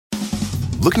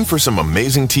Looking for some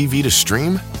amazing TV to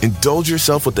stream? Indulge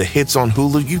yourself with the hits on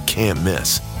Hulu you can't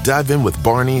miss. Dive in with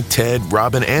Barney, Ted,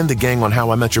 Robin, and the gang on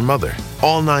How I Met Your Mother.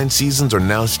 All 9 seasons are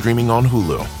now streaming on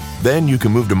Hulu. Then you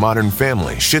can move to Modern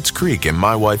Family, Schitt's Creek, and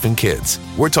My Wife and Kids.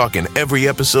 We're talking every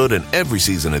episode and every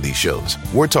season of these shows.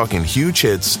 We're talking huge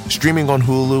hits, streaming on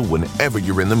Hulu whenever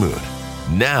you're in the mood.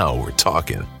 Now we're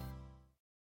talking.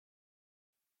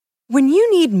 When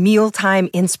you need mealtime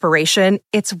inspiration,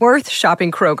 it's worth shopping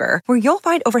Kroger, where you'll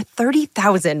find over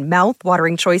 30,000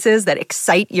 mouth-watering choices that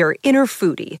excite your inner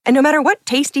foodie. And no matter what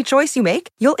tasty choice you make,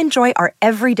 you'll enjoy our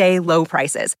everyday low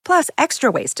prices, plus extra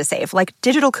ways to save, like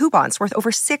digital coupons worth over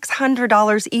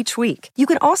 $600 each week. You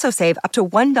can also save up to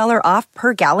 $1 off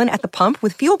per gallon at the pump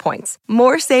with fuel points.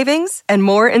 More savings and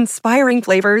more inspiring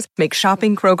flavors make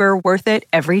shopping Kroger worth it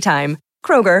every time.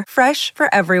 Kroger, fresh for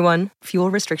everyone.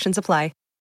 Fuel restrictions apply.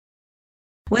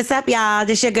 What's up, y'all?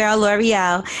 This your girl,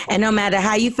 L'Oreal. And no matter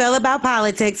how you feel about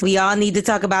politics, we all need to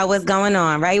talk about what's going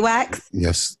on. Right, Wax?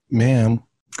 Yes, ma'am.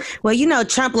 Well, you know,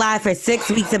 Trump lied for 6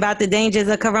 weeks about the dangers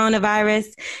of coronavirus.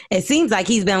 It seems like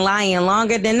he's been lying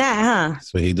longer than that, huh?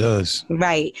 That's what he does.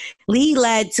 Right. Lee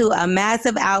led to a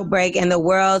massive outbreak and the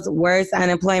world's worst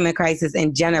unemployment crisis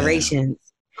in generations.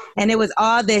 And it was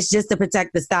all this just to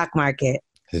protect the stock market.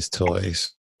 His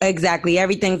toys. Exactly.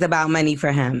 Everything's about money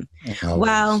for him.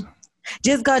 Well,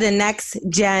 just go to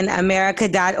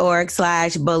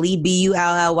nextgenamerica.org/bully,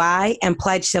 BULLY, and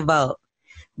pledge to vote.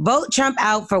 Vote Trump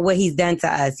out for what he's done to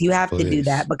us. You have to do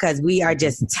that because we are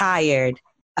just tired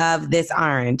of this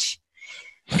orange.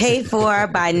 Paid for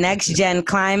by Next Gen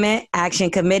Climate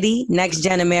Action Committee,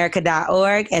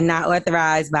 nextgenamerica.org, and not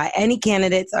authorized by any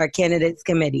candidates or candidates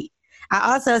committee.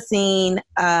 I also seen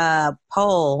a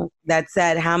poll that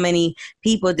said how many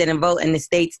people didn't vote in the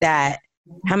states that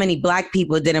how many Black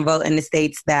people didn't vote in the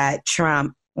states that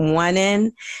Trump won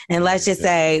in. And let's just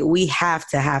say we have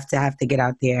to get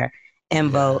out there and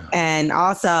vote. And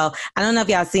also, I don't know if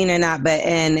y'all seen it or not, but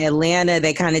in Atlanta,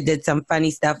 they kind of did some funny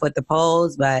stuff with the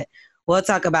polls, but we'll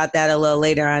talk about that a little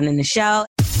later on in the show.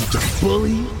 The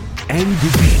Bully and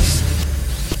the Beast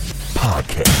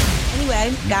podcast.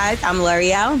 Anyway, guys, I'm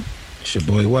L'Oreal. It's your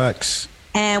boy Wax.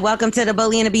 And welcome to the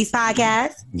Bully and the Beast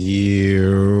podcast.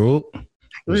 Yeah.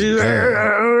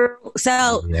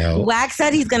 So Wax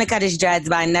said he's going to cut his dreads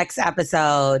by next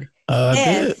episode.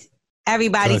 If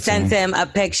everybody sends him a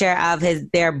picture of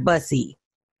their bussy.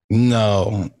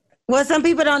 No. Well, some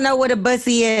people don't know what a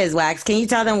bussy is, Wax. Can you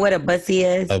tell them what a bussy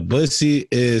is? A bussy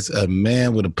is a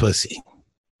man with a pussy.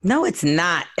 No, it's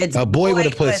not. It's a boy with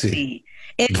a pussy.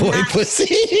 It's boy not, pussy?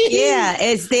 Yeah,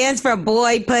 it stands for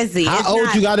boy pussy. How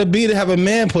old you got to be to have a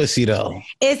man pussy, though?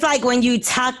 It's like when you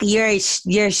tuck your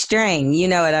string. You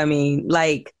know what I mean?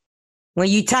 Like when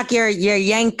you tuck your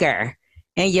yanker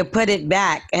and you put it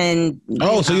back. And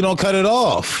so you don't cut it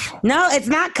off? No, it's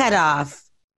not cut off.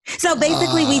 So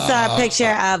basically, we saw a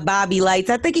picture of Bobby Lights.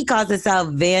 I think he calls himself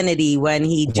Vanity when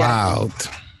he jumped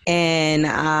in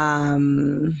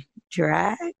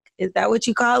drag. Is that what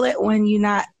you call it when you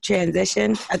not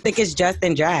transition? I think it's just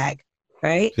in drag,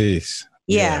 right? Peace.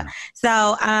 Yeah.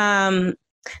 So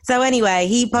anyway,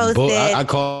 he posted. I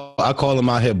call them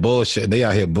out here bullshit. They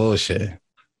out here bullshit.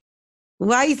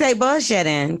 Why you say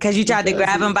bullshitting? Because you tried to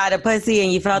grab him by the pussy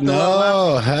and you felt the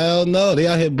No, hell no. They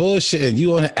out here bullshitting.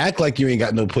 You want to act like you ain't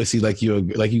got no pussy, like you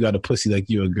got a pussy like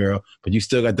you a girl, but you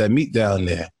still got that meat down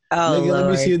there. Oh, nigga,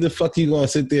 let me see what the fuck you gonna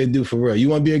sit there and do for real. You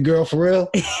want to be a girl for real?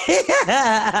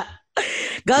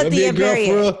 Go to your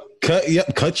period.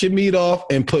 Cut your meat off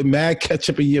and put mad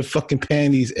ketchup in your fucking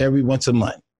panties every once a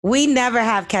month. We never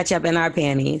have ketchup in our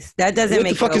panties. That doesn't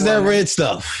make What the fuck is that red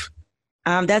stuff?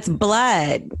 That's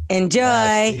blood.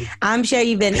 Enjoy. I'm sure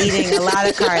you've been eating a lot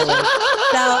of cartilage.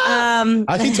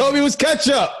 He told me it was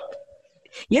ketchup.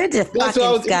 You're just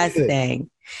fucking disgusting.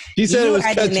 He said it was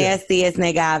ketchup. You are the nastiest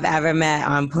nigga I've ever met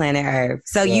on planet Earth.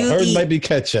 So hers might be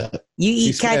ketchup. You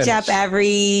eat ketchup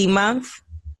every month?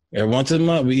 Every once a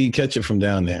month, we eat ketchup from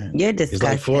down there. You're disgusting.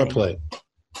 It's like foreplay.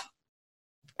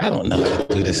 I don't know how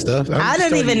to do this stuff. I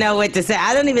don't even know what to say.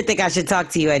 I don't even think I should talk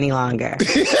to you any longer.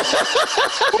 She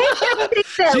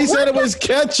said it was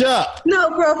ketchup. No,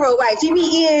 bro, right. You be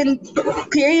eating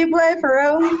period blood for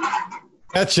real?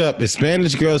 Ketchup. The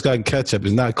Spanish girls got ketchup.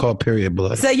 It's not called period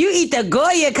blood. So you eat the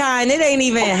Goya kind. It ain't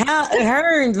even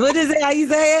Hearns. What is it? How you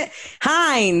say it?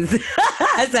 Heinz.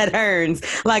 I said Hearns.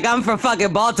 Like I'm from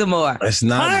fucking Baltimore. It's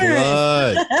not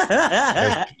Hearns.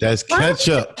 blood. That's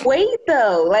ketchup. Wait,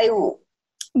 though.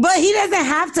 But he doesn't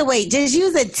have to wait. Just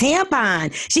use a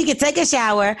tampon. She could take a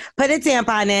shower, put a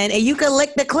tampon in, and you can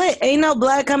lick the clit. Ain't no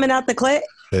blood coming out the clit.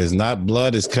 It's not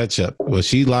blood. It's ketchup. Well,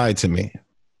 she lied to me.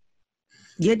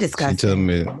 You're disgusting. She told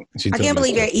me. I can't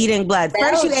believe you're eating blood.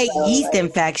 First you ate yeast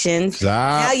infections.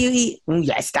 Stop. Now you eat.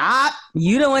 Yeah, stop.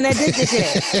 You the one that did this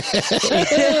shit.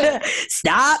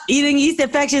 Stop eating yeast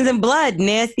infections and blood,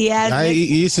 nasty ass. I eat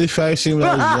yeast infection when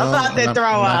I was young. I'm about to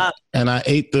throw up. And I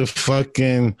ate the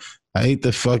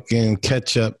fucking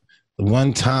ketchup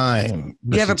one time.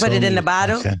 You ever put it in the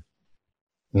bottle? Okay.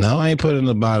 No, I ain't put it in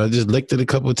the bottle. I just licked it a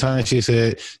couple of times. She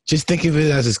said, just think of it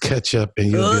as it's ketchup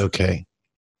and you'll be okay.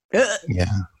 Yeah.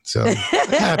 So it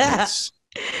happens.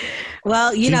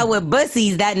 Well, you know, with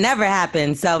bussies, that never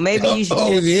happens. So maybe you should.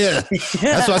 Oh, yeah.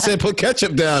 That's why I said put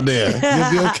ketchup down there.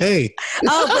 You'll be okay.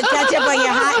 Oh, put ketchup on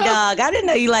your hot dog. I didn't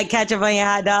know you like ketchup on your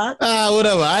hot dog.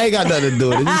 Whatever. I ain't got nothing to do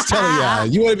with it. Just telling y'all.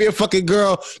 You want to be a fucking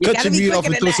girl, cut your meat off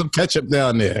and throw some ketchup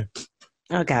down there.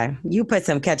 Okay. You put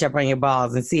some ketchup on your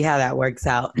balls and see how that works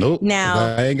out. Nope.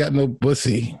 Now, I ain't got no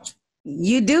pussy.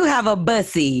 You do have a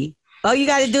bussy. All you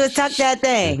got to do is tuck that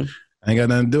thing. I ain't got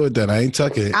nothing to do with that. I ain't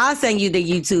tucking it. I'll send you the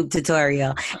YouTube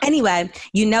tutorial. Anyway,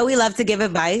 you know we love to give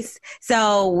advice.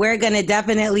 So we're going to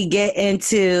definitely get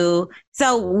into...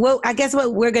 I guess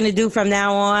what we're going to do from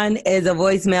now on is a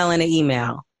voicemail and an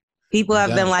email. People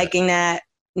have been liking that.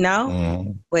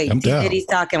 No? Wait, Diddy's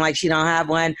talking like she don't have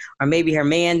one. Or maybe her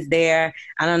man's there.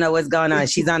 I don't know what's going on.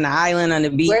 She's on the island on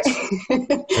the beach.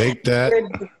 Take that.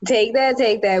 Take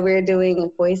that. We're doing a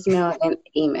voicemail and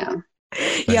email.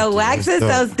 Yo, Wax is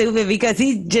so stupid because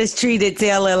he just treated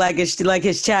Taylor like his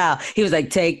child. He was like,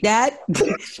 "Take that,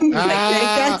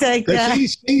 take that."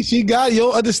 She got. You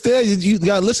don't understand. You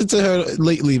got to listen to her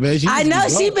lately, man. I know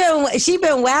she been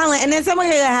wilding, and then someone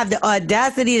here have the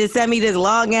audacity to send me this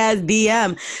long ass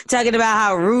DM talking about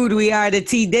how rude we are to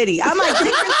T Diddy. I'm like,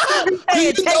 take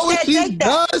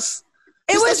that.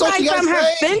 It was like from her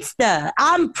Finsta.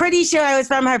 I'm pretty sure it was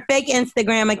from her fake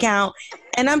Instagram account,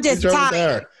 and I'm just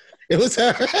tired. It was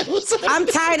her. I'm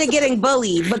tired of getting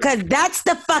bullied because that's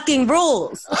the fucking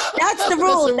rules. That's the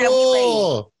rules that we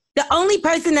play. The only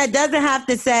person that doesn't have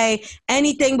to say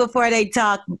anything before they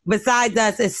talk besides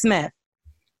us is Smith.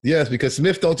 Yes, because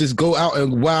Smith don't just go out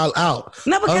and wild out.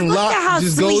 No, because look at how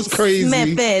sweet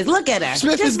Smith is. Look at her.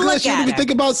 Smith is good. She don't even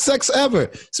think about sex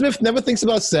ever. Smith never thinks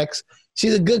about sex.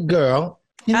 She's a good girl.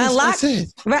 Unlock's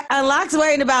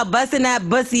worried about busting that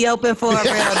bussy open for a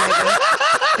real nigga.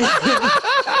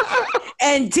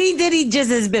 And T Diddy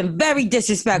just has been very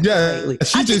disrespectful lately.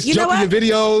 She just jumping your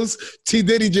videos. T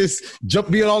Diddy just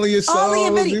being all in your songs. All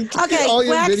in your videos. Okay,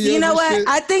 Wax, you know what? Shit.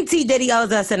 I think T Diddy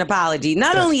owes us an apology.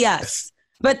 Not only us,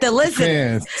 but the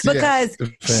listeners. Because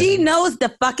she knows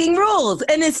the fucking rules.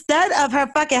 And instead of her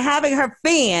fucking having her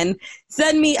fan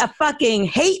send me a fucking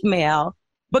hate mail,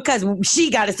 because she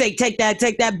got to say, take that.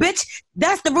 Bitch,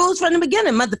 that's the rules from the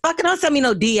beginning. Motherfucker, don't send me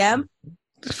no DM.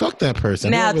 Fuck that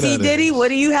person. Now, T. Diddy, what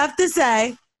do you have to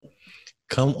say?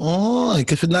 Come on,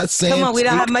 because you're not saying... Come on, we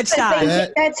don't have much time.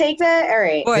 Take that. All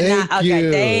right. Thank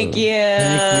you. Thank you.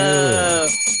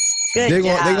 Good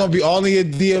job. They're going to be all in your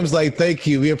DMs like, thank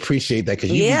you. We appreciate that because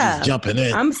you just jumping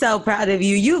in. I'm so proud of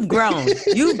you. You've grown.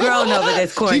 You've grown over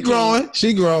this quarantine.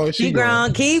 She growing.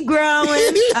 Keep growing.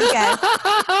 Okay.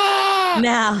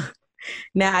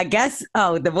 Now, I guess,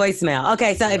 the voicemail.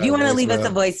 Okay, so if you want to leave us a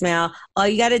voicemail, all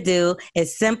you got to do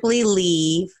is simply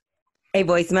leave a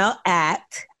voicemail at...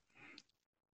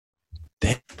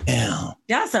 Damn.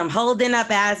 Y'all some holding up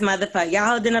ass motherfucker. Y'all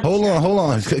holding up... Hold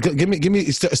on. Give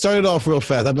me, start it off real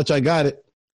fast. I bet you I got it.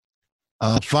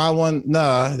 51,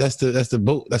 that's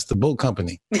the boat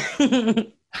company.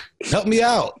 Help me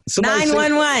out.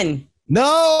 911.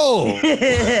 No.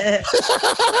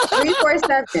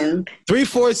 347.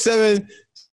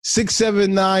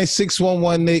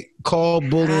 347-679-6118. Call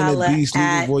Bully and the Beast. Leave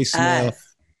a voicemail.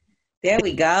 There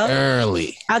we go.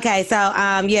 Early. Okay, so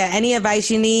any advice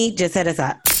you need, just hit us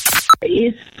up.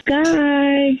 It's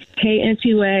Sky. Hey,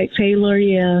 Auntie Wax. Hey,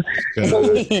 L'Oreal.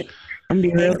 I'm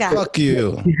being real. Fuck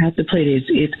you. You have to play this.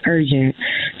 It's urgent.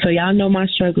 So y'all know my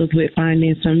struggles with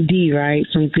finding some D, right?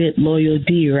 Some good loyal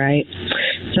D, right?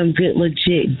 Some good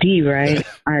legit D, right?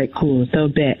 All right, cool. So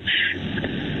bet.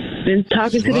 Been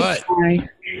talking to this guy.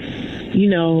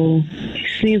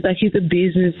 Seems like he's a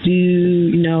business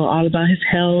dude, all about his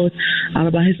health, all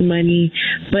about his money.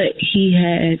 But he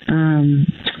had done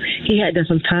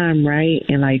some time, right?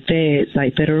 And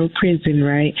federal prison,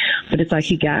 right? But it's like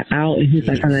he got out and he's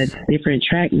like on a different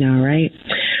track now, right?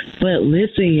 But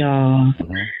listen, y'all,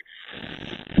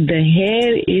 the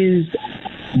head is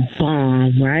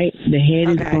bomb, right? The head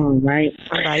is bomb, right?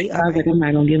 Right. So I was like, I'm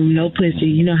not gonna give him no pussy.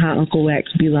 You know how Uncle Wax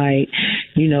be like,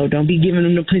 don't be giving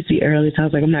him the pussy early. So I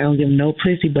was like, I'm not gonna give him no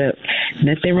pussy, but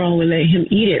nothing wrong with letting him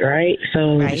eat it, right?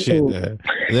 So Let him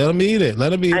eat it. I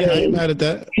ain't mad at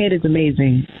that. Head is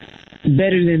amazing.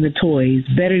 better than the toys,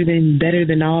 better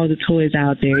than all the toys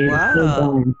out there.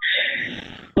 Wow.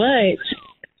 But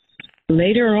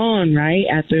later on, right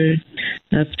after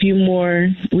a few more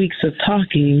weeks of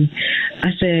talking,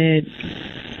 I said,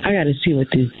 I got to see what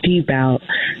this deep out,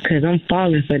 because I'm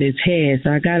falling for this head,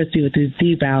 so I got to see what this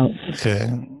deep out. Okay.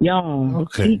 Y'all,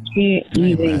 he can't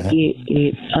even get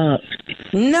it up.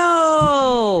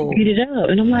 No. Get it up.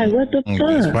 And I'm like, what the fuck?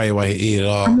 That's probably why he eat it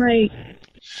all. I'm like,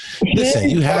 listen,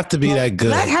 you have to be that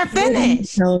good. Let her finish.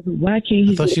 So why can't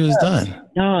he? I thought she was done.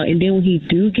 Y'all, and then when he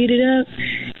do get it up,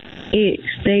 it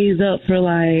stays up for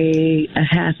like a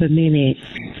half a minute.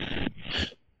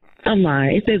 I'm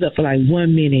like, it stays up for like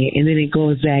 1 minute and then it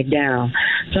goes back down.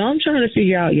 So I'm trying to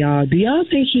figure out, y'all, do y'all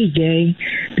think he gay?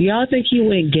 Do y'all think he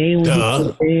went gay when he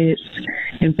was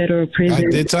in federal prison? I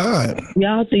did time.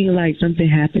 Y'all think like something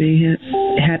happened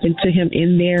to him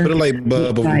in there? Put a light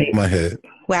bulb over my head.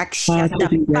 Wax, shut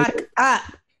the fuck up.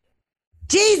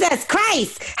 Jesus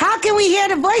Christ! How can we hear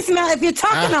the voicemail if you're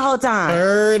talking the whole time? I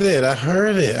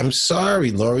heard it. I'm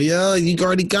sorry, L'Oreal. You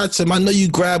already got some. I know you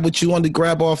grabbed what you wanted to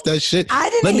grab off that shit. I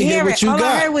didn't Let me hear what you All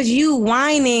got. I heard was you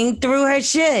whining through her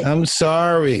shit. I'm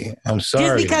sorry. Just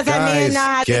because her man know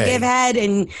how to give head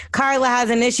and Carla has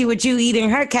an issue with you eating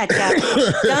her ketchup.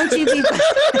 Don't you be...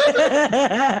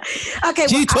 Okay.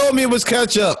 She told me it was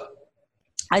ketchup.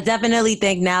 I definitely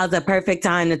think now's the perfect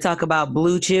time to talk about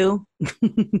Blue Chew.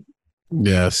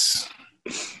 Yes.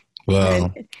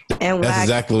 Well, and that's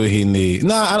exactly what he needs.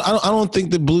 No, I don't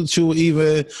think the Blue Chew will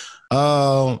even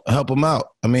help him out.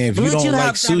 I mean, if Blue you don't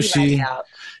like sushi,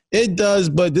 it does,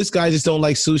 but this guy just don't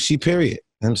like sushi, period. You know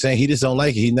what I'm saying? He just don't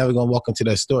like it. He's never going to walk into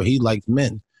that store. He likes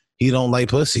men. He don't like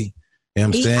pussy. You know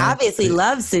what I'm saying? He obviously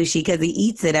loves sushi because he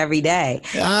eats it every day.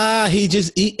 He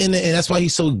just eating it, and that's why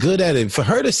he's so good at it. For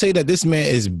her to say that this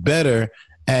man is better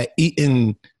at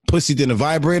eating pussy than a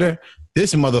vibrator,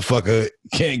 this motherfucker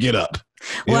can't get up.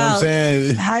 You know what I'm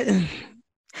saying?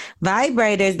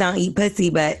 Vibrators don't eat pussy,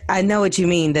 but I know what you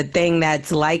mean. The thing that's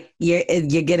like you're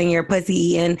getting your pussy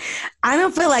eaten. I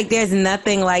don't feel like there's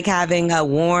nothing like having a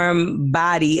warm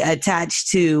body attached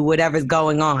to whatever's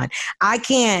going on. I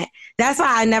can't. That's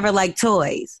why I never like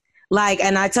toys.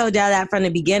 And I told y'all that from the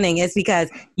beginning. It's because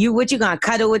you gonna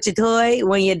cuddle with your toy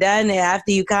when you're done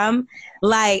after you come?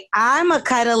 Like, I'm a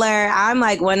cuddler. I'm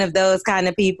like one of those kind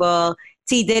of people.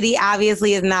 T. Diddy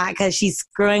obviously is not, because she's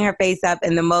screwing her face up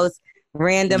in the most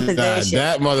random position.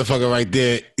 That motherfucker right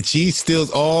there, she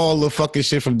steals all the fucking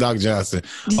shit from Doc Johnson.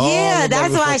 Yeah,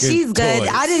 that's why she's good.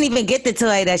 I didn't even get the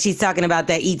toy that she's talking about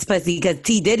that eats pussy, because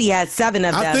T. Diddy has 7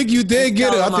 of them. I think you did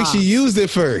get it. I think she used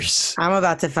it first. I'm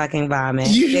about to fucking vomit.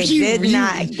 I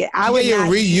would not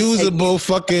reusable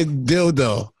fucking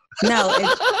dildo. No,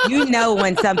 you know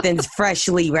when something's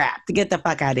freshly wrapped. Get the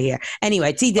fuck out of here.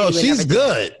 Anyway, T. Diddy. Oh, she's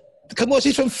good. Come on,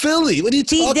 she's from Philly. What are you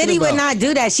talking about? T. Diddy would not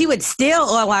do that. She would steal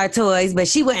all our toys, but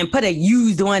she wouldn't put a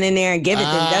used one in there and give it to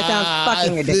them. That sounds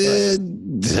fucking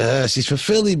ridiculous. She's from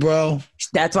Philly, bro.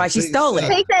 That's why she stole it.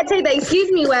 Take that.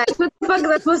 Excuse me, Wax. What the fuck is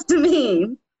that supposed to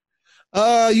mean?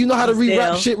 You know how to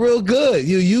rewrap shit real good.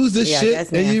 You use this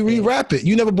shit and you rewrap it.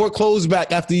 You never brought clothes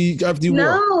back after you wore.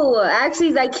 No,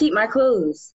 actually, I keep my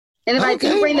clothes. And if I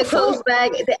do bring the clothes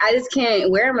back, I just can't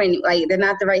wear them. Like, they're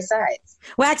not the right size.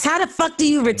 Wax, how the fuck do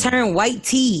you return white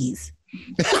tees?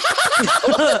 So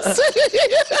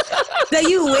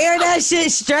you wear that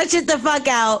shit, stretch it the fuck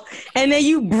out, and then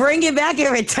you bring it back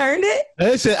and return it?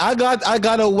 Listen, I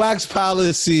got a wax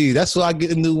policy. That's why I get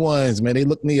the new ones, man. They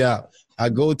look me out. I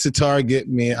go to Target,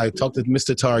 man. I talked to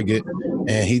Mr. Target,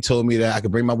 and he told me that I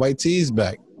could bring my white tees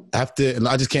back. And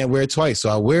I just can't wear it twice. So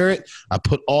I wear it, I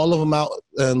put all of them out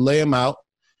and lay them out,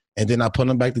 and then I put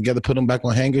them back together, put them back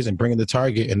on hangers, and bring them to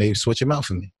Target, and they switch them out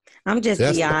for me. I'm just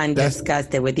beyond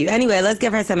disgusted with you. Anyway, let's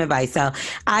give her some advice. So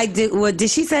did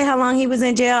she say how long he was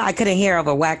in jail? I couldn't hear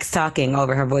over Wax talking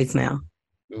over her voicemail.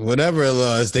 Whatever it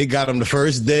was, they got him the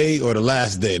first day or the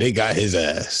last day. They got his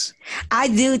ass. I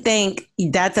do think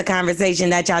that's a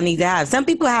conversation that y'all need to have. Some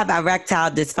people have erectile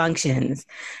dysfunctions.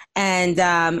 And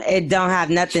it don't have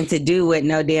nothing to do with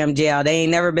no damn jail. They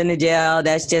ain't never been to jail.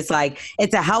 That's just like,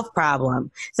 it's a health problem.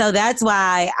 So that's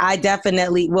why I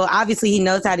definitely, obviously he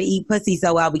knows how to eat pussy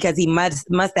so well because he must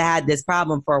have had this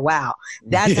problem for a while.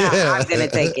 That's how I'm going to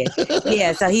take it.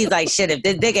 Yeah, so he's like, shit, if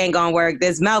this dick ain't going to work,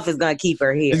 this mouth is going to keep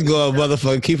her here. It's going to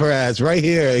motherfucker keep her ass right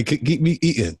here and keep me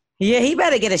eating. Yeah, he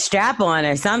better get a strap on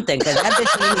or something because that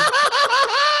bitch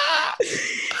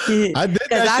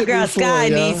because our girl before, Sky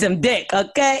needs some dick,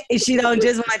 okay? She don't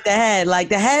just want the head. Like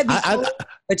the head,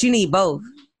 but you need both.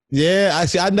 Yeah,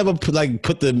 I never put the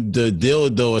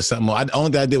dildo or something. The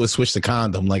only thing I did was switch the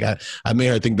condom. Like I made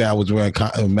her think that I was wearing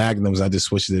magnums. I just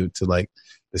switched it to like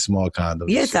The small condoms.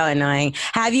 You're so annoying.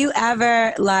 Have you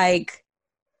ever like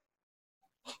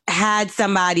had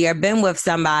somebody or been with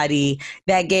somebody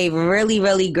that gave really,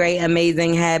 really great,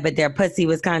 amazing head, but their pussy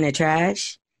was kind of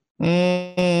trash?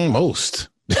 Most.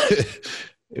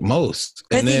 Most.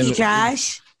 Pussy be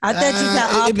trash? I thought you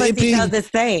said all pussy felt the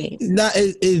same. Nah,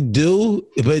 it do,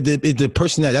 but the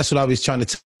person that's what I was trying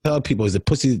to tell people is the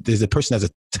person that's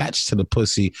attached to the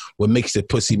pussy what makes the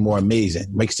pussy more amazing,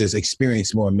 makes this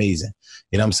experience more amazing.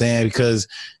 You know what I'm saying? Because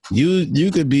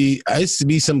you could be, I used to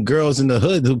be some girls in the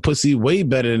hood who pussy way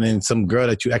better than some girl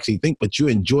that you actually think, but you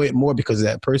enjoy it more because of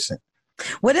that person.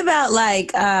 What about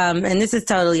like, and this is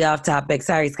totally off topic,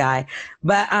 sorry Sky,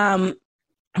 but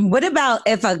what about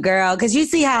if a girl, because you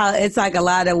see how it's like a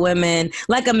lot of women,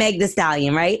 like a Meg Thee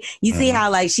Stallion, right? You see how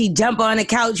like she jump on the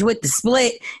couch with the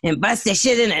split and bust that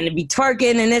shit in and be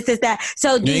twerking and this, that.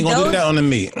 So you ain't gonna do that on the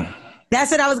meat. That's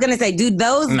what I was going to say. Do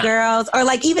those girls, or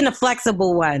like even the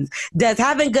flexible ones, does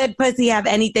having good pussy have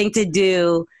anything to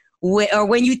do with, or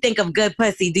when you think of good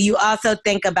pussy, do you also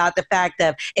think about the fact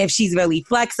of if she's really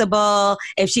flexible,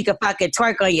 if she could fucking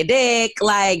twerk on your dick?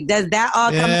 Like, does that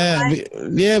all come into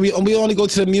play? We only go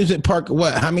to the amusement park,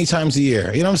 how many times a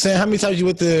year? You know what I'm saying? How many times you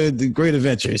with the Great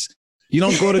Adventures? You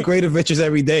don't go to Great Adventures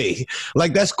every day.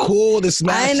 Like, that's cool to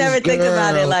smash. I never think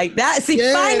about it like that. See,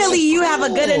 finally you have a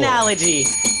good analogy.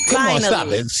 Finally.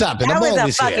 Come on, stop it.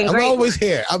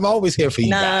 I'm always here for you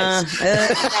guys.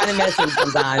 Kind of messy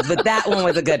sometimes, but that one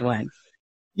was a good one.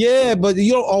 Yeah, but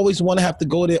you don't always want to have to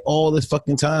go there all the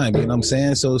fucking time. You know what I'm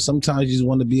saying? So sometimes you just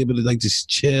want to be able to like just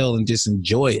chill and just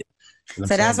enjoy it. You know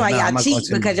so that's why y'all cheat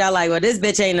because y'all like, well, this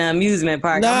bitch ain't an amusement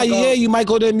park. Nah, you might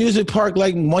go to the amusement park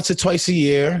like once or twice a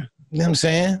year. You know what I'm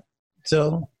saying?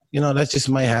 So, that just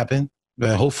might happen.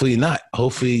 But hopefully not.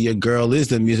 Hopefully your girl is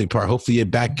the music part. Hopefully your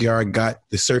backyard got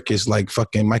the circus like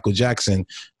fucking Michael Jackson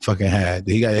fucking had.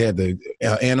 He had the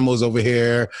animals over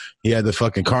here. He had the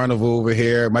fucking carnival over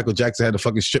here. Michael Jackson had the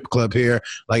fucking strip club here.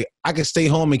 Like, I could stay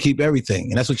home and keep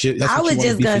everything. And that's what you I was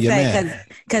just going to say,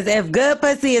 because if good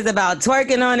pussy is about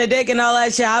twerking on the dick and all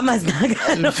that shit, I must not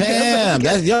got no fam,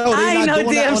 they not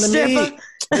doing that on the meat.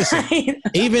 Listen,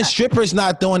 even strippers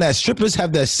not doing that. Strippers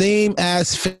have that same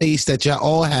ass face that y'all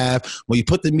all have. When you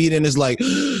put the meat in, it's like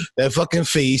that fucking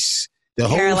face, the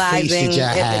whole face that y'all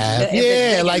have.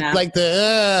 Yeah, like I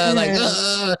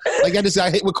just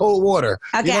got hit with cold water.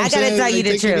 Okay, I gotta tell you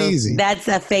the truth. That's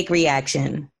a fake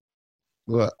reaction.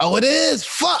 What? Oh, it is?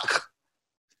 Fuck.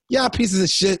 Y'all pieces of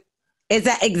shit. It's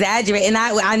an exaggerate, and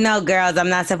I know, girls, I'm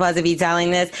not supposed to be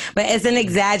telling this, but it's an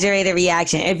exaggerated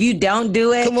reaction. If you don't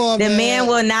do it, the man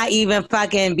will not even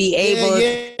fucking be able.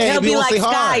 He'll be like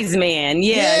Sky's man.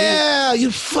 Yeah, you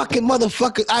fucking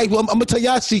motherfucker. I'm gonna tell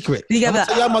y'all a secret. I'm gonna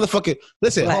tell y'all motherfucker.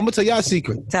 Listen, I'm gonna tell y'all a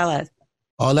secret. Tell us.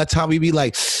 All that time we be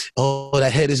like, oh,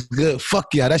 that head is good.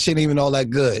 Fuck y'all, that shit ain't even all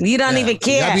that good. You don't even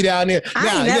care. Y'all be down there.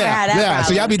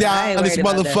 So y'all be down this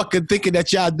motherfucker thinking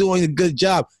that y'all doing a good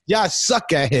job. Y'all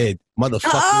suck at head,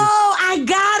 motherfuckers. Oh, I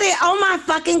got it. Oh my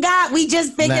fucking God. We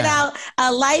just figured out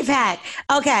a life hack.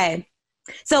 Okay.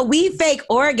 So we fake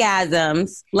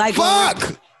orgasms. Like,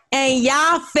 fuck. And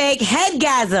y'all fake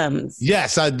headgasms.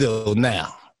 Yes, I do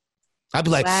now. I'd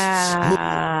be like,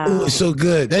 wow. Ooh, it's so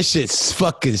good. That shit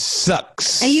fucking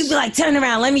sucks. And you'd be like, turn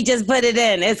around. Let me just put it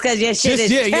in. It's because your shit is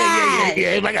trash.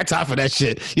 Yeah. I got time for that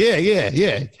shit. Yeah.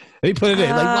 Let me put it in.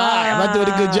 Like, why? Am I doing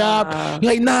a good job?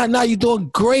 You're like, nah, you're doing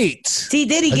great. T.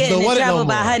 Diddy getting in trouble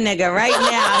by her nigga right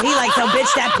now. He like, so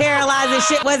bitch, that paralyzing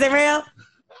shit wasn't real?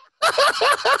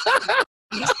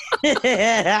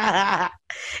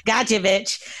 Gotcha,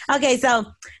 bitch. Okay, so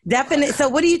definitely. So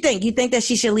what do you think? You think that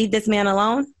she should leave this man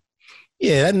alone?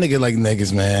 Yeah, that nigga like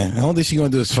niggas, man. The only thing she gonna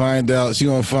do is find out. She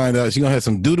gonna have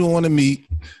some doodle on the meat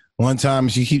one time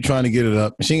and she keep trying to get it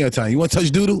up. She ain't got time. You want to touch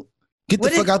doodle? Get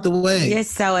the fuck out the way. You're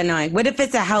so annoying. What if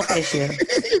it's a health issue?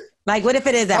 Like, what if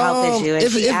it is a health issue?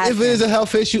 If it is a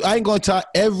health issue, I ain't gonna talk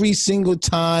every single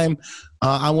time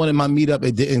I wanted my meat up.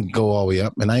 It didn't go all the way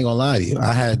up, and I ain't gonna lie to you.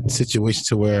 I had situations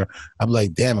to where I'm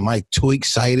like, damn, am I too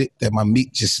excited that my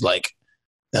meat just like.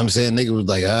 I'm saying nigga was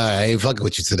like, I ain't fucking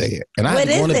with you today. And I had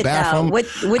to go in the bathroom.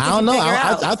 I don't know.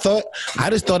 I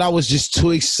just thought I was just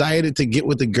too excited to get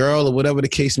with the girl or whatever the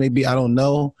case may be. I don't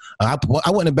know. I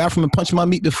went in the bathroom and punched my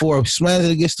meat before, slammed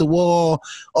it against the wall,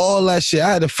 all that shit.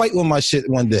 I had to fight with my shit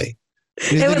one day.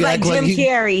 It was like Jim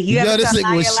Carrey. This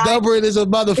nigga was stubborn as a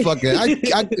motherfucker.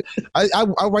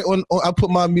 I put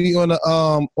my meat on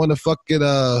the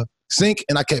fucking sink,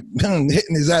 and I kept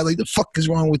hitting his ass like, the fuck is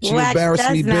wrong with you? Embarrass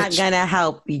me, bitch. That's not gonna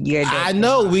help your dick. I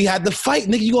know. We had to fight,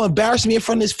 nigga. You gonna embarrass me in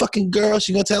front of this fucking girl?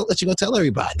 She gonna tell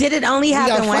everybody. Did it only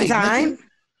happen one time?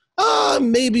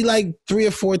 Maybe like 3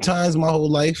 or 4 times my whole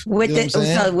life.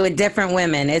 So with different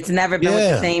women. It's never been with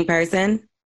the same person?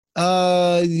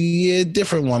 Yeah,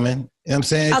 different woman. You know what I'm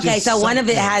saying? Okay, so one of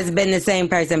it has been the same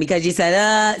person because you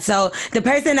said, so the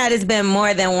person that has been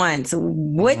more than once,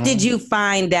 what did you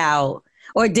find out?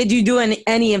 Or did you do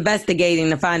any investigating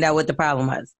to find out what the problem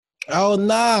was? Oh,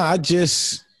 nah,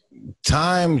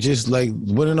 time just like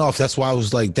went off. That's why I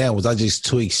was like, damn, was I just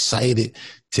too excited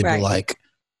to be like,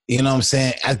 you know what I'm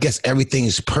saying? I guess everything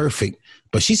is perfect.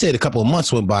 But she said a couple of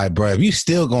months went by, bro. If you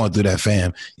still going through that,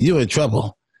 fam, you're in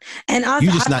trouble. And also,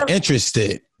 you're just not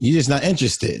interested. You're just not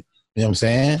interested. You know what I'm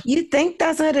saying? You think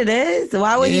that's what it is?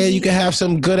 Why would you can have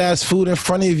some good ass food in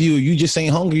front of you. You just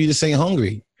ain't hungry. You just ain't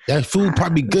hungry. That food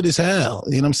probably good as hell.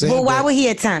 You know what I'm saying? Well, why would he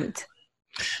attempt?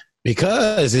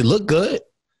 Because it looked good.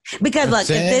 Because look, if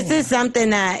this is something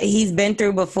that he's been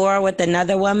through before with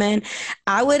another woman,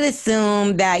 I would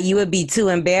assume that you would be too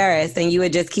embarrassed and you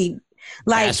would just keep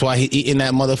like. That's why he eating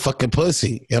that motherfucking pussy.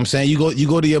 You know what I'm saying? You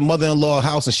go to your mother-in-law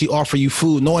house and she offer you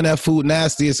food, knowing that food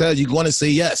nasty as hell, you're going to say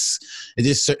yes. It's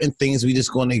just certain things we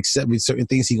just going to accept. With certain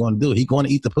things he going to do. He going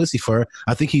to eat the pussy for her.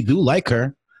 I think he do like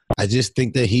her. I just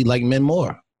think that he like men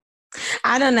more.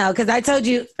 I don't know, because I told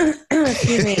you,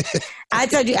 excuse me, I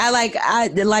told you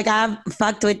I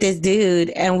fucked with this dude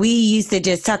and we used to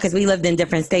just talk because we lived in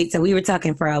different states. So we were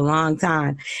talking for a long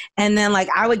time. And then like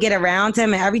I would get around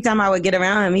him and every time I would get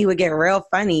around him, he would get real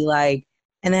funny. Like,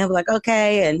 and then I'd be like,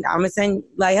 okay. And I'm going to send,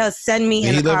 like, he'll send me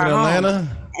in a car home.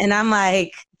 Atlanta? And I'm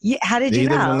like, yeah, how did you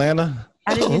know? Live in Atlanta?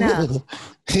 How did you know?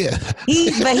 Yeah.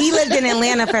 But he lived in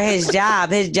Atlanta for his job.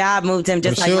 His job moved him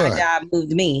just like my job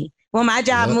moved me. Well, my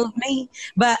job moved me.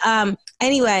 But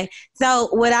anyway, so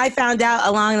what I found out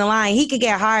along the line, he could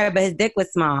get hard, but his dick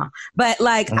was small. But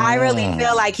like, I really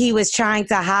feel like he was trying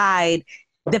to hide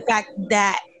the fact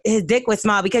that his dick was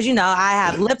small because, you know, I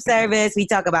have lip service. We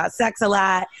talk about sex a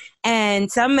lot.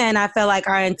 And some men I feel like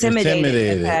are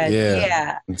intimidated. Because,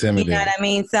 intimidated. You know what I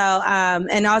mean? So,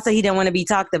 and also he didn't want to be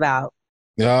talked about.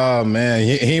 Oh man,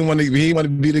 he want to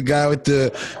be the guy with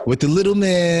the little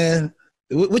man.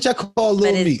 Which I call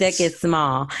little But his meats. dick is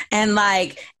small. And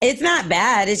like, it's not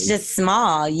bad. It's just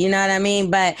small. You know what I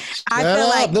mean? But I feel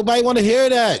like nobody want to hear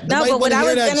that. No, but what I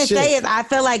was going to say is I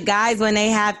feel like guys, when they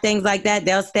have things like that,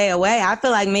 they'll stay away. I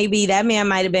feel like maybe that man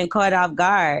might have been caught off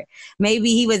guard.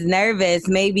 Maybe he was nervous.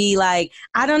 Maybe like,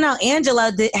 I don't know.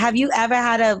 Angela, have you ever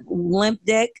had a limp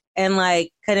dick and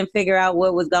like couldn't figure out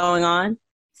what was going on?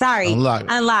 Sorry.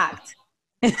 Unlocked.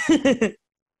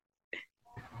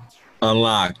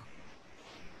 Unlocked.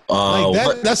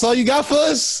 Like that's all you got for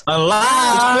us? Unlocked.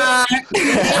 I'm not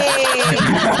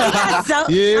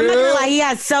gonna lie, he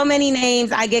has so many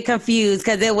names. I get confused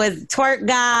because it was Twerk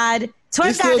God.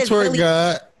 Twerk God is Twerk really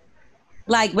God.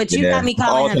 Like, but you got me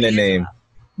calling alternate him name.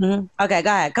 Mm-hmm. Okay, go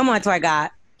ahead. Come on, Twerk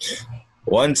God.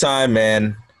 One time,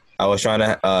 man, I was trying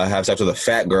to have sex with a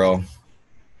fat girl,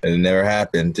 and it never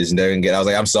happened. Just never get. I was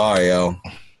like, I'm sorry, yo.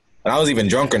 And I was even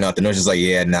drunk or nothing. It was just like,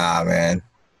 yeah, nah, man.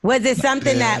 Was it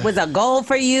something that was a goal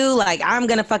for you? Like, I'm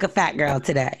going to fuck a fat girl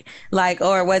today. Like,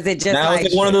 or was it just it was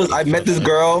like one of those, I met this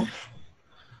girl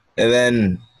and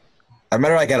then I met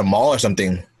her like at a mall or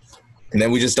something. And then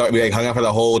we like hung out for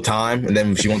the whole time and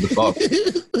then she wanted to fuck.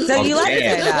 So you liked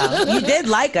her though? You did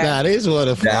like her. Nah, this what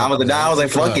a fuck. I was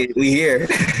like, fuck it, we here.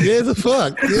 Here's a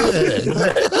fuck. Yeah. You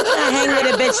gonna hang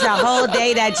with a bitch the whole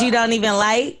day that you don't even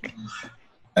like?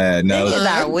 No,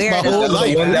 that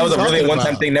was a really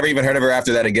one-time thing. Never even heard of her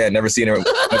after that again. Never seen her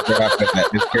after that.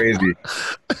 It's crazy.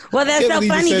 Well, that's so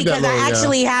funny because I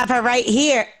actually have her right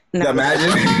here. No.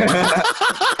 Imagine.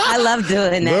 I love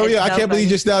doing that. Bro, yeah, I can't believe you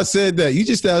just now said that. You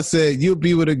just now said you'll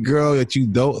be with a girl that you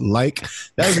don't like.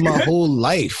 That was my whole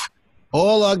life.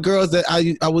 All our girls that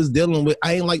I was dealing with,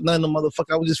 I ain't like none of them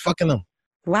motherfuckers. I was just fucking them.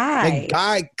 Why?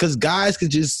 Because guys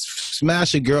could just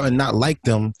smash a girl and not like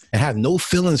them and have no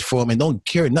feelings for them and don't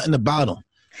care nothing about them.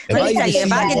 If I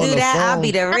could do that, I'll be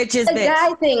the richest bitch. That's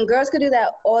a guy thing. Girls could do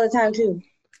that all the time too.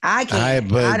 I can't.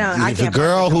 But if a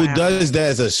girl who does that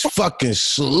is a fucking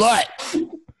slut.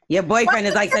 Your boyfriend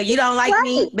is like, so you don't like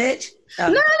me, bitch?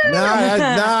 Oh.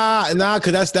 Nah,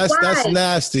 because that's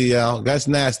nasty, yo. That's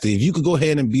nasty. If you could go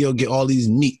ahead and get all these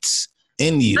meats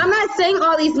in you. I'm not saying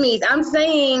all these meats. I'm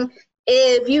saying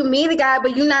if you meet a guy,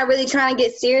 but you're not really trying to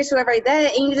get serious or whatever like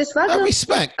that, and you just fuck him.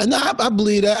 Respect. No, I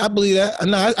believe that.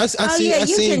 No, I see. I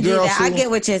see can girls. Do that. I get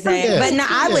what you're saying, but no,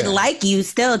 I would like you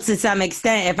still to some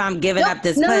extent if I'm giving up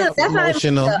this. No, that's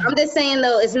emotional. I'm just saying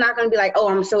though, it's not gonna be like, oh,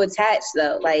 I'm so attached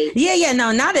though. Like,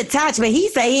 no, not attached. But he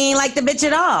say he ain't like the bitch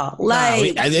at all.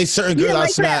 Like, there's certain girls I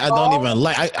smash. I don't even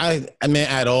like. I mean,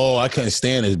 at all. I couldn't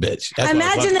stand this bitch.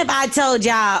 Imagine if I told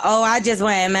y'all, oh, I just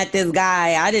went and met this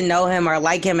guy. I didn't know him or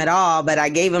like him at all, but I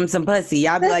gave him some pussy.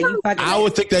 Y'all be like, you fucking. I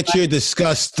would think that you're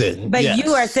disgusting. But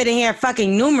you are sitting here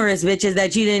fucking numerous bitches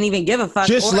that you didn't even give a fuck.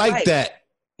 Just like that.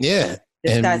 Yeah.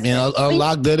 Disgusting. And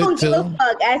Unlock did it too.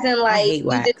 Fuck, as in like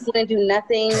you just wouldn't do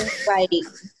nothing like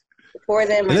for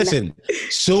them. Listen,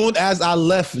 soon as I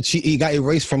left, he got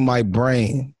erased from my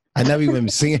brain. I never even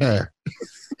seen her.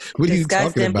 What are you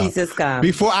talking about? Piece of scum.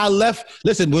 Before I left,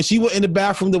 listen, when she went in the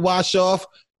bathroom to wash off,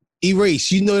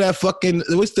 erase. You know that fucking,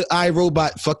 what's the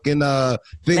iRobot fucking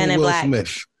thing with Will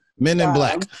Smith? Men in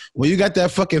Black. When you got that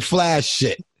fucking flash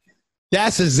shit.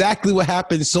 That's exactly what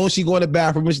happened. Soon as she go in the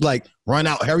bathroom, it's like, run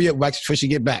out, hurry up, wax before she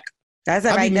get back. That's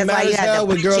all right. That's why you had to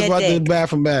punch your run to the dick.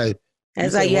 bathroom bag.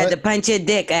 That's why you had to punch your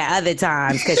dick at other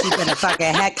times because she's gonna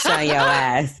fucking hex on your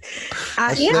ass.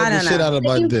 I don't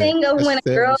know. The thing of when a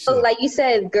girl, like you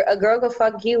said, a girl go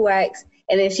fuck you, Wax,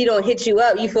 and if she don't hit you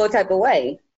up, you feel a type of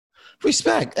way.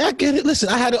 Respect. I get it. Listen,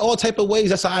 I had it all type of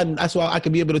ways. That's why I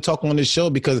could be able to talk on this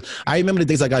show, because I remember the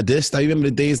days I got dissed. I remember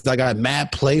the days I got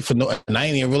mad play and I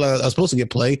didn't even realize I was supposed to get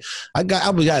play. I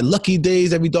got lucky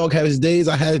days. Every dog has his days.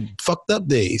 I had fucked up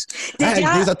days. I had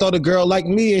days I thought a girl liked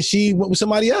me and she went with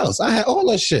somebody else. I had all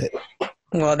that shit.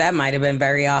 Well, that might have been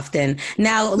very often.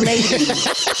 Now, ladies.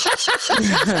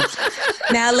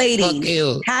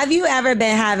 Have you ever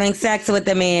been having sex with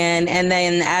a man and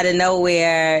then out of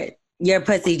nowhere your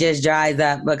pussy just dries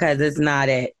up because it's not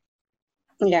it?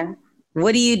 Yeah.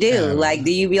 What do you do? Like,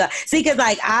 do you be like, see, because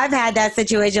like I've had that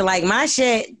situation, like my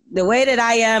shit, the way that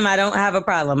I am, I don't have a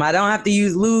problem. I don't have to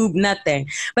use lube, nothing.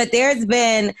 But there's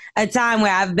been a time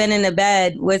where I've been in the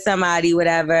bed with somebody,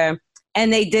 whatever,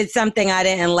 and they did something I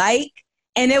didn't like.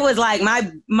 And it was like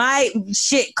my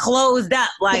shit closed up,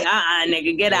 like,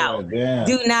 nigga, get out.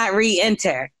 Do not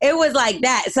re-enter. It was like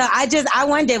that. So I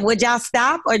wondered, would y'all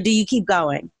stop or do you keep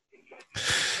going?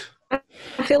 I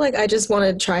feel like I just want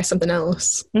to try something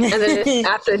else. And then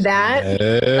after that, like,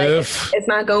 if it's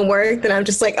not going to work, then I'm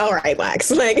just like, all right, Wax.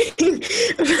 Like, I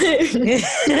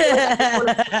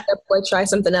want to try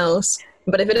something else.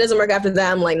 But if it doesn't work after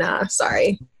that, I'm like, nah,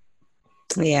 sorry.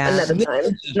 Yeah. Another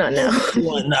time. Not now.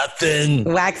 Want nothing.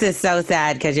 Wax is so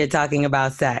sad because you're talking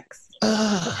about sex.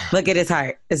 Look at his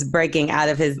heart. It's breaking out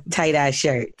of his tight ass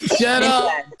shirt. Shut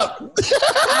up.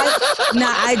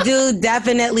 I do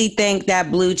definitely think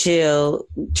that Blue Chew,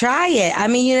 try it. I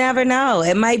mean, you never know.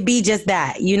 It might be just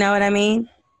that. You know what I mean?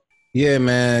 Yeah,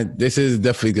 man. This is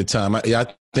definitely a good time. I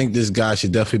think this guy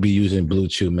should definitely be using Blue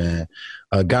Chew, man.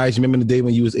 Guys, remember the day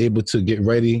when you was able to get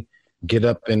ready, get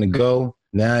up and go?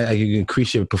 Now you can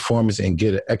increase your performance and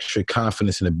get an extra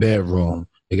confidence in the bedroom.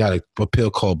 They got a pill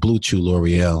called Blue Chew,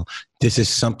 L'Oreal. This is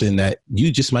something that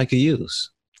you just might could use.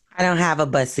 I don't have a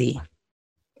bussy.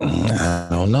 I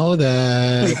don't know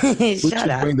that. Shut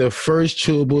up. Bring the first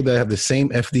chewable that have the same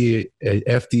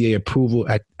FDA approval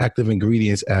active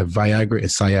ingredients as Viagra and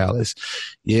Cialis.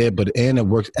 Yeah, and it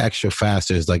works extra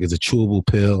faster. It's like it's a chewable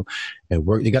pill.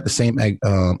 They got the same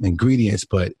ingredients,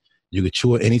 but you can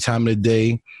chew it any time of the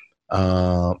day.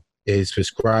 It's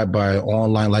prescribed by an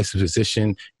online licensed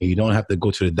physician, and you don't have to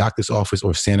go to the doctor's office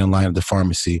or stand in line at the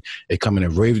pharmacy. They come in a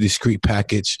very discreet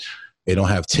package. They don't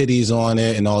have titties on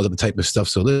it and all of the type of stuff.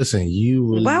 So listen, you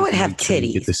really why would have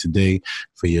titties? Get this today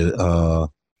for your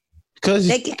because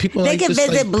people they can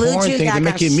visit like BlueChew.com.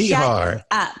 They make your meat hard.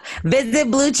 Up. Visit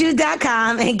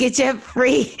BlueChew.com and get your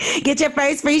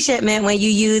first free shipment when you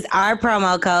use our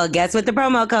promo code. Guess what the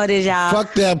promo code is, y'all?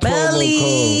 Fuck that promo code.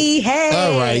 Hey.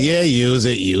 All right, yeah, use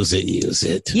it.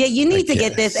 Yeah, you need to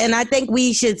get this, and I think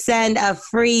we should send a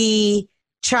free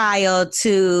trial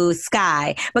to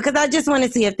Sky because I just want to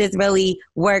see if this really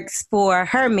works for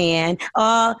her man.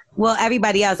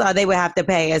 Everybody else, all they would have to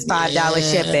pay is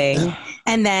 $5 shipping.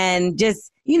 And then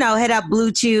just, hit up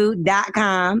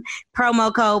BlueChew.com,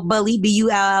 promo code Bully,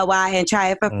 BULLY, and try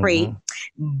it for free.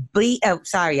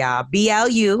 Sorry, y'all.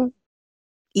 BLUECHEW.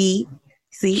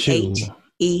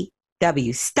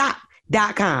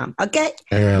 Stop.com. Okay?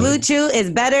 Blue Chew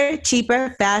is better,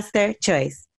 cheaper, faster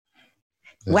choice.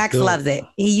 Wax loves it.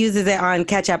 He uses it on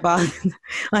ketchup on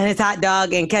his hot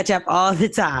dog and ketchup all the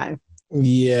time.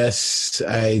 Yes,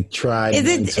 I tried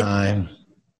one time.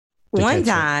 One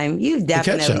time? You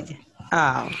definitely.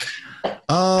 Oh.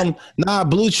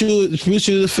 Blue Chew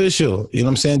is official. You know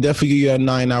what I'm saying? Definitely give you a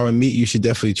 9-hour meet. You should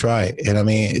definitely try it. And I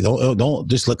mean, don't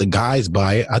just let the guys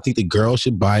buy it. I think the girl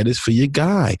should buy this for your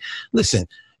guy. Listen,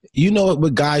 you know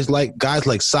what guys like? Guys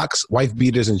like socks, wife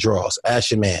beaters, and drawers.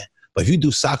 Ask your man. But if you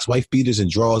do socks, wife beaters, and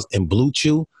drawers and Blue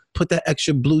Chew, put that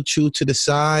extra Blue Chew to the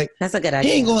side. That's a good idea.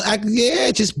 He ain't gonna act.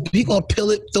 Yeah, he gonna pill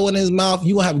it, throw it in his mouth.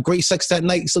 You gonna have great sex that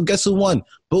night. So guess who won?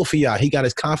 Both of y'all. He got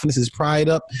his confidence, his pride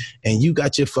up, and you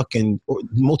got your fucking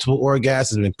multiple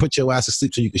orgasms and put your ass to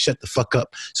sleep so you can shut the fuck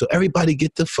up. So everybody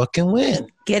get the fucking win.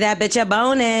 Get that bitch a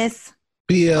bonus.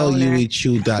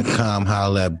 BLUEChew.com.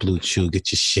 Holla at Blue Chew.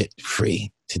 Get your shit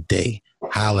free today.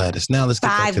 Holla at us. Now let's get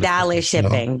 $5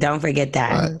 shipping. Don't forget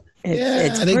that.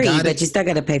 It's free, but you still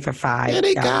got to pay for $5. Yeah,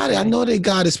 they got it. I know they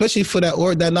got it, especially for that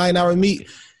 9-hour meet.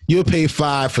 You'll pay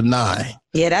 $5 for 9.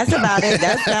 Yeah, that's about it.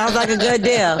 That sounds like a good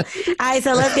deal. All right,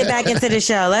 so let's get back into the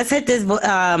show. Let's hit this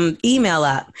email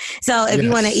up. So if you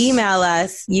want to email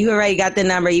us, you already got the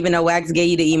number, even though Wax gave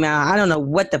you the email. I don't know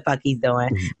what the fuck he's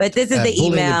doing, but this is the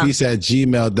email.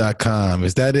 bullyingthebeast@gmail.com.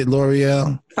 Is that it,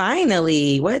 L'Oreal?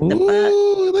 Finally. What the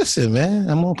fuck? Listen, man,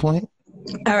 I'm on point.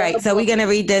 All right, so we're going to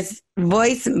read this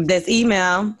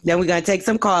email. Then we're going to take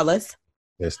some callers.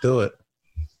 Let's do it.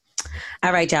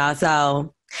 All right, y'all.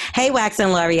 So, hey, Wax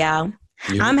and L'Oreal.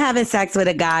 Yeah. I'm having sex with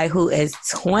a guy who is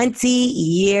 20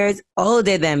 years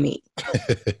older than me.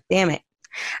 Damn it.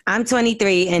 I'm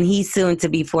 23 and he's soon to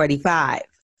be 45.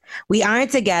 We aren't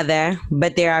together,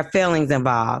 but there are feelings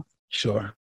involved.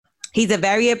 Sure. He's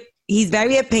very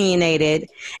opinionated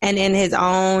and in his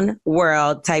own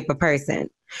world type of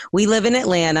person. We live in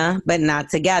Atlanta, but not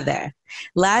together.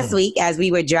 Last week, as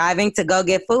we were driving to go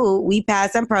get food, we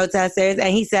passed some protesters and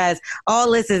he says,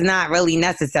 all this is not really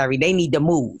necessary. They need to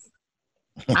move.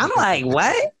 I'm like,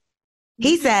 what?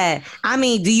 He said, I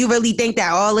mean, do you really think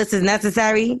that all this is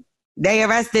necessary? They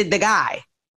arrested the guy.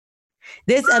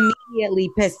 This immediately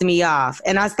pissed me off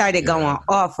and I started going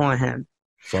off on him.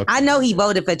 I know he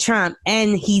voted for Trump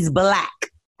and he's black.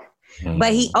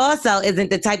 But he also isn't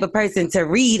the type of person to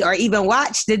read or even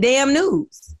watch the damn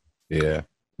news. Yeah.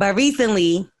 But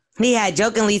recently, he had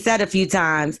jokingly said a few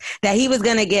times that he was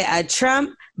going to get a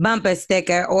Trump bumper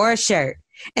sticker or a shirt.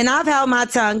 And I've held my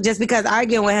tongue just because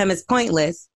arguing with him is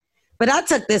pointless. But I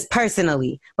took this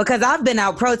personally because I've been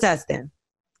out protesting.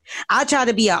 I try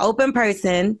to be an open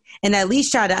person and at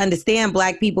least try to understand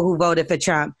black people who voted for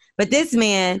Trump. But this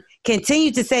man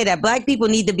continued to say that black people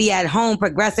need to be at home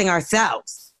progressing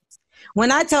ourselves. When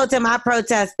I told him I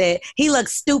protested, he looked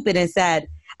stupid and said,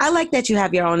 I like that you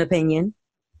have your own opinion.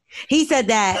 He said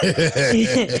that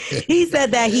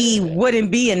he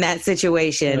wouldn't be in that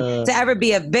situation to ever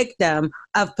be a victim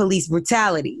of police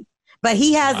brutality. But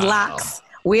he has locks,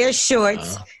 wears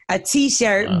shorts, a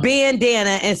t-shirt,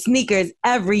 bandana, and sneakers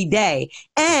every day.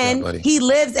 And he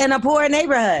lives in a poor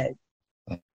neighborhood.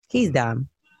 He's dumb.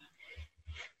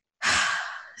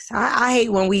 I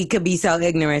hate when we could be so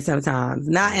ignorant sometimes.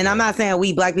 And I'm not saying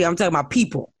we black people, I'm talking about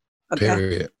people. Okay?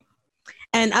 Period.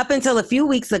 And up until a few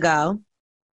weeks ago,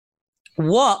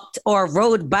 walked or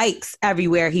rode bikes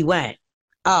everywhere he went.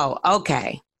 Oh,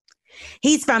 okay.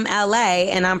 He's from LA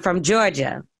and I'm from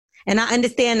Georgia. And I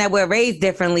understand that we're raised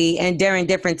differently and during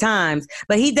different times,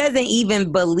 but he doesn't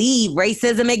even believe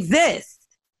racism exists.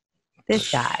 This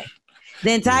guy.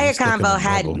 The entire convo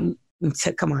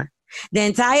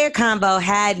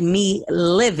had me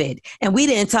livid, and we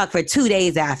didn't talk for 2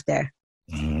 days after.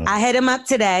 I hit him up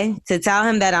today to tell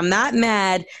him that I'm not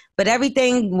mad, but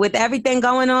with everything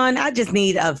going on, I just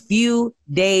need a few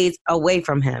days away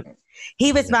from him.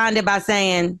 He responded by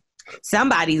saying,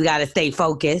 somebody's got to stay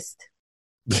focused.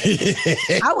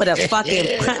 I would have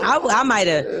I might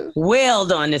have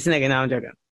wailed on this nigga. No, I'm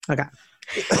joking. Okay.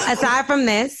 Aside from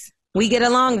this, we get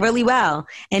along really well,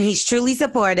 and he's truly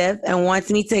supportive and wants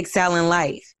me to excel in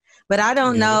life. But I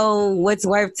don't know what's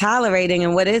worth tolerating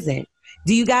and what isn't.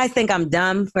 Do you guys think I'm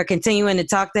dumb for continuing to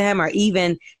talk to him or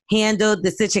even handled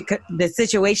the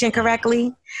situation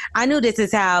correctly? I knew this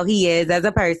is how he is as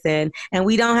a person, and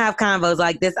we don't have convos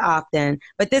like this often,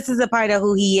 but this is a part of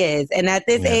who he is. And at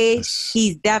this age,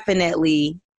 he's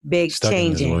definitely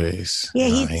changing. Yeah,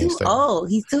 he's too old.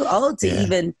 He's too old to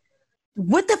even...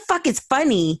 What the fuck is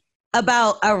funny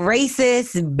about a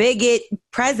racist, bigot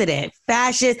president,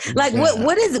 fascist? Like,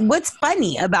 what's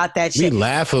funny about that shit? We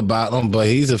laugh about him, but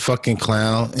he's a fucking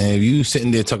clown. And if you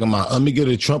sitting there talking about, let me get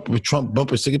a Trump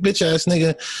bumper sticker, bitch ass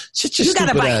nigga, sit your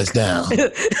stupid ass down. You know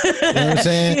what I'm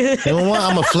saying? Number one,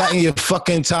 I'm gonna flatten your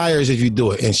fucking tires if you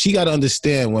do it. And she got to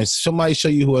understand, when somebody show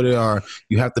you who they are,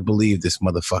 you have to believe this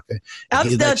motherfucker. I'm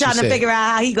still trying to figure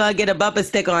out how he gonna get a bumper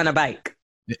sticker on a bike.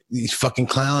 These fucking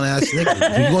clown ass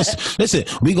niggas. Listen,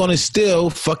 we gonna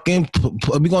still poke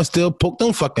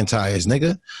them fucking tires, nigga. You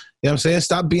know what I'm saying?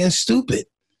 Stop being stupid.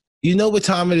 You know what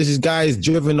time it is? This guy is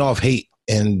driven off hate.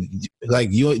 And like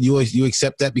you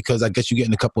accept that because I guess you're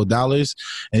getting a couple of dollars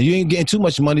and you ain't getting too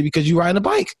much money because you riding a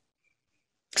bike.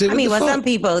 So some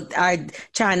people are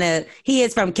trying to, he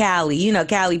is from Cali. You know,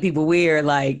 Cali people weird,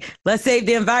 like, let's save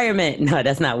the environment. No,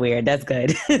 that's not weird. That's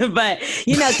good. But,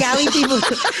 you know, Cali people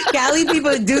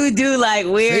do like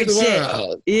weird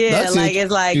shit. Yeah, that's like,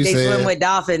 it's like they swim with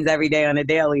dolphins every day on a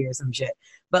daily or some shit.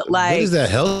 But like. What is that,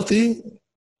 healthy?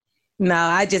 No,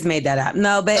 I just made that up.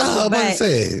 No, but no.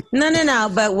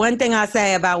 But one thing I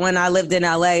say about when I lived in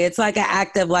LA, it's like an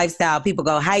active lifestyle. People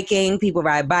go hiking, people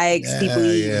ride bikes, people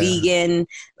eat vegan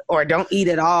or don't eat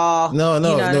at all. No.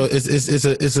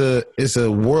 It's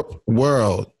a warped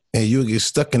world, and you get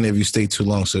stuck in it if you stay too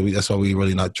long. So that's why we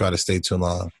really not try to stay too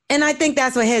long. And I think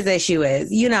that's what his issue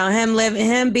is. You know,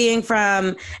 him being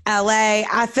from LA.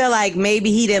 I feel like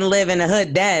maybe he didn't live in a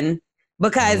hood then.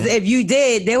 Because if you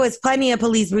did, there was plenty of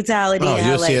police brutality in LA.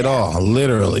 You'll see it all,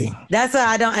 literally. That's what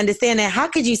I don't understand. And how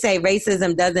could you say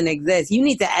racism doesn't exist? You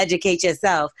need to educate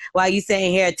yourself while you sitting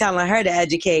here telling her to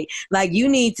educate. Like, you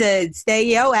need to stay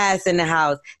your ass in the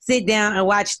house, sit down and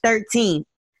watch 13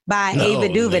 by Ava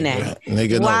DuVernay.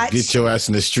 Nigga, get your ass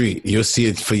in the street. You'll see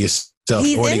it for yourself.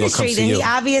 He's in the street and he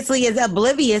obviously is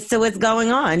oblivious to what's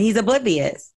going on. He's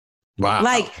oblivious. Wow.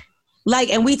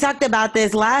 Like, and we talked about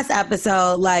this last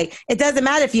episode, like, it doesn't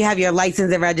matter if you have your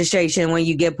license and registration when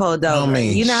you get pulled over.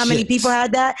 You know how many people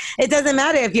had that? It doesn't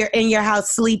matter if you're in your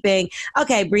house sleeping.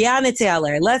 Okay, Breonna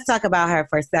Taylor, let's talk about her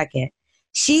for a second.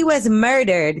 She was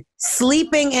murdered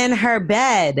sleeping in her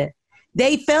bed.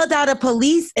 They filled out a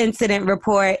police incident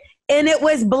report and it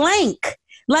was blank.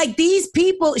 Like, these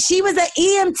people, she was an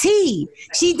EMT.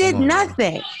 She did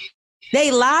nothing. They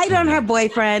lied on her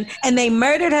boyfriend and they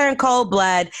murdered her in cold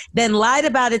blood, then lied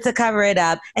about it to cover it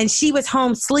up. And she was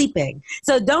home sleeping.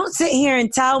 So don't sit here and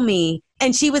tell me,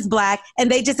 and she was black and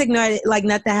they just ignored it like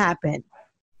nothing happened.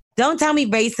 Don't tell me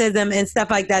racism and stuff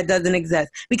like that doesn't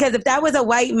exist. Because if that was a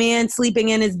white man sleeping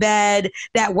in his bed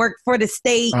that worked for the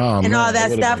state all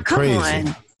that stuff, come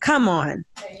on.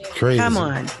 Crazy. Come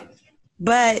on.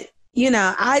 But, you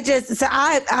know, I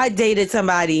dated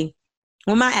somebody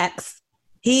with my ex.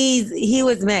 He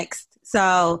was mixed.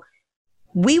 So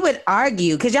we would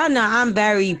argue, because y'all know I'm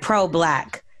very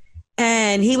pro-black,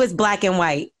 and he was black and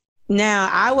white. Now,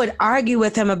 I would argue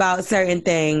with him about certain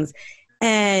things,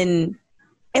 and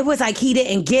it was like he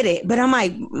didn't get it. But I'm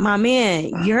like, my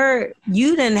man,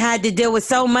 you done had to deal with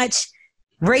so much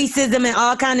racism and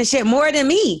all kind of shit more than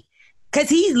me. Because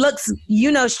he looks,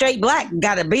 you know, straight black,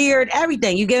 got a beard,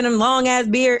 everything. You give him long-ass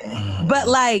beard. But,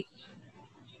 like,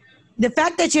 the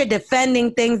fact that you're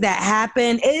defending things that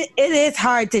happen, it is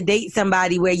hard to date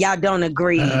somebody where y'all don't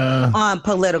agree on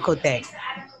political things.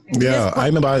 Yeah, I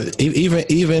remember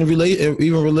even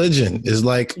religion is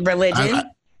like religion,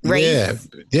 race,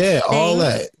 yeah, all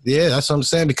that. Yeah, that's what I'm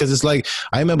saying. Because it's like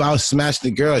I remember I was smashing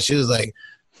the girl. She was like,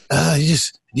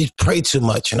 "You pray too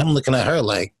much," and I'm looking at her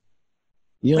like,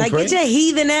 "You don't pray? Get your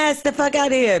heathen ass the fuck out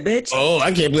of here, bitch." Oh,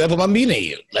 I can't believe I put my meat in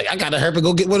you. Like, I gotta hurry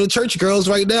go get one of the church girls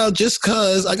right now just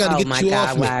cause I gotta get you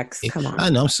off Wax. me. Come on. I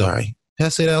know, I'm sorry. Did I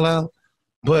say that out loud?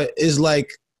 But it's like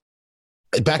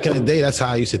back in the day, that's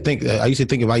how I used to think. I used to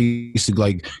think if I used to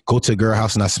like go to a girl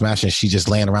house and I smash her and she just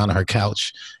laying around on her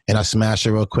couch and I smash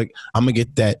her real quick, I'm gonna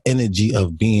get that energy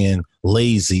of being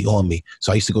lazy on me.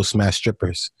 So I used to go smash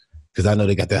strippers. Because I know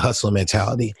they got that hustle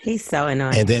mentality. He's so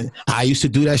annoying. And then I used to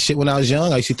do that shit when I was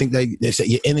young. I used to think that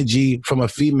your energy from a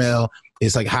female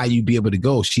is like how you be able to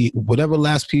go. Whatever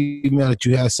last female that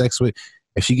you had sex with,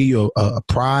 if she give you a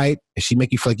pride, if she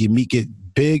make you feel like your meat get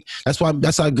big, that's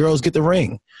how girls get the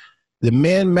ring. The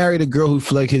man married a girl who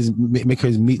feel like make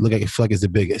her meat look like it feel like it's the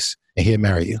biggest, and he'll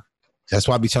marry you. That's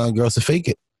why I be telling girls to fake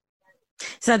it.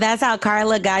 So that's how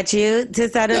Carla got you to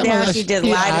settle down. She just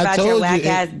lied about your whack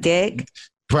ass dick.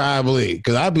 Probably,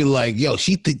 because I'd be like, yo,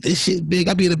 she think this shit big.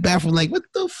 I'd be in the bathroom like, what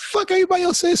the fuck? Everybody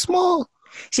else say small.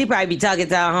 She probably be talking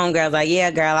to her homegirls like,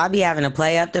 yeah, girl, I be having to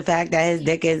play up the fact that his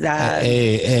dick is...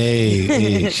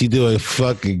 Hey, she do a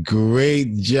fucking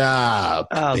great job,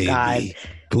 oh, baby. God.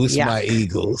 Boost my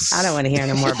Eagles. I don't want to hear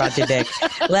no more about your dick.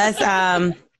 Let's,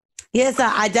 so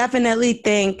I definitely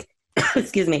think,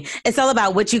 excuse me, it's all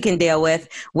about what you can deal with,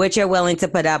 what you're willing to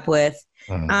put up with.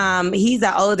 He's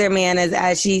an older man,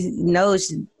 as she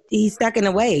knows, he's stuck in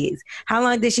the ways. How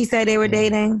long did she say they were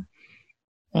dating?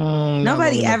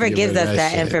 Nobody ever gives us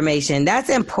that information. That's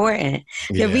important.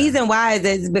 The reason why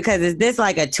is because is this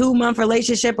like a 2-month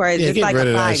relationship or is this like a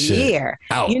 5-year?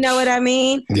 You know what I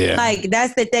mean? Yeah. Like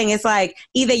that's the thing. It's like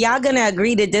either y'all gonna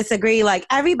agree to disagree. Like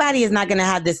everybody is not gonna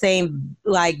have the same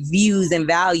like views and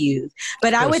values.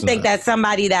 But I would think that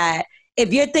somebody that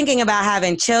if you're thinking about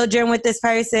having children with this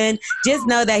person, just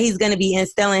know that he's going to be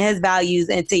instilling his values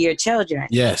into your children.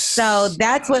 Yes. So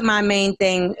that's what my main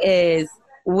thing is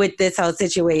with this whole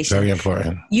situation. Very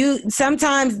important.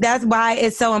 Sometimes that's why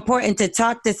it's so important to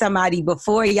talk to somebody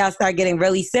before y'all start getting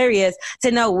really serious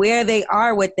to know where they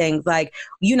are with things. Like,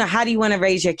 how do you want to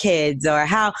raise your kids or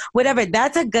whatever.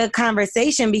 That's a good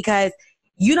conversation because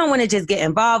you don't want to just get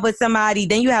involved with somebody.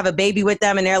 Then you have a baby with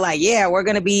them and they're like, yeah, we're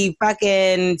going to be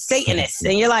fucking Satanists.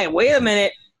 And you're like, wait a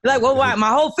minute. You're like, well, why? My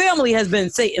whole family has been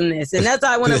Satanists. And that's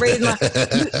how I want to raise my...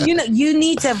 You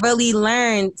need to really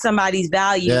learn somebody's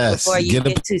values before you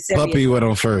get too serious. Puppy with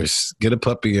them first. Get a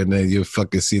puppy and then you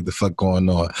fucking see the fuck going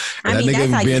on. I mean,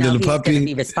 that's how you know he's going to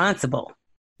be responsible.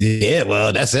 Yeah,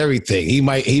 well, that's everything. He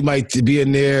might be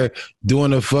in there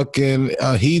doing a fucking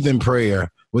heathen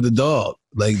prayer with the dog.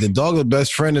 Like the dog is the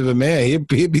best friend of a man. He'd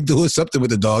be doing something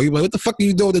with the dog. He'd be like, what the fuck are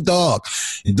you doing with the dog?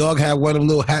 The dog had one of them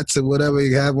little hats or whatever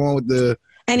he had on with the...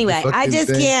 Anyway, I just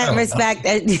can't respect...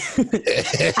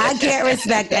 I can't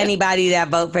respect anybody that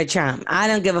vote for Trump. I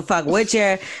don't give a fuck what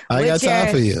your... I got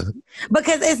time for you.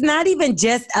 Because it's not even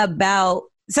just about...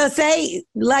 So say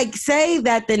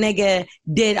that the nigga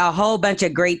did a whole bunch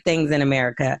of great things in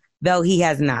America, though he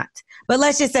has not. But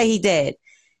let's just say he did.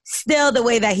 Still, the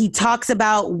way that he talks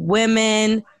about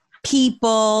women,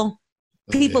 people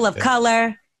of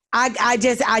color, I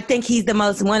think he's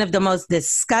one of the most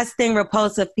disgusting,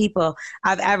 repulsive people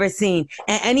I've ever seen.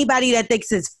 And anybody that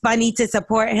thinks it's funny to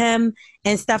support him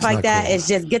and stuff like that is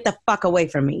just get the fuck away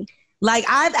from me. Like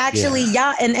I've actually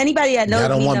y'all and anybody that knows me, I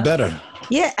don't want better.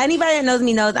 Yeah, anybody that knows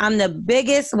me knows I'm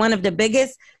one of the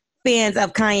biggest fans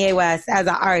of Kanye West as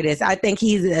an artist. I think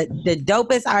he's the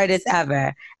dopest artist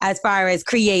ever as far as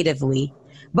creatively.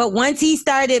 But once he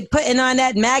started putting on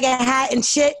that MAGA hat and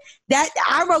shit, that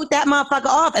I wrote that motherfucker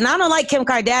off. And I don't like Kim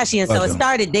Kardashian, so it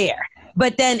started there.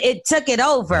 But then it took it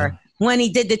over when he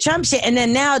did the Trump shit. And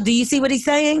then now, do you see what he's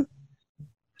saying?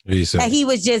 That he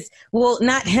was just,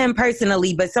 not him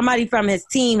personally, but somebody from his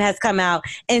team has come out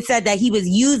and said that he was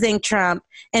using Trump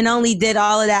and only did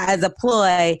all of that as a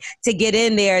ploy to get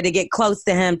in there, to get close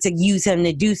to him, to use him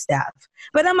to do stuff.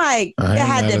 But I'm like, there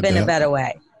had to have been a better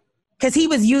way. Because he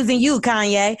was using you,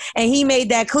 Kanye, and he made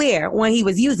that clear when he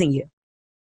was using you.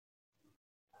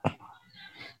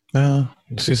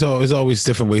 It's always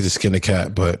different ways to skin a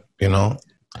cat, but, I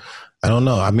don't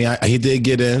know. I mean, he did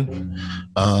get in.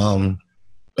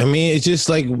 I mean, it's just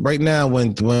like right now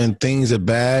when things are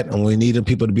bad and we need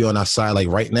people to be on our side, like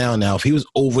right now, if he was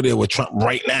over there with Trump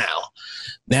right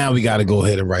now we got to go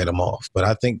ahead and write him off. But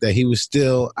I think that he was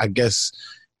still, I guess,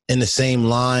 in the same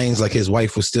lines, like his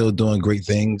wife was still doing great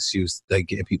things. She was like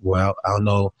getting people out. I don't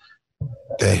know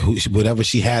that whatever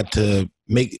she had to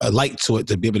make a light to it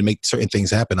to be able to make certain things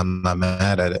happen. I'm not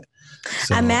mad at it.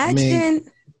 So,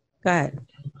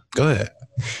 Go ahead.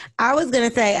 I was going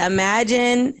to say,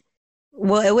 imagine...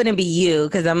 Well, it wouldn't be you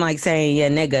because I'm like saying your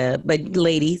nigga, but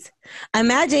ladies,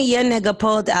 imagine your nigga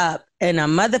pulled up in a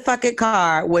motherfucking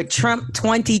car with Trump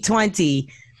 2020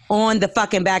 on the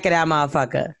fucking back of that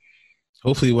motherfucker.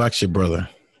 Hopefully you wax your brother.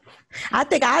 I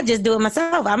think I'll just do it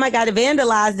myself. I might got to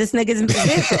vandalize this nigga's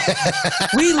vehicle.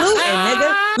 We looting,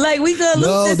 nigga. Like, we gonna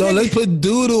loot this nigga. Let's put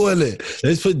doodle in it.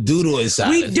 Let's put doodle inside.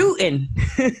 We dooting.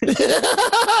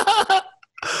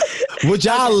 Would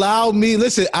y'all allow me,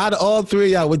 listen, out of all three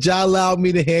of y'all, would y'all allow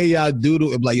me to hear y'all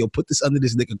doodle and be like, yo, put this under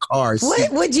this nigga car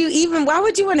seat? Why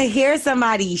would you want to hear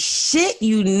somebody shit,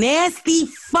 you nasty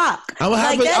fuck? I'm gonna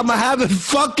have it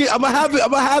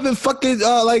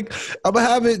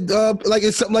like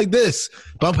it's something like this.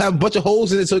 But I'm having a bunch of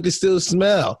holes in it so it can still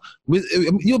smell.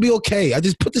 You'll be okay. I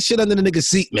just put the shit under the nigga's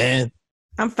seat, man.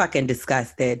 I'm fucking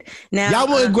disgusted. Now y'all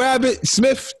want to grab it,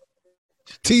 Smith,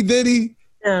 T. Diddy?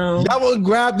 No. Y'all want to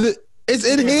grab it? It's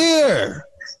in here.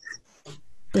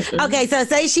 Okay, so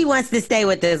say she wants to stay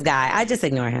with this guy. I just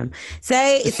ignore him.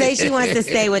 Say she wants to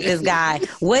stay with this guy.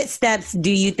 What steps do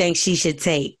you think she should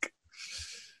take?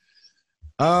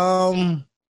 There's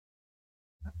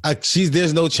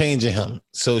no change in him,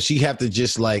 so she have to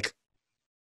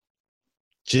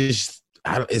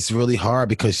it's really hard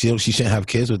because she shouldn't have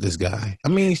kids with this guy. I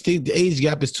mean, the age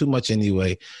gap is too much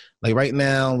anyway. Like right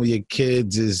now, when your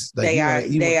kids is like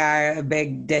they are a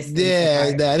big distance.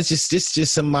 Yeah, it's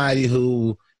just somebody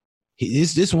who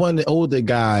this one of the older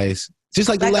guys Just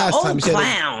like the last time. Old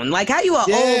clown. Like, how you an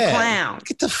old clown?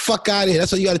 Get the fuck out of here.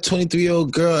 That's why you got a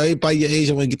 23-year-old girl. Everybody your age,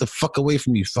 I want to get the fuck away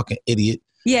from you, fucking idiot.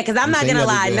 Yeah, because I'm not going to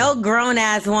lie. No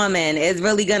grown-ass woman is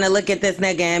really going to look at this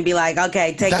nigga and be like,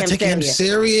 okay, take him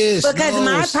serious. Because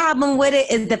my problem with it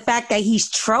is the fact that he's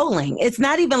trolling. It's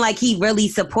not even like he really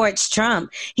supports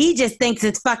Trump. He just thinks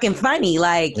it's fucking funny.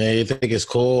 Like, yeah, you think it's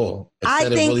cool. I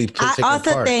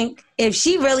also think if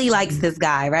she really likes this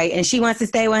guy, right, and she wants to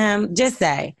stay with him, just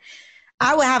say,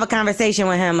 I would have a conversation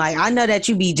with him. Like, I know that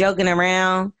you be joking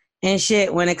around and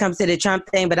shit when it comes to the Trump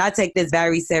thing, but I take this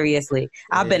very seriously.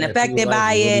 I've been affected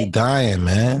by it. Really dying,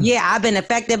 man. Yeah, I've been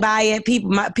affected by it.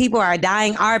 People are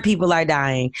dying. Our people are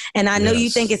dying. And I know you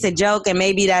think it's a joke, and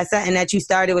maybe that's something that you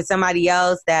started with somebody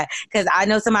else. Because I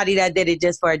know somebody that did it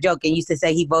just for a joke and used to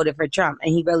say he voted for Trump,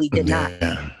 and he really did not.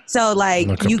 So,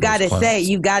 like, you got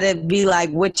to be like,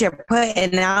 what you're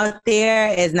putting out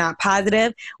there is not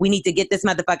positive. We need to get this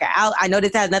motherfucker out. I know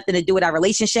this has nothing to do with our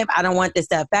relationship. I don't want this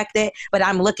to affect it, but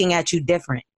I'm looking at you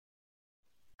different.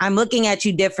 I'm looking at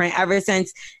you different ever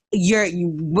since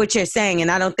what you're saying.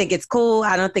 And I don't think it's cool.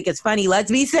 I don't think it's funny. Let's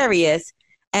be serious.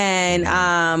 And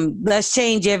let's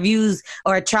change your views,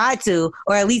 or try to,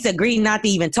 or at least agree not to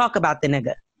even talk about the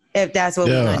nigga, if that's what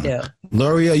we're going to do.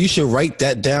 L'Oreal, you should write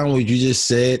that down, what you just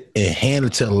said, and hand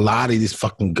it to a lot of these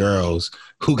fucking girls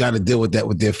who got to deal with that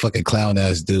with their fucking clown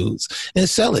ass dudes, and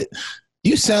sell it.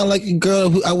 You sound like a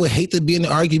girl who I would hate to be in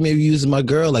an argument using my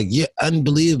girl. Like, you're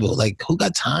unbelievable. Like, who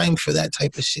got time for that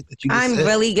type of shit that you I'm said?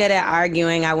 Really good at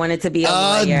arguing. I wanted to be a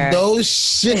lawyer. No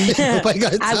shit. Nobody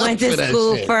got time I went to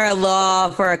school for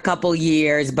law for a couple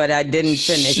years, but I didn't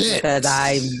finish because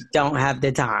I don't have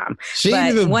the time. She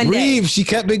didn't even breathe. She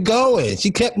kept it going. She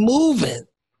kept moving.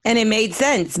 And it made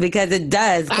sense because it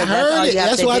does. I heard it.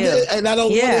 That's why I did, and I don't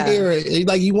want to hear it.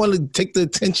 Like, you want to take the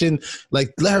attention,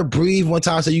 like, let her breathe one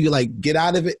time so you can, like, get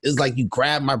out of it. It's like you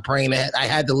grabbed my brain. I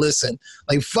had to listen.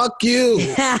 Like, fuck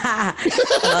you.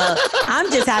 Well,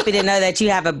 I'm just happy to know that you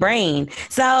have a brain.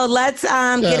 So let's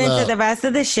get into the rest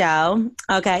of the show.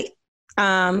 Okay.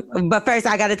 But first,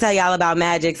 I got to tell y'all about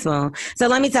Magic Spoon. So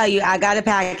let me tell you, I got a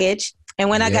package. And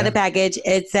when I got a package,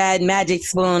 it said Magic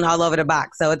Spoon all over the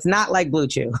box. So it's not like Blue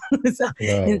Chew. So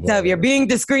if you're being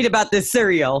discreet about this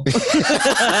cereal, this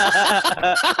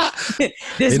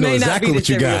may not be the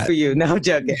cereal for you. No, I'm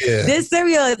joking. Yeah. This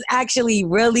cereal is actually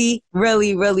really,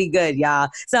 really, really good, y'all.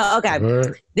 So, okay.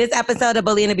 This episode of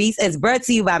Bully and the Beast is brought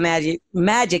to you by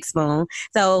Magic Spoon.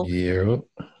 So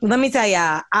let me tell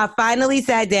y'all, I finally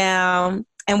sat down.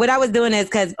 And what I was doing is,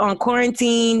 because on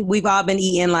quarantine, we've all been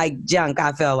eating like junk,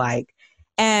 I feel like.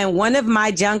 And one of my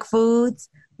junk foods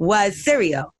was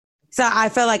cereal. So I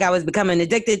felt like I was becoming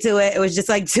addicted to it. It was just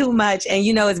like too much. And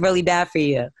you know, it's really bad for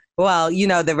you. Well, you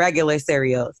know, the regular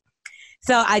cereals.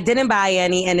 So I didn't buy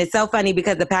any. And it's so funny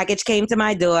because the package came to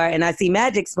my door and I see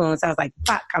Magic Spoon. So I was like,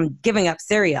 fuck, I'm giving up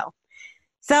cereal.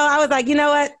 So I was like, you know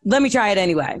what? Let me try it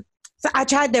anyway. So I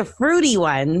tried the fruity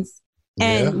ones.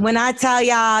 And when I tell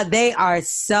y'all, they are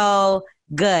so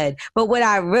good. But what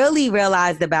I really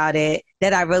realized about it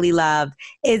that I really loved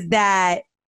is that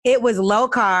it was low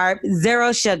carb,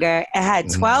 0 sugar. It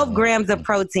had 12 grams of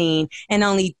protein and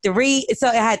only 3. So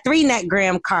it had 3 net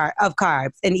gram of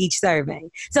carbs in each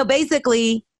serving. So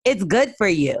basically, it's good for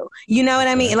you. You know what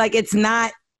I mean? Like, it's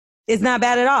not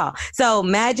bad at all. So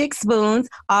Magic Spoons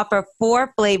offer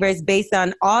 4 flavors based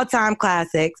on all-time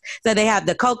classics. So they have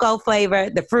the cocoa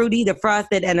flavor, the fruity, the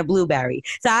frosted, and the blueberry.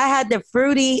 So I had the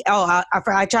fruity.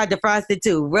 I tried the frosted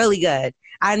too. Really good.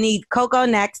 I need cocoa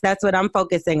next. That's what I'm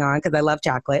focusing on because I love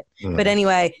chocolate. But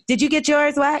anyway, did you get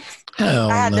yours, Wax? I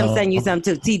had them send you some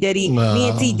too. T. Diddy. Me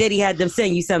and T. Diddy had them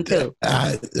send you some too.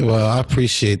 I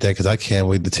appreciate that because I can't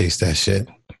wait to taste that shit.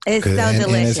 It's so delicious.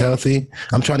 And it's healthy.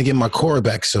 I'm trying to get my core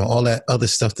back, so all that other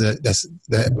stuff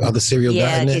that other cereal got in it.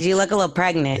 Yeah, because you look a little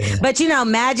pregnant. Yeah. But you know,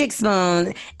 Magic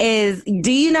Spoon is,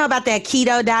 do you know about that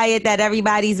keto diet that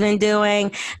everybody's been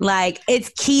doing? Like, it's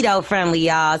keto friendly,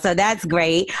 y'all. So that's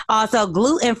great. Also,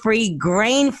 gluten-free,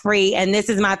 grain-free, and this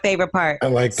is my favorite part. I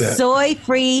like that.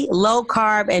 Soy-free,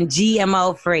 low-carb, and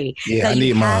GMO-free. Yeah, so I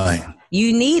need mine.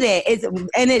 You need it. It's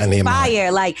fire.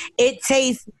 Mine. Like, it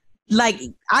tastes like,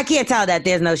 I can't tell that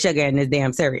there's no sugar in this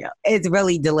damn cereal. It's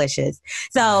really delicious.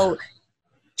 So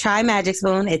try Magic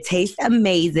Spoon. It tastes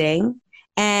amazing.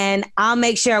 And I'll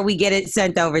make sure we get it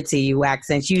sent over to you, Wax,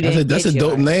 since you didn't. That's a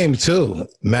dope name, too.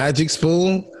 Magic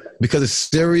Spoon, because it's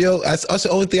cereal. That's the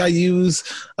only thing I use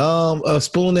a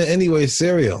spoon in anyway,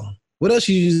 cereal. What else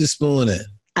you use a spoon in?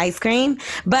 Ice cream.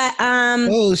 But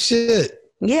oh, shit.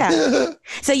 Yeah.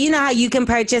 So you know how you can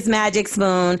purchase Magic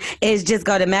Spoon is just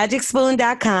go to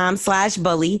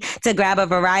magicspoon.com/bully to grab a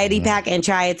variety pack and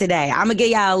try it today. I'm going to give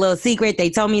y'all a little secret.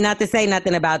 They told me not to say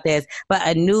nothing about this, but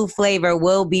a new flavor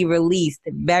will be released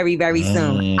very, very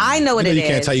soon. I know what it is. You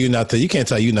can't tell you nothing. You can't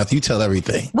tell you nothing. You tell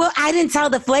everything. Well, I didn't tell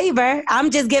the flavor.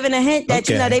 I'm just giving a hint that,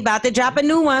 you know, they about to drop a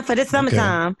new one for the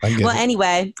summertime. Well,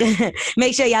 anyway,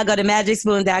 make sure y'all go to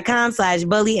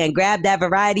magicspoon.com/bully and grab that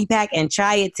variety pack and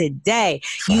try it today.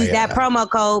 Use that promo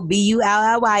code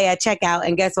BULLY at checkout,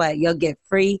 and guess what? You'll get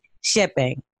free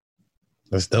shipping.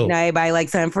 That's dope. You know, everybody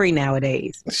likes something free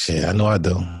nowadays. Shit, I know I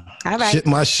do. All right. Shit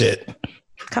my shit.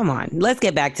 Come on. Let's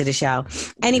get back to the show.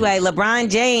 Anyway, LeBron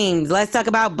James. Let's talk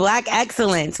about Black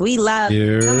excellence. We love,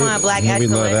 come on, Black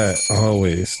excellence. We love that.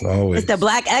 Always. It's the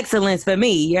Black excellence for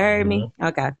me. You heard me?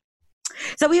 Okay.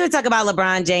 So we would talk about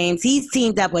LeBron James. He's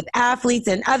teamed up with athletes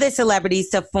and other celebrities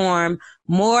to form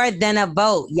More Than a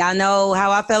Vote. Y'all know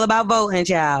how I feel about voting,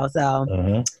 child.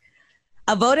 So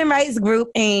a voting rights group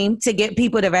aimed to get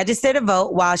people to register to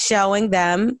vote while showing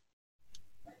them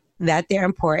that they're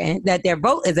important, that their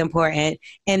vote is important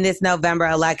in this November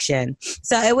election.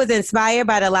 So it was inspired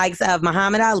by the likes of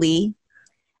Muhammad Ali,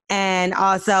 and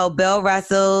also Bill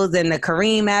Russell's and the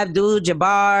Kareem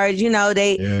Abdul-Jabbar. You know,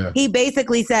 he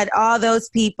basically said all those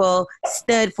people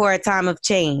stood for a time of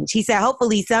change. He said,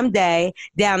 hopefully someday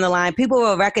down the line, people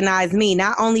will recognize me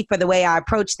not only for the way I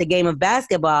approach the game of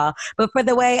basketball, but for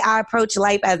the way I approach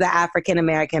life as an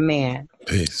African-American man.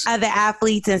 Peace. Other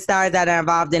athletes and stars that are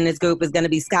involved in this group is going to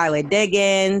be Skylar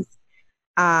Diggins,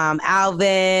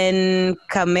 Alvin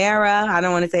Kamara, I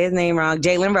don't want to say his name wrong,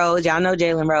 Jalen Rose, y'all know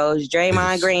Jalen Rose,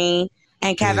 Draymond Green,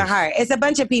 and Kevin Hart. It's a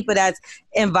bunch of people that's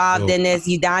involved in this,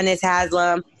 Udonis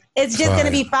Haslam. It's just going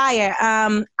to be fire.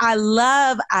 I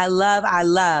love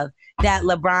that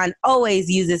LeBron always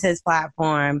uses his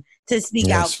platform to speak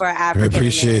out for African Americans.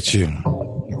 Appreciate you.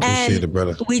 And it,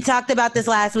 brother. We talked about this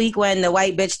last week when the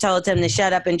white bitch told him to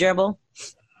shut up and dribble.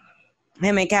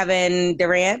 Him and Kevin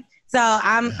Durant. So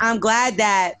I'm glad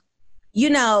that, you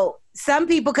know, some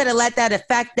people could have let that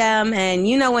affect them. And,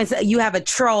 you know, when you have a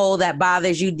troll that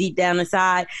bothers you deep down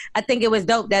inside, I think it was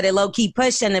dope that it low-key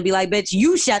pushed them to be like, bitch,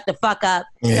 you shut the fuck up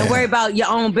and worry about your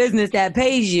own business that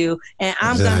pays you. And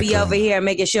I'm going to be over here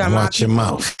making sure watch your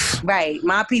mouth. Right.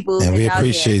 My people. And we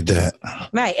appreciate that.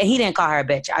 Right. And he didn't call her a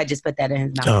bitch. I just put that in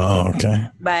his mouth. Oh, okay.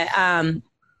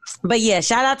 But yeah,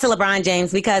 shout out to LeBron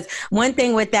James, because one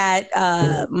thing with that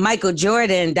Michael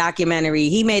Jordan documentary,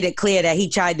 he made it clear that he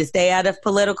tried to stay out of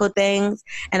political things.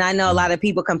 And I know a lot of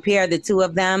people compare the two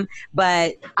of them,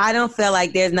 but I don't feel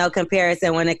like there's no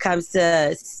comparison when it comes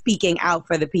to speaking out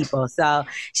for the people. So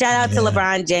shout out to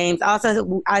LeBron James.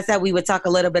 Also, I said we would talk a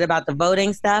little bit about the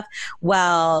voting stuff.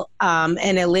 Well,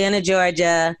 in Atlanta,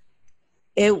 Georgia,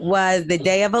 it was the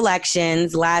day of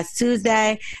elections last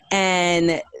Tuesday,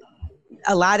 and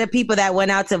a lot of people that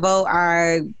went out to vote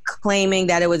are claiming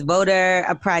that it was voter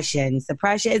oppression.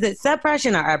 Suppression. Is it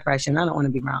suppression or oppression? I don't want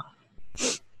to be wrong.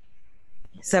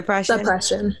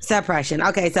 Suppression.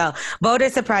 Okay, so voter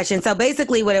suppression. So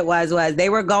basically what it was they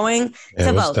were going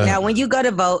to vote. Now, when you go to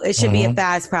vote, it should be a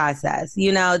fast process,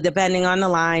 you know, depending on the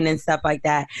line and stuff like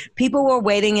that. People were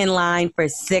waiting in line for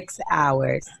 6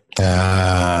 hours.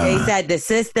 They said the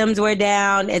systems were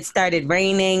down. It started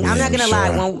raining. I'm not going to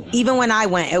lie. Even when I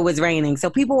went, it was raining. So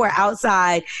people were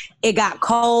outside. It got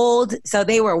cold. So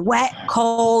they were wet,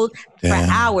 cold for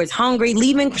hours, hungry,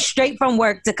 leaving straight from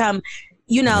work to come,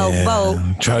 you know, vote.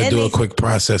 Try to do a quick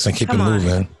process and keep it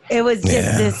moving. It was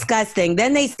just disgusting.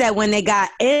 Then they said when they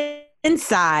got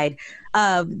inside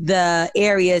of the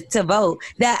areas to vote,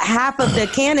 that half of the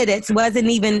candidates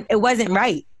it wasn't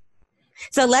right.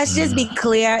 So let's just be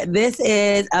clear. This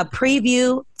is a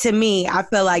preview to me. I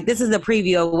feel like this is a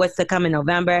preview of what's to come in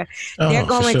November. They're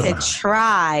going to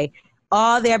try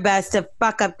all their best to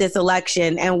fuck up this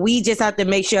election. And we just have to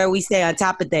make sure we stay on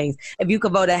top of things. If you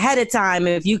can vote ahead of time,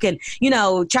 if you can, you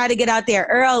know, try to get out there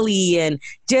early, and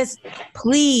just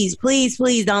please, please,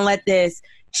 please don't let this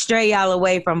stray y'all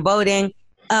away from voting.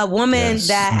 A woman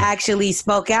that actually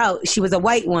spoke out, she was a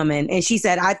white woman, and she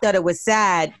said, I thought it was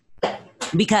sad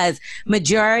because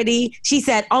she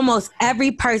said almost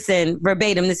every person,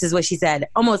 verbatim, this is what she said,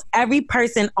 almost every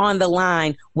person on the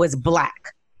line was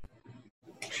black.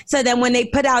 So then when they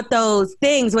put out those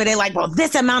things where they're like, well,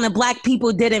 this amount of black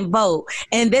people didn't vote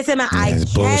and this amount, I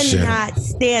cannot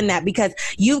stand that because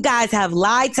you guys have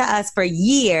lied to us for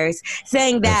years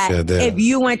saying that if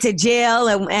you went to jail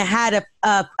and had a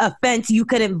offense, you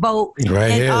couldn't vote.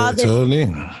 Right and here, all this, totally.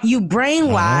 You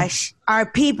brainwash our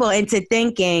people into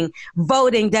thinking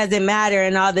voting doesn't matter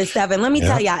and all this stuff. And let me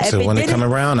tell y'all, so when they come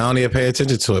around, I don't even pay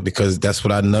attention to it because that's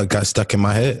what I know got stuck in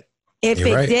my head. If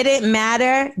it didn't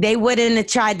matter, they wouldn't have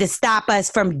tried to stop us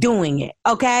from doing it,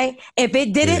 okay? If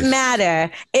it didn't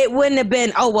matter, it wouldn't have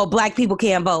been, oh, well, black people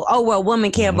can't vote. Oh, well,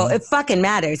 women can't vote. It fucking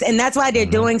matters. And that's why they're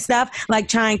doing stuff like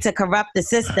trying to corrupt the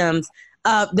systems,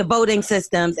 the voting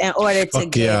systems in order to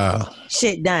get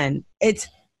shit done. It's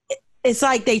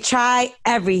like they try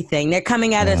everything. They're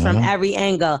coming at us from every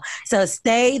angle. So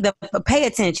pay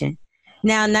attention.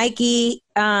 Now, Nike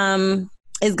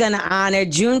is going to honor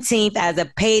Juneteenth as a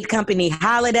paid company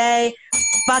holiday.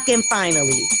 Fucking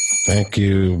finally. Thank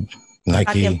you, Nike.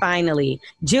 Fucking finally.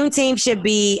 Juneteenth should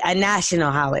be a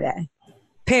national holiday.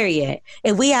 Period.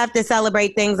 If we have to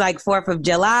celebrate things like 4th of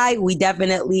July, we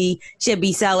definitely should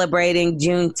be celebrating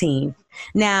Juneteenth.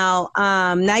 Now,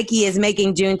 Nike is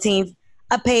making Juneteenth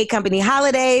a paid company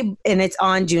holiday, and it's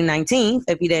on June 19th,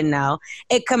 if you didn't know.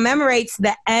 It commemorates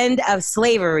the end of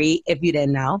slavery, if you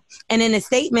didn't know. And in a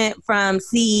statement from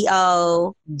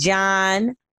CEO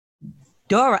John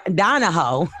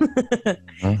Donahoe,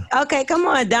 okay, come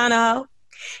on, Donahoe.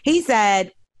 He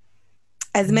said,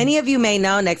 as many of you may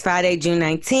know, next Friday, June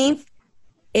 19th,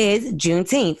 is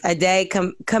Juneteenth, a day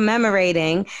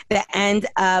commemorating the end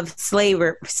of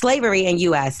slavery in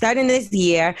U.S. Starting this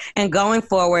year and going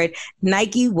forward,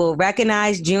 Nike will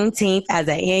recognize Juneteenth as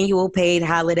an annual paid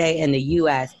holiday in the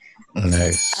U.S.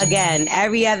 Nice. Again,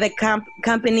 every other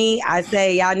company, I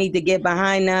say y'all need to get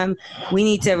behind them. We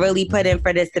need to really put in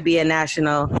for this to be a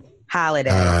national holiday.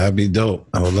 That'd be dope.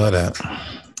 I would love that.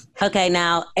 Okay,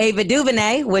 now Ava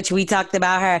DuVernay, which we talked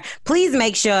about her, please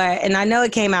make sure, and I know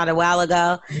it came out a while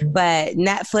ago, but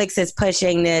Netflix is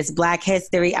pushing this Black Lives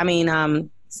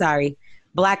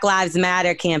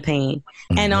Matter campaign.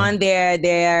 And on there,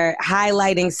 they're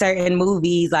highlighting certain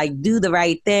movies like Do the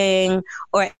Right Thing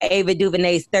or Ava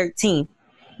DuVernay's 13th.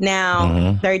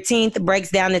 Now, 13th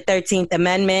breaks down the 13th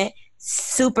Amendment.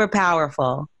 Super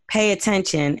powerful. Pay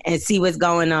attention and see what's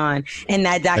going on in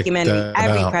that documentary.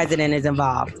 Every president is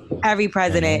involved. Every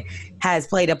president has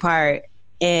played a part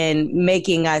in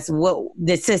making us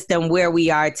the system where we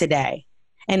are today.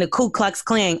 And the Ku Klux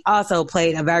Klan also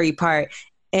played a very part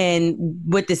in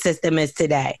what the system is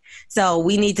today. So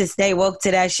we need to stay woke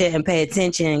to that shit and pay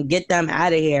attention. Get them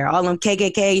out of here. All them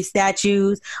KKK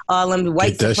statues, all them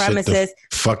white supremacists.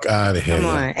 Fuck out of here. Come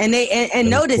on. And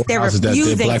notice they're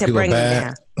refusing to bring them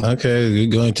down. Okay,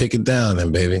 you're going to take it down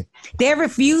then, baby. They're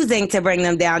refusing to bring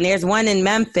them down. There's one in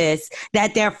Memphis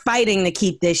that they're fighting to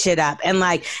keep this shit up. And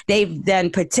like they've done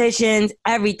petitions,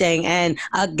 everything. And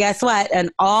guess what? An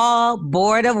all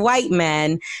board of white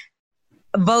men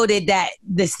voted that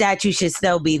the statue should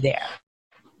still be there.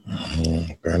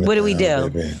 What do we do?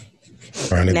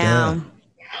 Burn it down.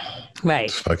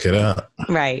 Right. Fuck it up.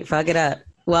 Right. Fuck it up.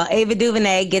 Well, Ava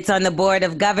DuVernay gets on the board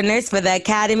of governors for the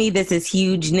Academy. This is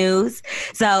huge news.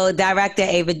 So director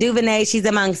Ava DuVernay, she's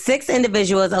among 6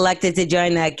 individuals elected to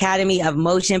join the Academy of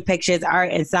Motion Pictures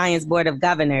Art and Science Board of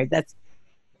Governors. That's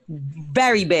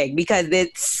very big because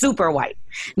it's super white.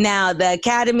 Now, the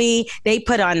Academy, they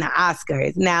put on the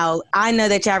Oscars. Now, I know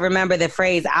that y'all remember the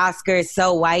phrase Oscars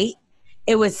so white.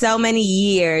 It was so many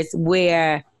years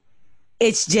where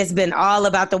it's just been all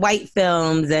about the white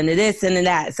films and this and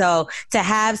that. So to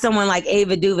have someone like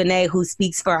Ava DuVernay who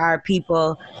speaks for our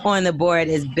people on the board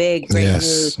is big, great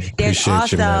news. There's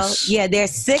also,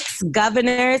 there's 6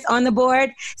 governors on the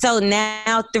board. So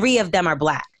now 3 of them are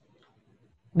Black,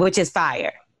 which is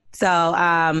fire. So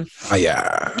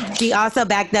she also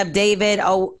backed up David.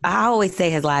 Oh, I always say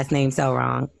his last name so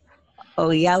wrong.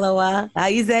 Oyelowo, how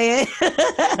you say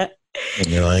it?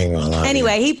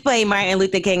 Anyway, he played Martin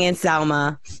Luther King in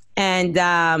Selma.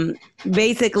 And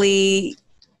basically,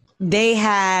 they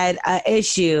had an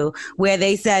issue where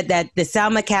they said that the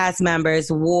Selma cast members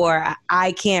wore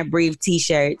I Can't Breathe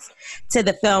t-shirts to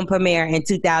the film premiere in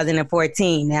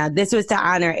 2014. Now, this was to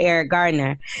honor Eric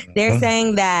Gardner. They're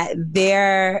saying that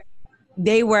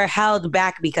they were held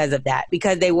back because of that,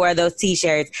 because they wore those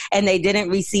t-shirts and they didn't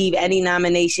receive any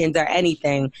nominations or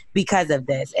anything because of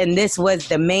this. And this was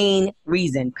the main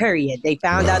reason, period. They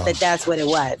found out that that's what it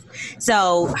was.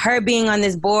 So her being on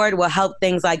this board will help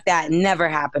things like that never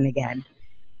happen again.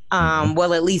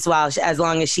 Well, at least as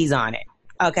long as she's on it.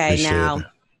 Okay, now,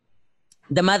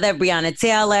 the mother of Breonna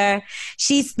Taylor,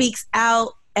 she speaks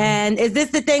out And is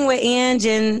this the thing with Ange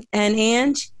and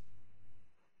Ange?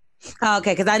 Oh,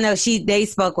 okay, because I know they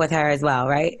spoke with her as well,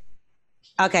 right?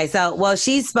 Okay, so,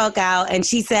 she spoke out and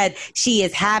she said she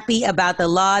is happy about the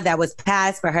law that was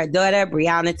passed for her daughter,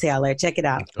 Breonna Taylor. Check it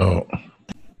out. Oh.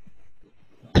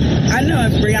 I know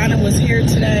if Breonna was here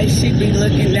today, she'd be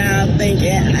looking down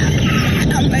thinking,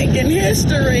 I'm making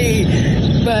history.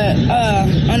 But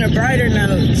on a brighter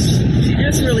note, she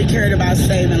just really cared about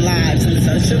saving lives. And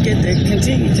so she'll get to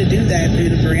continue to do that through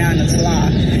the Breonna's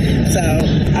law. So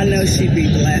I know she'd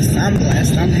be blessed. I'm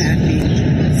blessed. I'm happy.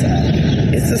 So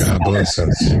it's a God bless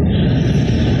us.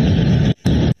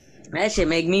 That shit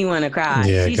make me want to cry.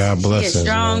 Yeah, God bless her. She's a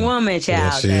strong woman,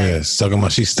 child. Yeah, she is. Talking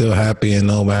about she's still happy and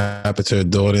know what happened to her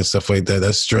daughter and stuff like that.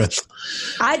 That's strength.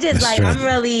 I just I'm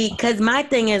really, because my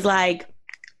thing is like,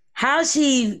 how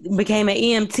she became an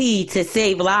EMT to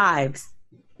save lives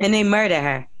and they murder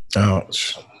her.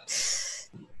 Ouch.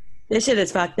 This shit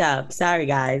is fucked up. Sorry,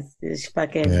 guys. This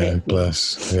fucking hit me.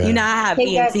 Bless. Yeah. You know, I have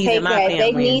EMTs in my family.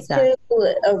 They need to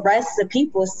arrest the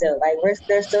people still. Like,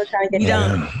 they're still trying to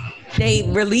get They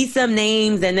release some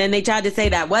names and then they tried to say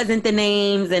that wasn't the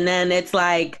names. And then it's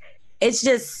like, it's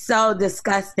just so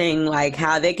disgusting, like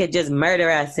how they could just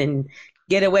murder us and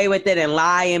get away with it and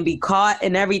lie and be caught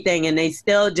and everything. And they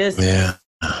still just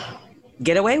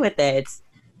get away with it. It's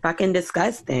fucking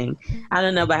disgusting. I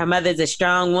don't know, but her mother's a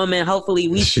strong woman. Hopefully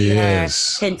we see her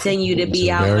continue to be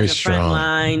out on the front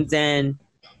lines, and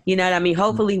you know what I mean?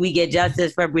 Hopefully we get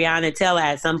justice for Breonna Taylor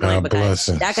at some point, because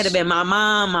that could have been my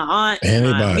mom, my aunt,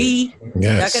 my me.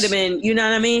 That could have been, you know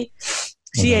what I mean?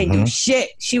 She ain't do shit.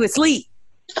 She was asleep.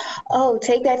 Oh,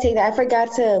 take that. I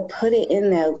forgot to put it in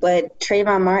there, but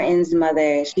Trayvon Martin's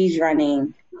mother, she's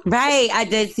running. Right, I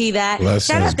did see that.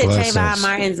 Shout out to Trayvon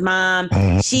Martin's mom.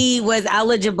 She was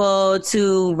eligible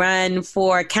to run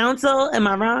for council. Am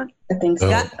I wrong? I think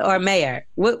so. Or mayor.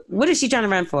 What is she trying to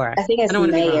run for? I think it's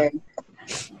mayor.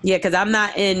 Yeah, because I'm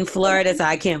not in Florida, so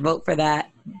I can't vote for that.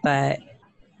 But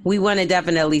we want to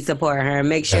definitely support her and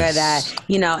make sure that,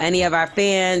 you know, any of our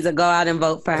fans will go out and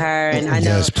vote for her. And I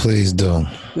know. Yes, please do.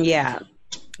 Yeah.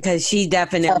 Because she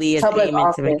definitely is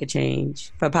aiming to make a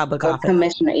change for public office.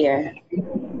 Commissioner,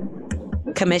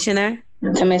 Commissioner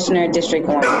District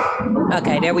 1.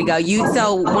 Okay, there we go.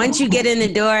 So once you get in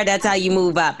the door, that's how you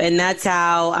move up. And that's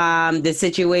how the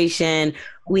situation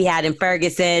we had in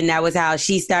Ferguson, that was how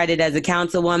she started as a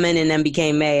councilwoman and then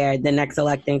became mayor the next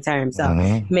electing term. So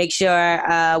make sure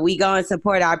we go and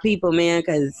support our people, man,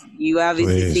 because you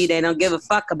obviously see they don't give a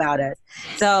fuck about us.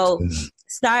 So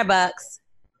Starbucks,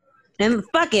 and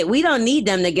fuck it, we don't need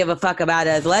them to give a fuck about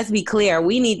us. Let's be clear.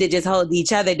 We need to just hold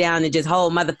each other down and just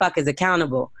hold motherfuckers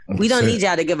accountable. We don't need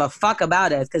y'all to give a fuck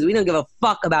about us, because we don't give a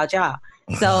fuck about y'all.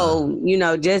 So, you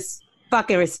know, just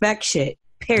fucking respect shit,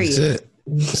 period. That's it.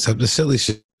 Except the silly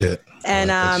shit.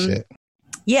 And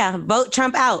yeah, vote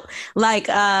Trump out. Like,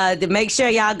 to make sure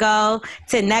y'all go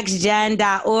to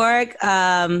nextgen.org.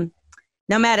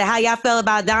 No matter how y'all feel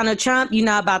about Donald Trump, you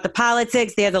know about the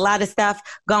politics. There's a lot of stuff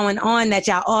going on that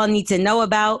y'all all need to know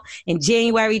about. In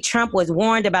January, Trump was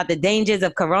warned about the dangers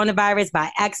of coronavirus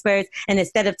by experts. And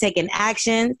instead of taking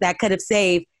action that could have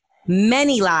saved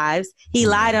many lives, he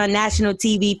lied on national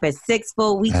TV for 6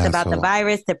 full weeks about the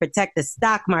virus to protect the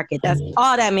stock market. That's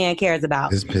all that man cares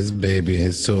about. His baby,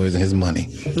 his toys, and his money.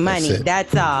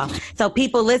 That's all. So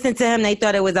people listened to him. They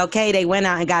thought it was okay. They went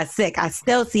out and got sick. I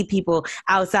still see people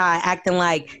outside acting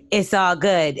like it's all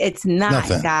good. It's not,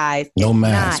 guys. No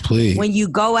mask, please. When you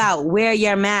go out, wear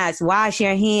your mask, wash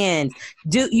your hands.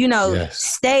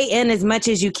 Stay in as much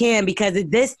as you can, because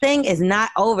this thing is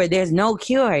not over. There's no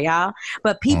cure, y'all.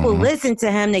 But people listened to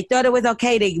him. They thought it was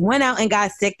okay. They went out and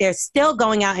got sick. They're still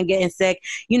going out and getting sick.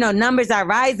 You know, numbers are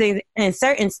rising in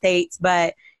certain states,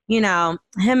 but you know,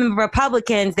 him and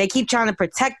Republicans, they keep trying to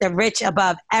protect the rich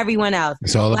above everyone else.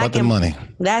 It's all about the money.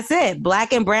 That's it.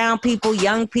 Black and brown people,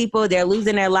 young people, they're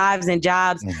losing their lives and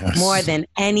jobs more than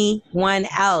anyone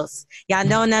else. Y'all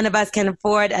know none of us can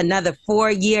afford another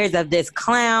 4 years of this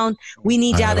clown. We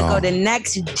need y'all to go to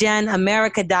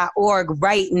nextgenamerica.org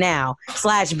right now,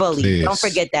 /bully. Please. Don't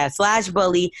forget that,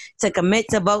 /bully, to commit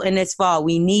to voting this fall.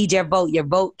 We need your vote. Your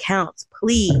vote counts,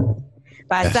 please.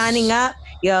 By signing up,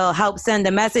 you'll help send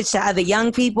a message to other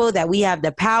young people that we have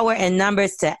the power and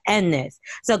numbers to end this.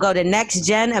 So go to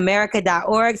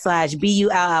nextgenamerica.org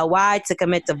 /BULLY to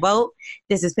commit to vote.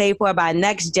 This is paid for by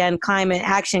Next Gen Climate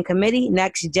Action Committee,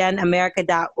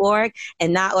 nextgenamerica.org,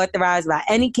 and not authorized by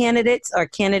any candidates or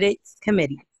candidates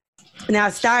committee. Now,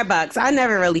 Starbucks, I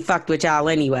never really fucked with y'all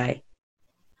anyway.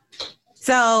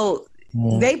 So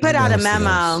they put out a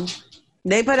memo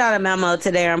They put out a memo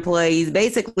to their employees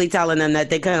basically telling them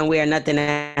that they couldn't wear nothing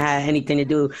that had anything to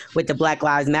do with the Black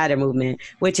Lives Matter movement,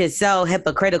 which is so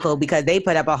hypocritical because they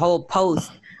put up a whole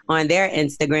post on their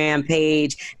Instagram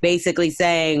page basically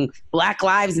saying Black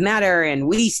Lives Matter and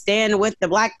we stand with the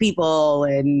black people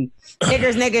and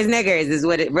niggers is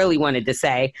what it really wanted to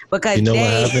say because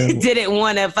they didn't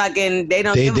want to fucking,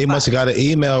 they must have got an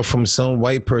email from some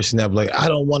white person that was like, I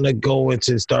don't want to go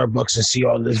into Starbucks and see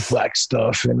all this black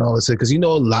stuff and all this. Because a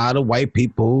lot of white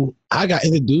people, I got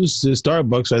introduced to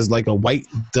Starbucks as like a white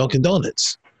Dunkin'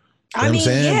 Donuts. I mean,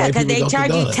 yeah, because they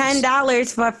charge you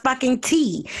 $10 for fucking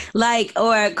tea,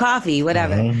 or coffee,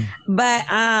 whatever. Mm-hmm. But,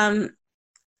 I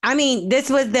mean, this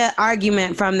was the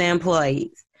argument from the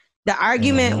employees. The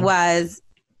argument was,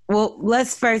 well,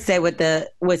 let's first say what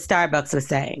Starbucks was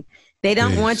saying. They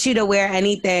don't want you to wear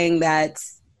anything that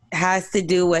has to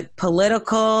do with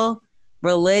political,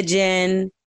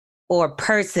 religion, or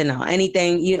personal.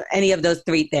 Any of those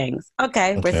three things.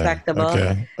 Okay, respectable.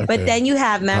 Okay. But then you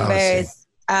have members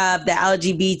of the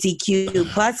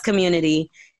LGBTQ plus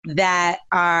community that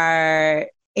are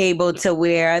able to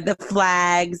wear the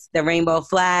flags, the rainbow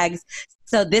flags.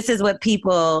 So this is what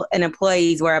people and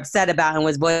employees were upset about and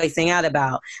was voicing out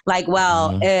about.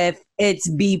 If it's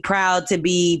be proud to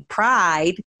be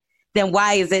pride, then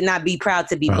why is it not be proud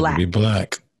to be black? Be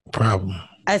black. Problem.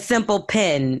 A simple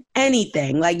pin,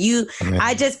 anything.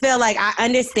 I just feel like I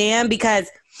understand because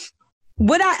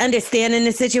what I understand in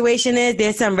the situation is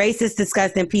there's some racist,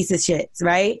 disgusting piece of shits,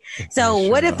 right? So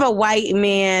what if a white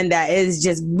man that is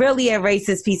just really a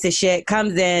racist piece of shit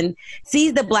comes in,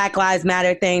 sees the Black Lives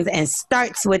Matter things, and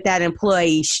starts with that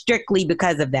employee strictly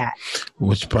because of that?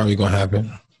 Which probably going to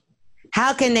happen.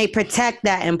 How can they protect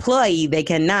that employee? They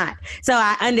cannot. So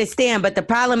I understand, but the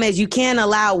problem is you can't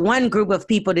allow one group of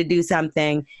people to do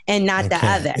something and not the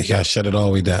other. You got to shut it all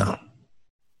the way down.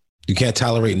 You can't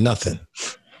tolerate nothing.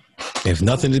 If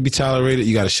nothing to be tolerated,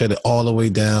 you got to shut it all the way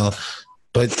down.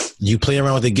 But you play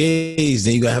around with the gays,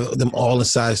 then you got to have them all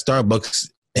inside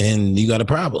Starbucks, and you got a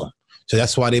problem. So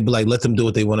that's why they be like, let them do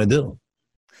what they want to do.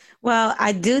 Well,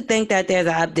 I do think that there's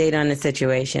an update on the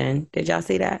situation. Did y'all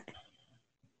see that?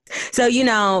 So,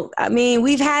 I mean,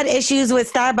 we've had issues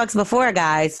with Starbucks before,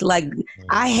 guys.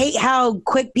 I hate how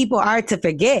quick people are to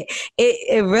forget.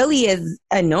 It really is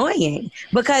annoying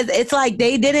because it's like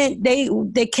they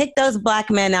kicked those black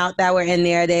men out that were in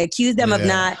there. They accused them of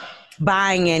not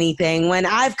buying anything. When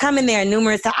I've come in there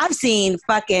numerous times, I've seen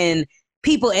fucking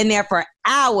people in there for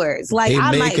hours.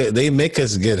 They make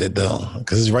us get it though,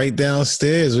 because it's right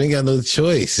downstairs. We ain't got no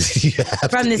choice.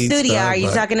 From the studio, are you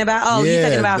talking about? Oh, you're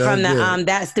talking about from the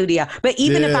that studio. But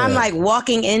even if I'm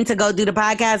walking in to go do the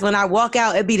podcast, when I walk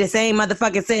out, it'd be the same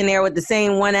motherfucker sitting there with the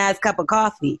same one ass cup of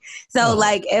coffee. So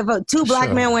if two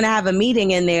black men want to have a meeting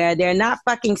in there, they're not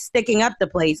fucking sticking up the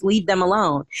place. Leave them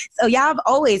alone. So y'all have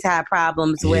always had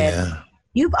problems with.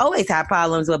 You've always had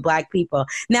problems with black people.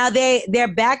 Now they're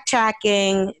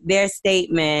backtracking their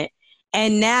statement,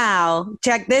 and now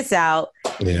check this out.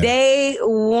 Yeah. They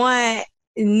want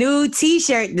new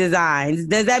T-shirt designs.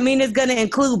 Does that mean it's going to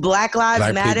include Black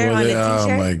Lives Matter on the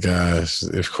T-shirt? Oh my gosh!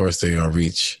 Of course they gonna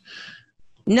reach.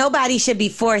 Nobody should be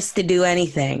forced to do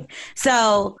anything.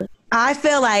 So I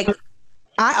feel like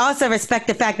I also respect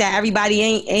the fact that everybody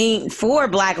ain't for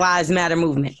Black Lives Matter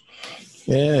movement.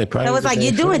 Yeah, probably. So it's like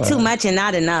you're doing too much and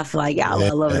not enough. Y'all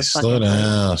all over the slow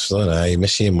down. You're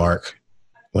missing your mark.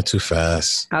 Went too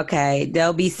fast. Okay,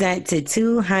 they'll be sent to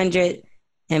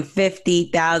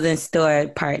 250,000 store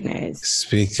partners.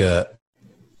 Speak up.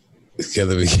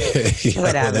 Whatever.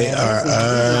 They are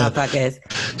motherfuckers.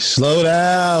 Slow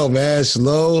down, man.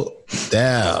 Slow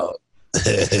down.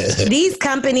 These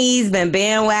companies been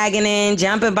bandwagoning,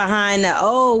 jumping behind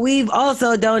we've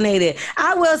also donated.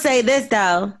 I will say this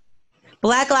though.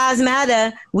 Black Lives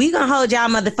Matter, we gonna hold y'all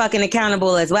motherfucking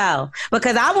accountable as well.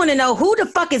 Because I want to know who the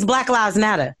fuck is Black Lives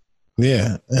Matter?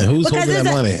 Yeah, and who's holding that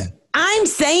money? I'm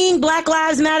saying Black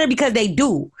Lives Matter because they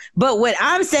do. But what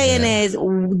I'm saying is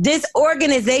this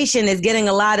organization is getting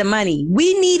a lot of money.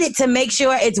 We need it to make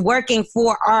sure it's working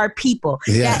for our people.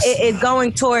 Yes. That it is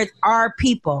going towards our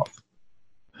people.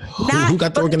 Who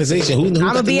got the organization? Who I'm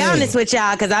gonna be honest with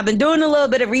y'all because I've been doing a little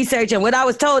bit of research, and what I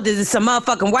was told is some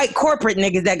motherfucking white corporate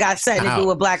niggas that got something to do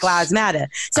with Black Lives Matter.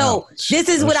 So this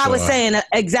is what I was saying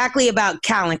exactly about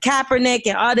Colin Kaepernick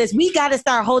and all this. We got to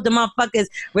start holding motherfuckers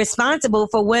responsible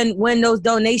for when those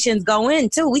donations go in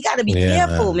too. We got to be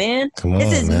careful, man.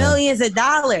 This is millions of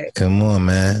dollars. Come on,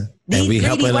 man. These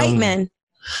greedy white men.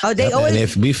 Oh, they always. And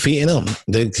if we feeding them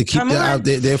to keep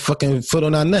their fucking foot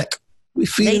on our neck. We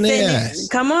feeding their ass.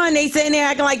 Come on, they sitting there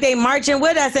acting like they marching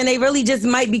with us, and they really just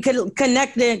might be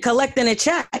collecting a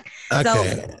check.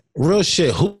 Okay. Real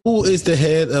shit. Who is the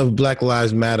head of Black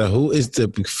Lives Matter? Who is the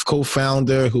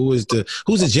co-founder? Who's the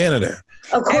janitor?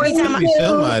 Every time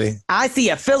somebody. I see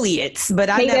affiliates, but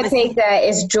I never take that.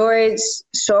 It's George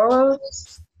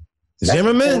Soros.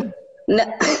 Zimmerman? No,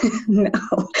 no.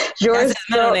 George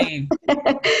Soros.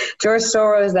 George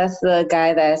Soros. That's the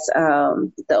guy that's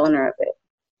the owner of it.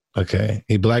 Okay,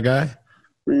 he black guy?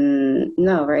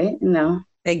 No, right? No.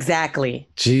 Exactly.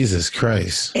 Jesus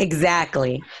Christ.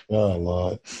 Exactly. Oh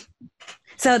Lord.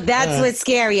 So that's what's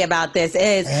scary about this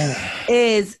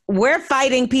is we're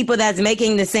fighting people that's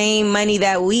making the same money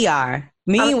that we are.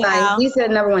 Meanwhile, he's the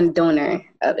number one donor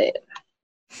of it,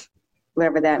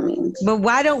 whatever that means. But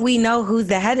why don't we know who's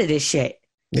the head of this shit?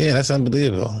 Yeah, that's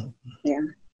unbelievable. Yeah.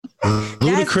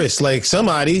 Ludicrous, like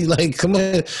somebody, like come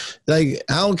on, like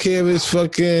I don't care if it's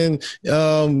fucking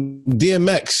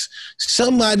DMX.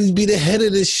 Somebody be the head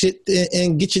of this shit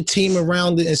and get your team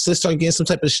around it and let's start getting some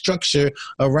type of structure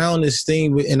around this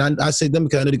thing. And I say them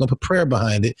because I know they're gonna put prayer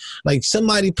behind it. Like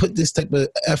somebody put this type of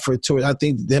effort toward. I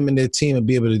think them and their team will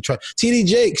be able to try. TD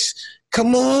Jakes,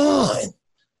 come on,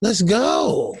 let's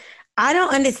go. I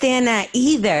don't understand that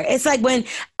either. It's like when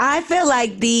I feel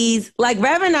like like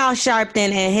Reverend Al Sharpton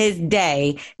in his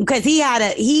day, because he had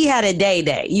a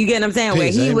day. You get what I'm saying?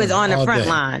 Where he was on the front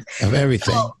lines of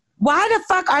everything. So why the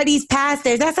fuck are these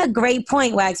pastors? That's a great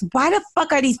point, Wax. Why the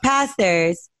fuck are these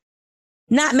pastors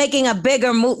not making a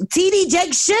bigger move? TD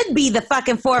Jakes should be the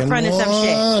fucking forefront of some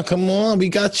shit. Come on, we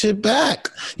got your back.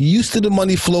 You used to the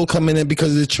money flow coming in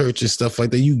because of the church and stuff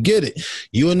like that. You get it.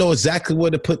 You'll know exactly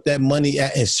where to put that money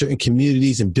at in certain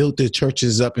communities and build their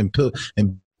churches up and build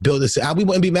this. We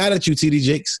wouldn't be mad at you, TD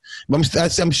Jakes.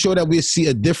 I'm sure that we'll see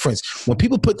a difference. When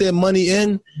people put their money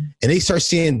in and they start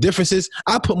seeing differences,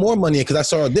 I put more money in because I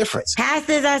saw a difference.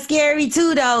 Pastors are scary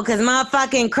too, though, because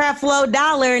motherfucking Creflo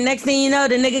Dollar, next thing you know,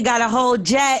 the nigga got a whole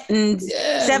jet and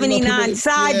 79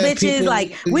 side bitches.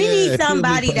 We need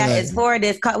somebody that is for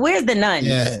this. Where's the nun?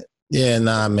 Yeah,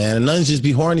 nah, man. And nuns just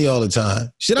be horny all the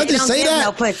time. Should I just say that?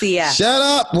 No pussy up. Shut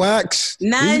up, Wax.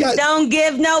 Nuns don't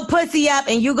give no pussy up,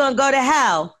 and you gonna go to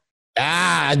hell.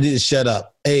 I did shut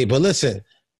up. Hey, but listen,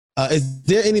 is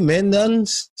there any men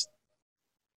nuns?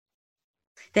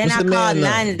 They're not called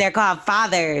nuns. They're called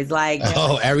fathers.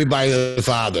 Everybody's a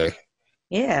father.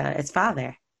 Yeah, it's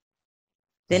father.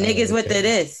 The niggas with the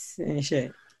this and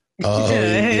shit. Oh,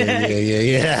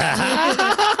 yeah.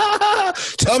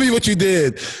 Tell me what you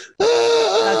did.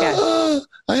 Okay.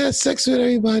 I had sex with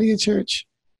everybody in church.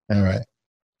 All right.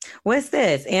 What's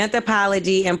this?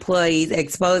 Anthropologie employees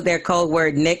expose their code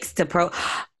word Knicks to pro.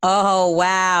 Oh,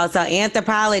 wow. So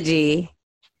Anthropologie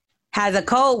has a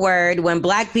code word when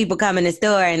black people come in the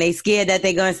store and they scared that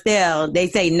they're going to steal. They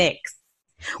say Knicks,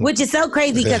 which is so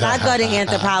crazy because I go to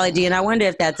Anthropologie and I wonder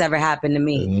if that's ever happened to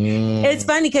me. It's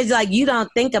funny because you don't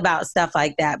think about stuff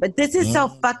like that, but this is so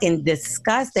fucking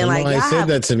disgusting. Somebody said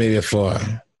that to me before.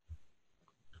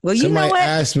 Well, you know what? Somebody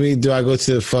asked me, do I go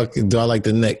to do I like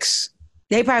the Knicks?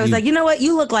 They probably was like, you know what?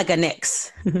 You look like a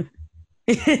Knicks. No,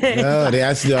 they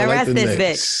asked me, do I like the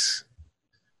Knicks?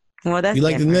 Well, that's you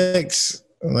like different. The Knicks?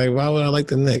 Like, why would I like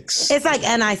the Knicks? It's like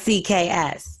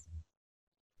NICKS.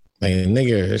 Like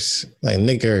niggers. Like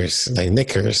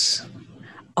knickers.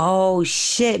 Oh,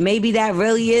 shit. Maybe that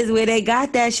really is where they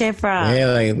got that shit from. Yeah,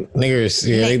 like niggers.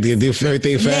 Yeah, Knicks. They do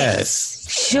everything fast.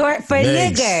 Short for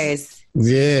niggers.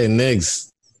 Yeah,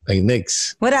 Knicks. Like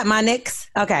Knicks. What up, my Knicks?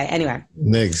 Okay, anyway.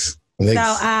 Knicks.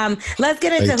 So let's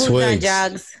get into Who's on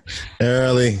Drugs.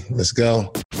 Early. Let's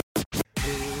go.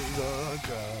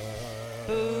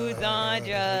 Who's on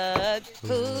drugs?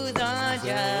 Who's on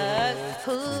drugs?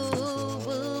 Who,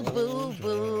 boo, boo,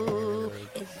 boo,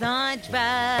 is on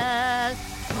drugs.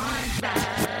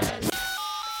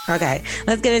 Okay,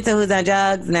 let's get into Who's on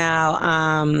Drugs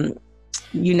now.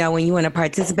 When you want to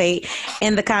participate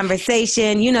in the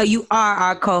conversation, you are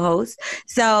our co-host.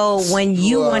 So when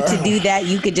you want to do that,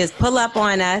 you could just pull up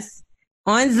on us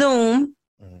on Zoom,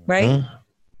 right? Mm-hmm.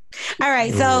 All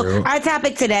right. So our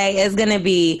topic today is going to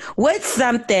be what's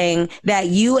something that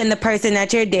you and the person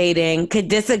that you're dating could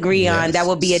disagree on that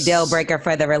will be a deal breaker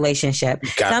for the relationship.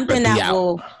 Something that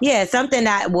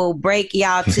will break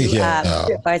y'all two up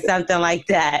or something like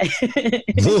that.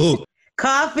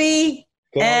 Coffee.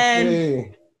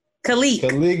 And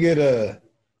Caligula.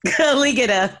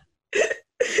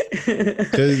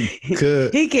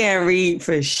 He can't read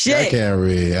for shit.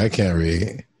 I can't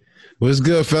read. What's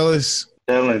good, fellas?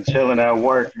 Chilling at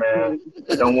work, man.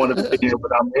 Don't want to be here,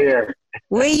 but I'm here.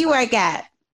 Where you work at?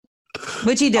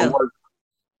 What you do?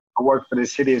 I work for the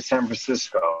city of San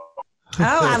Francisco. Oh,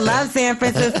 I love San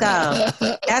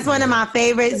Francisco. That's one of my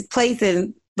favorite places.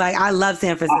 Like, I love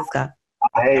San Francisco.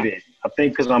 I hate it. I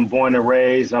think because I'm born and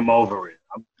raised, I'm over it.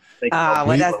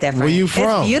 Well, that's different. Where you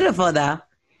from? It's beautiful, though.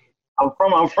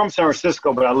 I'm from San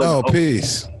Francisco, but I live. Oh,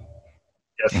 peace.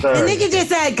 Yes, sir. The nigga just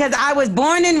said, because I was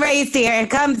born and raised here, and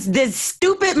comes this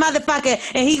stupid motherfucker,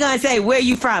 and he gonna say, where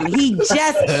you from? He just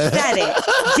said it.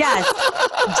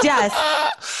 Just.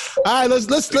 All right,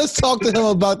 let's talk to him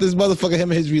about this motherfucker,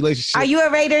 him and his relationship. Are you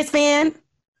a Raiders fan?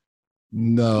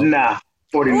 No. Nah,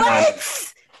 49.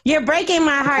 What? You're breaking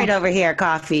my heart over here,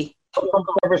 Coffee. I'm from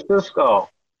San Francisco.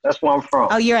 That's where I'm from.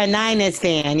 Oh, you're a Niners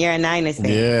fan. Yeah.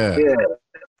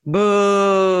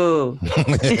 Boo.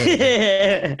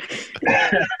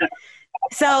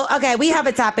 So, okay, we have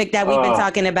a topic that we've been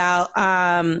talking about.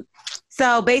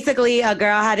 So basically a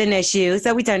girl had an issue,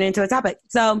 so we turned it into a topic.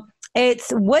 So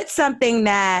it's what's something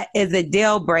that is a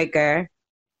deal breaker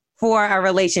for a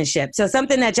relationship. So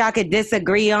something that y'all could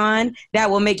disagree on that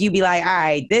will make you be like, all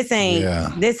right, this ain't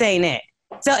it.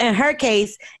 So in her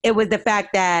case, it was the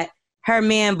fact that her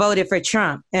man voted for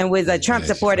Trump and was a Trump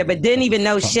supporter, but didn't even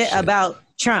know shit about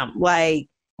Trump. Like,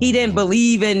 he didn't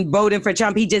believe in voting for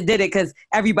Trump. He just did it because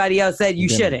everybody else said you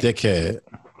shouldn't. Dickhead.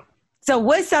 So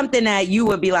what's something that you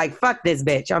would be like, fuck this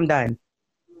bitch, I'm done?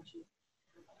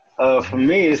 For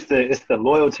me, it's the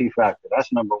loyalty factor.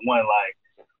 That's number one.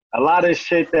 Like, a lot of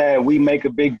shit that we make a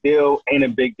big deal ain't a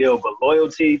big deal, but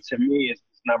loyalty to me is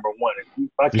number one. If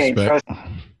I can't trust you,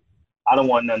 I don't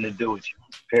want nothing to do with you.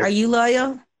 Period. Are you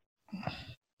loyal?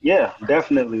 Yeah,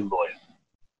 definitely loyal.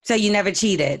 So you never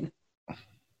cheated?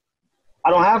 I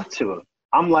don't have to.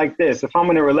 I'm like this. If I'm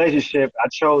in a relationship, I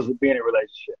chose to be in a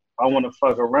relationship. If I want to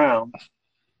fuck around,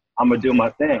 I'm going to do my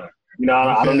thing. You know,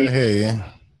 I don't need...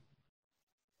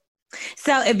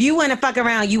 So if you want to fuck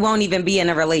around, you won't even be in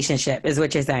a relationship, is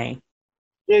what you're saying?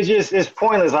 It's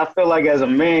pointless. I feel like as a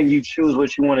man, you choose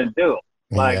what you want to do.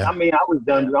 Like, I mean, I was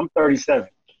done. I'm 37.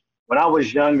 When I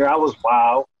was younger, I was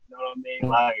wild. You know what I mean?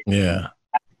 Like,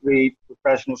 athlete,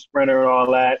 professional sprinter, and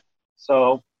all that.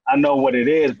 So I know what it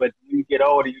is. But when you get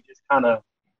older, you just kind of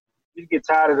get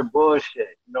tired of the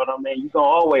bullshit. You know what I mean? You're going to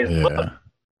always look.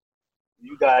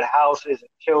 You got houses and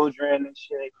children and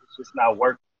shit. It's just not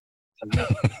working to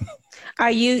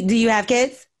me. Do you have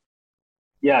kids?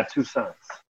 Yeah, 2 sons.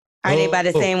 Are they by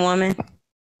the same woman?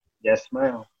 Yes,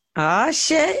 ma'am. Oh,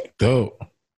 shit. Dope.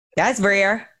 That's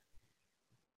rare.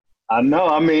 I know.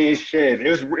 I mean, shit.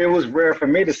 It was rare for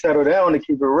me to settle down, to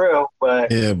keep it real.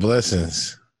 But yeah,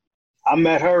 blessings. I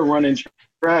met her running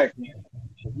track.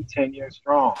 She'll be 10 years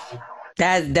strong.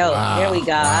 That's dope. Wow. There we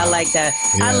go. Wow. I like that.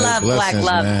 Yeah, I love black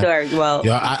love stories. Well,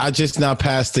 I just now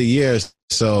passed the years,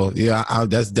 so yeah,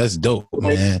 that's dope,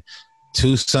 man.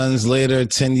 2 sons later,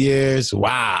 10 years.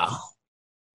 Wow.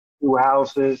 2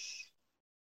 houses.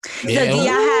 So do y'all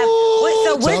have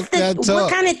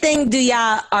what kind of thing do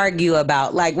y'all argue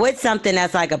about? Like, what's something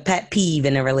that's like a pet peeve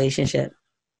in a relationship?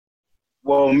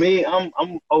 Well, me,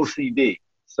 I'm OCD.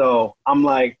 So I'm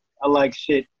like, I like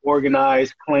shit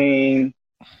organized, clean.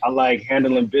 I like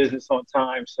handling business on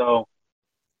time. So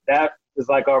that is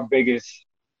like our biggest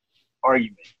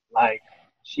argument. Like,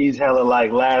 she's hella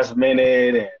like last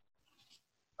minute,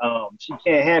 and she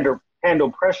can't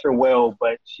handle pressure well,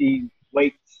 but she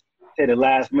waits to the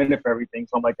last minute for everything.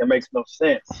 So I'm like, that makes no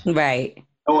sense. Right.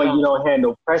 Knowing you don't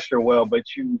handle pressure well, but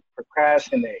you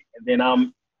procrastinate, and then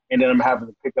I'm having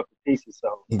to pick up the pieces.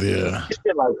 So yeah,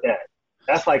 shit like that.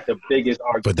 That's like the biggest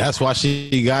argument. But that's why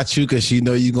she got you, because she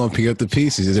know you're gonna pick up the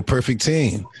pieces. It's a perfect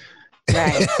team.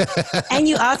 Right. And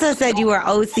you also said you were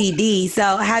OCD.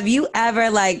 So have you ever,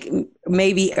 like,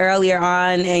 maybe earlier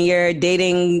on in your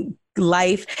dating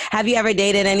life, have you ever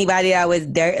dated anybody that was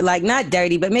not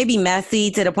dirty, but maybe messy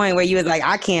to the point where you was like,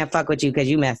 I can't fuck with you because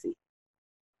you messy?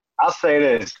 I'll say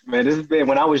this, man. This has been,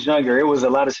 when I was younger, it was a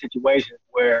lot of situations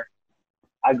where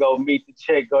I go meet the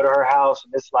chick, go to her house,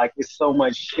 and it's like, it's so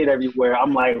much shit everywhere.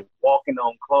 I'm like walking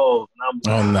on clothes, and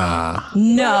I'm oh nah,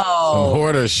 no, some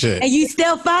hoarder shit. And you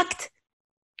still fucked?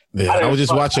 Yeah, I was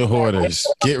just watching Hoarders.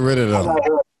 Get rid of them.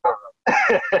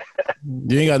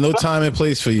 You ain't got no time and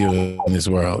place for you in this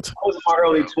world. I was in my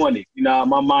early 20s. You know,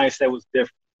 my mindset was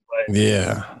different. But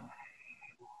yeah.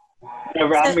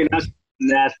 I mean, that's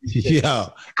nasty shit. Yeah.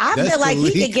 I feel like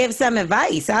he could give some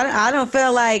advice. I don't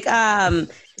feel like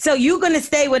so you're going to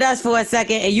stay with us for a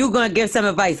second and you're going to give some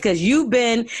advice, because you've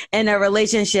been in a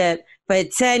relationship for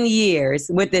 10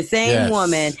 years with the same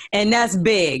woman, and that's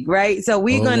big, right? So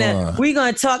we're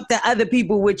gonna talk to other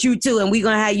people with you too, and we're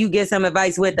gonna have you get some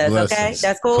advice with us. Blessings. Okay,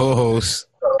 that's cool. Co-host.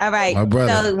 All right. My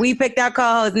brother. So we picked our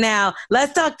co-host. Now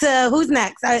let's talk to who's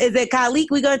next. Is it Khalik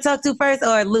we're gonna talk to first,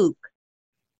 or Luke?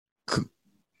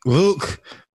 Luke.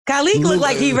 Khalik look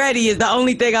like he ready is the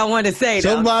only thing I want to say.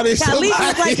 Somebody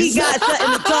looks like he got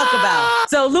something to talk about.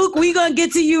 So, Luke, we going to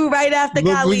get to you right after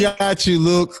Khalik. We got you,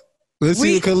 Luke. Let's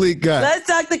see what Khalik got. Let's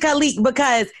talk to Khalik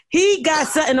because he got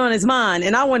something on his mind,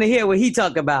 and I want to hear what he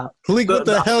talk about. Khalik, what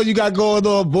the hell you got going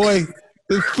on, boy?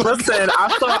 Listen,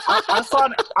 I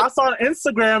saw on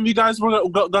Instagram you guys were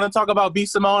going to talk about B.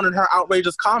 Simone and her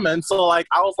outrageous comments. So, like,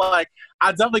 I was like,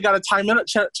 I definitely got to chime in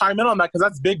on that because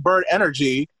that's Big Bird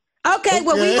energy. Okay,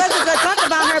 well, we wasn't going to talk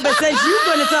about her, but since you're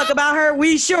going to talk about her,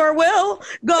 we sure will.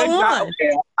 Go on.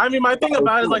 I mean, my thing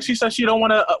about it is, like, she says she don't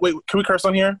want to wait, can we curse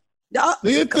on here?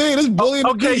 This bullying.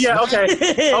 Okay, yeah,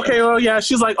 okay. Okay, well, yeah,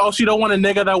 she's like, oh, she don't want a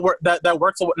nigga that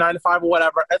works 9 to 5 or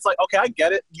whatever. It's like, okay, I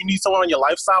get it. You need someone on your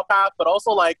lifestyle path, but also,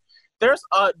 like, there's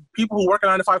people who work a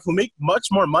 9 to 5 who make much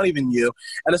more money than you,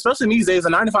 and especially these days,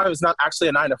 a 9 to 5 is not actually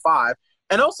a 9 to 5.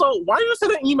 And also, why are you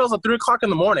sending emails at 3 o'clock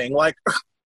in the morning? Like,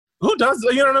 who does?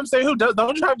 You know what I'm saying? Who does?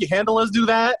 Don't you have your handlers do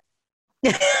that?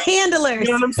 Handlers. You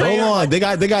know what I'm saying? Hold on, they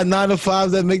got 9 to 5s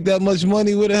that make that much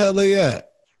money. Where the hell they at?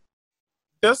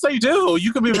 Yes, they do.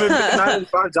 You could be a 9 to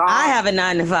 5 job. I have a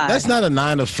 9 to 5. That's not a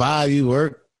 9 to 5. You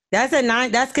work. That's a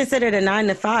 9. That's considered a 9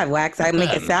 to 5. Wax. I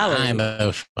make a salary. 9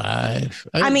 to 5.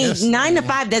 I mean, 9 to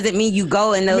 5 doesn't mean you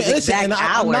go in those exact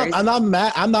hours. I'm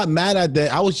not mad at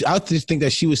that. I just think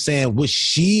that she was saying what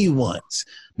she wants.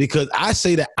 Because I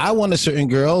say that I want a certain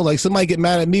girl. Like somebody get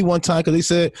mad at me one time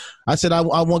because I said I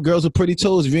want girls with pretty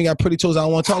toes. If you ain't got pretty toes, I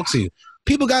don't want to talk to you.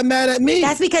 People got mad at me.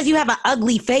 That's because you have an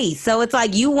ugly face. So it's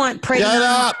like you want pretty. Shut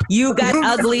up. You got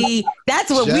ugly. That's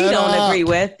what we don't agree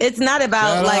with. It's not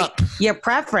about your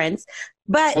preference.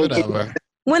 But whatever.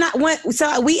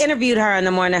 So we interviewed her on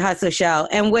the Morning Hustle show,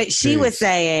 and what she was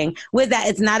saying was that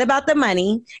it's not about the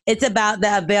money, it's about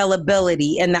the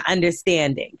availability and the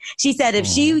understanding. She said if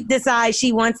she decides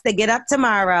she wants to get up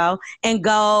tomorrow and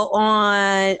go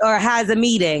on or has a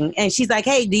meeting, and she's like,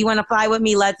 hey, do you want to fly with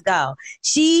me? Let's go.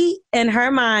 She, in her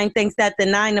mind, thinks that the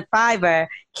 9 to 5er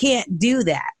can't do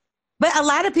that. But a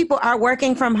lot of people are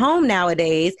working from home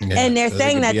nowadays, and they're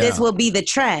saying that this will be the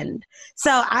trend.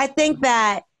 So I think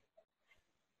that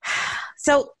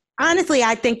So honestly,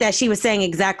 I think that she was saying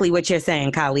exactly what you're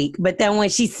saying, Khalik. But then when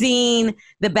she seen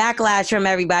the backlash from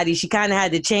everybody, she kind of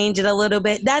had to change it a little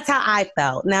bit. That's how I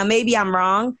felt. Now, maybe I'm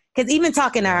wrong, because even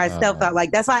talking to her, I still felt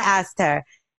like, that's why I asked her,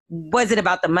 was it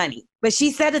about the money? But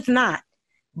she said it's not.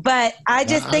 But I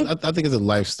just think I think it's a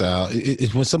lifestyle.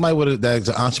 It's when somebody that's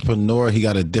an entrepreneur, he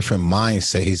got a different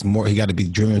mindset. He got to be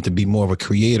driven to be more of a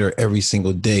creator every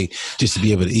single day just to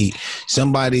be able to eat.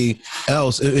 Somebody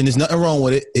else, and there's nothing wrong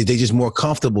with it. They just more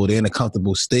comfortable. They're in a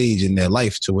comfortable stage in their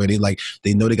life to where they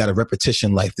know they got a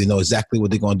repetition life. They know exactly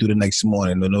what they're going to do the next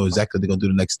morning. They know exactly what they're going to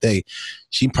do the next day.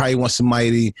 She probably wants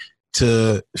somebody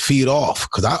to feed off,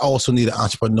 because I also need an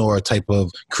entrepreneur type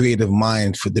of creative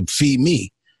mind to feed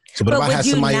me. So, but if I had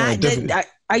somebody on a different...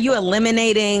 Are you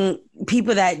eliminating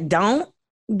people that don't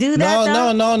do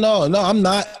that? No, I'm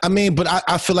not. I mean, but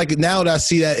I feel like now that I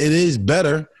see that it is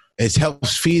better, it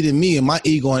helps feeding me and my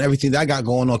ego and everything that I got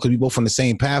going on, because we both on the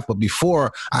same path. But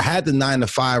before, I had the 9 to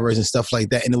 5ers and stuff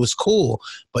like that, and it was cool,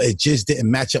 but it just didn't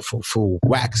match up for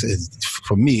Wax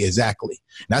for me exactly.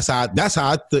 That's how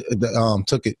I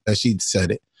took it that she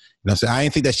said it. You know what I'm saying? I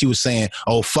didn't think that she was saying,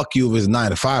 "Oh, fuck you," if it's a 9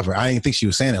 to 5er. I didn't think she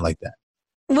was saying it like that.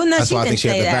 Well, no, she didn't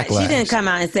say that. She didn't come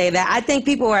out and say that. I think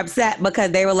people were upset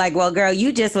because they were like, well, girl,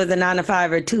 you just was a 9 to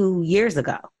 5er 2 years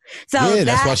ago. So yeah,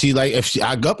 that's why she like, I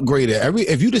upgraded.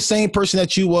 If you the same person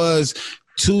that you was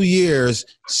 2 years,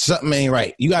 something ain't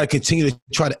right. You got to continue to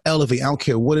try to elevate. I don't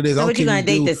care what it is. So what you going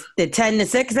to date the 10 to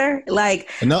 6er? Like,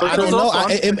 no, I don't know.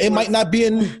 It might not be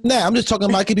in now. I'm just talking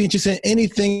about, it could be interested in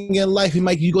anything in life. It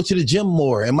might be you go to the gym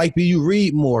more. It might be you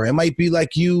read more. It might be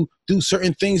like you do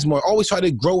certain things more. Always try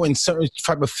to grow in certain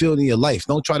type of field in your life.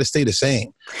 Don't try to stay the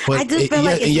same. But I do feel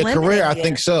like in your career, I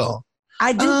think so.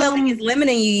 I do feel like it's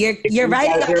limiting you. You're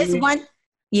right about this one.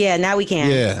 Yeah, now we can.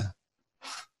 Yeah.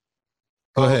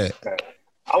 Go ahead.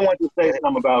 I want to say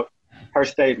something about her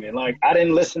statement. Like, I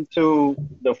didn't listen to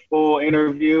the full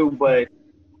interview, but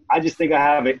I just think I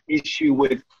have an issue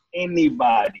with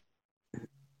anybody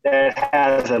that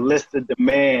has a list of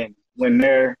demands when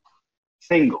they're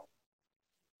single.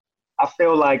 I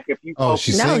feel like if you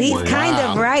she's no, single. he's kind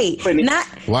of right.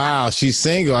 Wow, she's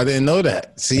single. I didn't know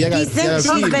that. See,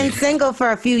 she's been single for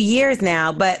a few years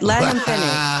now, but let him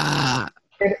finish.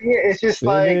 It's just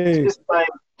like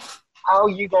how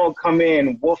you gonna come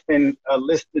in woofing a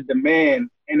list of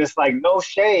demand, and it's like no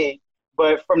shade,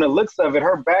 but from the looks of it,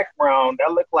 her background,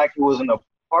 that looked like it was an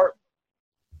apartment.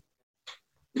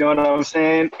 You know what I'm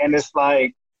saying? And it's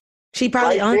like she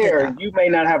probably right there, you may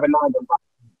not have a 9 to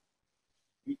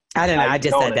 5. I don't know. I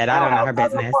just said that. I don't know her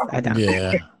business. I don't.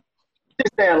 Yeah.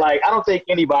 Just saying, like, I don't think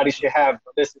anybody should have a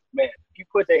list of men. If you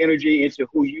put that energy into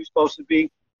who you're supposed to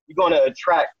be, you're going to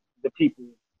attract the people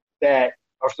that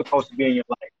are supposed to be in your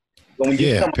life. But when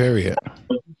you period.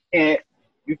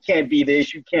 You can't be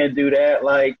this, you can't do that.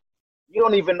 Like, you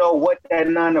don't even know what that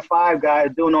 9-to-5 guy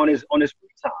is doing on his free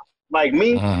time. Like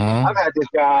me, I've had this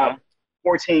job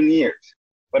 14 years,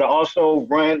 but I also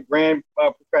ran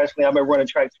professionally. I've been running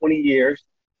track 20 years.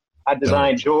 I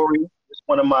designed jewelry. It's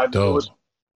one of my doors.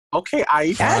 Okay,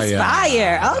 Ice. That's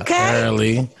fire. Okay.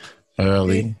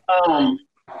 Early.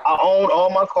 I own all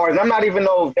my cars. I'm not even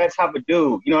know that type of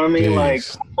dude. You know what I mean? Like,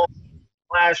 I don't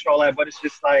flash all that, but it's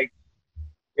just like,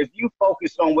 if you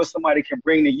focus on what somebody can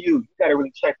bring to you got to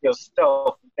really check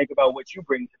yourself and think about what you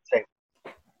bring to the table.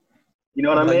 You know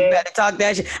what I mean? You better talk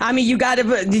that shit. I mean, you got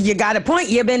a point.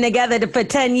 You've been together for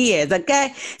 10 years,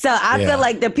 okay? So I feel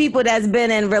like the people that's been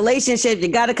in relationships, you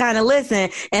got to kind of listen.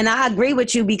 And I agree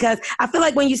with you because I feel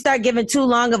like when you start giving too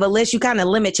long of a list, you kind of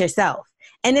limit yourself.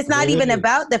 And it's not even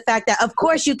about the fact that, of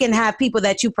course, you can have people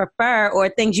that you prefer or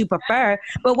things you prefer.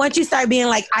 But once you start being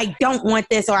like, I don't want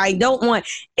this or I don't want,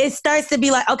 it starts to be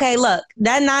like, okay, look,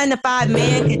 that 9-to-5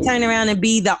 man can turn around and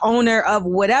be the owner of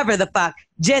whatever the fuck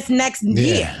just next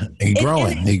year. He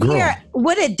growing.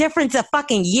 What a difference a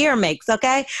fucking year makes,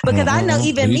 okay? Because I know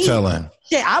even me, shit,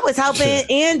 I was helping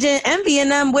Ange and Envy and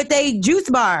them with a juice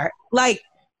bar, like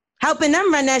helping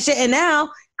them run that shit. And now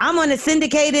I'm on a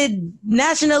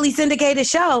nationally syndicated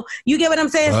show. You get what I'm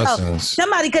saying? Blessings. So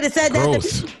somebody could have said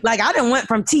that. Like, I done went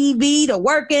from TV to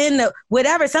working to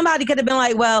whatever. Somebody could have been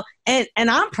like, well, and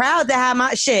I'm proud to have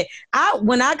my shit.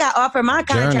 When I got offered my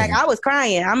contract, I was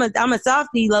crying. I'm a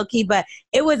softie, low key, but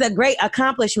it was a great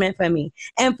accomplishment for me.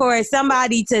 And for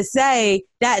somebody to say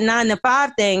that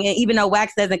 9-to-5 thing, and even though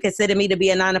Wax doesn't consider me to be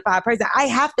a 9-to-5 person, I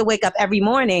have to wake up every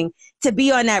morning to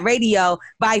be on that radio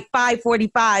by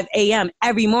 5:45 a.m.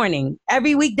 every morning,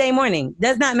 every weekday morning.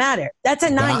 Does not matter. That's a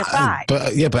 9-to-5. But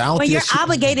I don't when think you're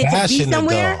obligated to be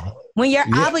somewhere, when you're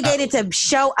obligated to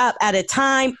show up at a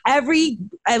time at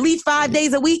least 5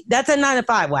 days a week, that's a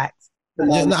 9-to-5, Wax.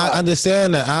 Yeah, no, I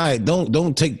understand that. I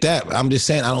don't take that. I'm just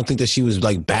saying I don't think that she was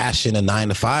like bashing the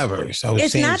 9-to-5ers.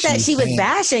 It's not that she was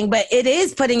bashing, but it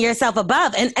is putting yourself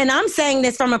above. And I'm saying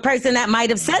this from a person that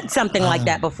might have said something like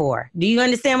that before. Do you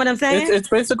understand what I'm saying? It's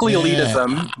basically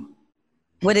elitism.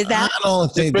 What is that? I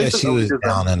don't think that she was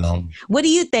down in them. What do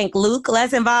you think, Luke?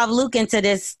 Let's involve Luke into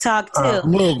this talk too.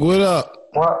 Luke, what up?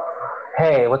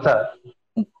 Hey, what's up?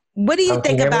 What do you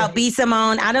think about B.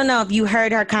 Simone? I don't know if you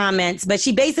heard her comments, but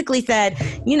she basically said,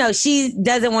 she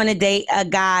doesn't want to date a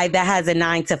guy that has a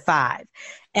 9-to-5.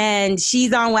 And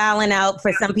she's on Wildin' Out.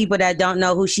 For some people that don't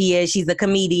know who she is, she's a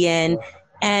comedian.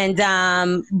 And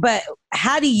but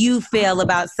how do you feel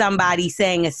about somebody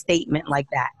saying a statement like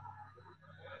that?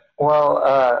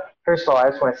 Well, first of all, I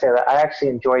just want to say that I actually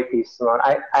enjoyed B. Simone.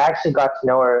 I actually got to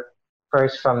know her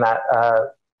first from that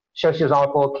show she was on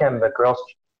with Lil' Kim, the Girls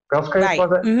Trip, was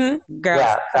it? Mm-hmm. Girls.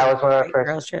 Yeah, that was one of her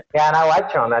first. Yeah, and I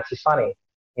liked her on that. She's funny,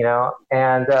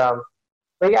 And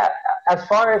but yeah, as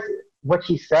far as what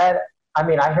she said, I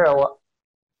mean, I hear a lot.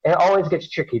 It always gets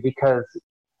tricky because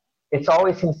it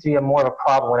always seems to be more of a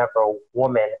problem whenever a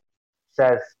woman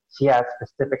says she has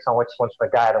specifics on what she wants from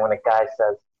a guy than when a guy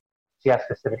says she has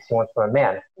specifics she wants from a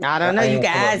man. I don't know. You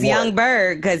can ask Young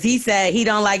Berg because he said he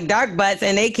don't like dark butts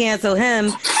and they cancel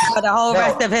him for the whole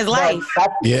rest of his life.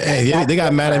 Yeah, they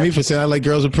got mad at me for saying I like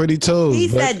girls with pretty toes. He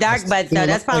said dark butts though.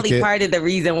 That's probably part of the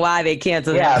reason why they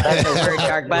canceled him. That's the word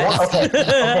dark butts.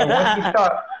 Okay.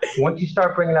 Once you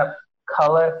start bringing up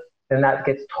color, then that's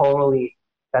totally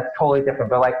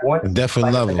different. But like once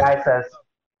different level. The guy says,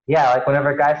 like whenever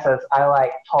a guy says I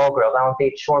like tall girls, I don't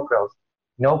date short girls.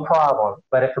 No problem.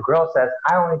 But if a girl says,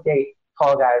 I only date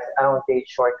tall guys, I don't date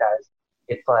short guys,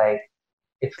 it's like,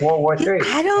 it's World War III.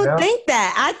 I don't think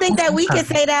that. I think that we can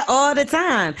say that all the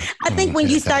time. I think when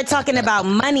you start talking about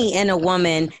money in a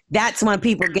woman, that's when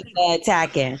people get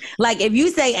attacking. Like if you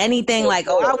say anything like,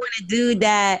 I want a dude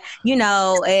that,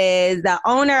 is the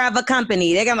owner of a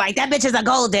company, they're going to be like, that bitch is a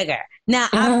gold digger. Now,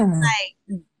 I'm like,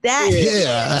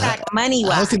 that money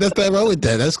wise. I don't think that's nothing wrong with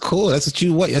that. That's cool. That's what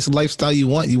you want. That's the lifestyle you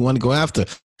want. You want to go after.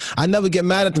 I never get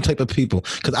mad at them type of people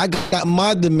because I got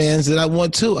my demands that I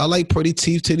want too. I like pretty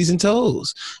teeth, titties, and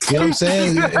toes. You know what I'm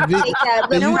saying?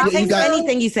 No one takes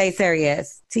anything you say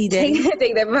serious.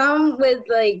 The problem with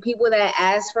like people that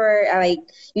ask for like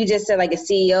you just said like a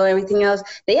CEO and everything else,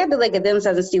 they have to look at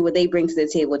themselves and see what they bring to the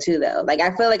table too though. Like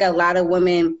I feel like a lot of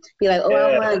women be like, I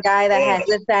want a guy that has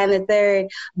this, that, and the third,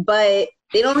 but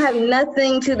they don't have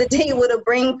nothing to the table to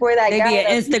bring for that guy. Maybe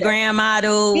an Instagram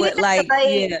model with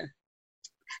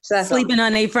So that's sleeping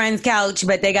on their friend's couch,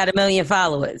 but they got 1 million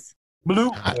followers.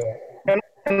 Blue.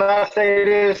 Can I say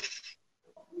this?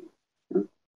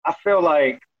 I feel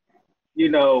like, you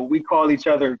know, we call each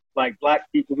other, like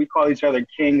black people, we call each other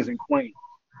kings and queens.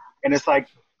 And it's like,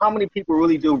 how many people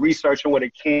really do research on what a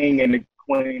king and a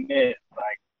queen is?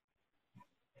 Like,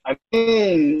 a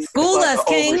king. School us, like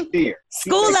king. Overseer.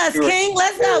 School us, king.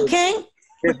 Let's go, king.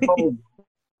 His whole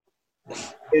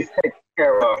is taken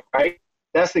care of, right?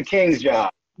 That's the king's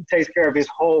job. He takes care of his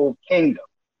whole kingdom.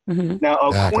 Mm-hmm. Now,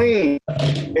 a queen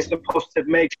is supposed to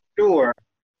make sure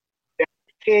that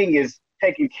the king is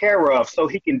taken care of so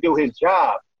he can do his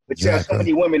job. But you have so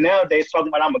many women nowadays talking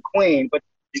about I'm a queen, but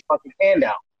she's fucking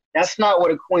handout. That's not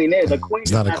what a queen is. A queen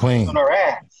is not a queen on her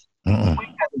ass. A queen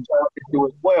has a job to do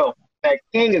as well. That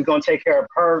king is going to take care of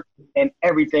her and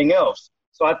everything else.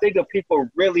 So I think if people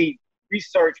really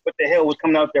research what the hell was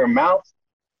coming out their mouths,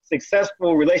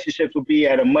 successful relationships will be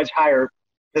at a much higher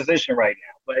position right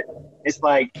now. But it's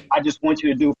like, I just want you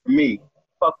to do for me.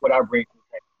 Fuck what I bring to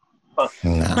the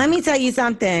table. Fuck. Let me tell you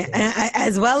something.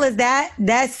 As well as that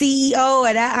CEO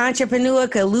or that entrepreneur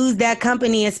could lose that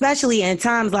company, especially in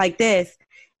times like this.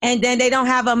 And then they don't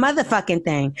have a motherfucking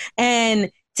thing.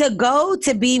 And to go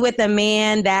to be with a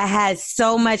man that has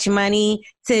so much money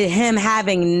to him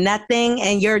having nothing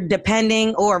and you're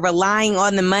depending or relying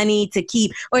on the money to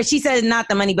keep, or she said not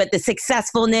the money, but the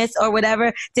successfulness or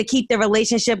whatever to keep the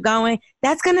relationship going,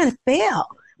 that's going to fail.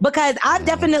 Because I've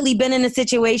definitely been in a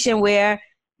situation where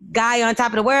guy on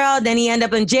top of the world, then he end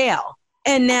up in jail.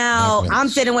 And now I'm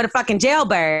sitting with a fucking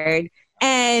jailbird.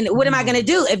 And what am I going to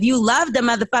do? If you love the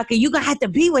motherfucker, you're going to have to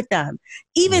be with them.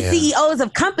 Even CEOs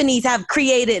of companies have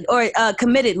created or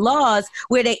committed laws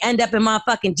where they end up in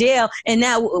motherfucking jail. And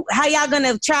now how y'all going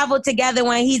to travel together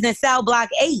when he's in cell block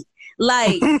 8?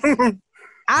 Like,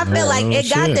 I feel like it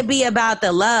got to be about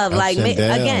the love. Like,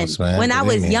 again, when I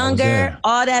was younger,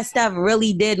 all that stuff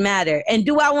really did matter. And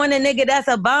do I want a nigga that's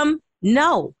a bum?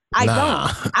 No. I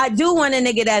don't. I do want a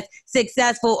nigga that's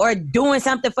successful or doing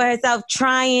something for himself,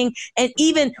 trying, and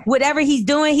even whatever he's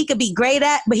doing, he could be great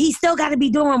at, but he still got to be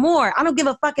doing more. I don't give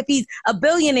a fuck if he's a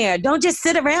billionaire. Don't just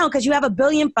sit around because you have $1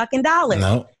 billion fucking dollars.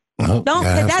 No. Don't,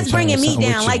 because that's bringing me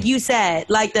down, like you said,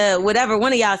 like the whatever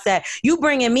one of y'all said. You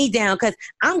bringing me down because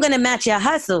I'm gonna match your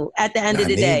hustle at the end of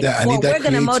the day. I need that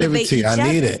creativity. I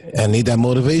need it. I need that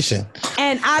motivation.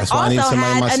 And I've also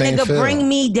had a nigga bring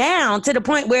me down to the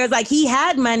point where it's like he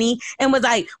had money and was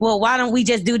like, well, why don't we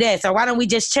just do this? Or why don't we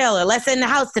just chill? Or let's sit in the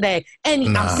house today.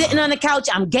 And I'm sitting on the couch.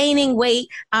 I'm gaining weight.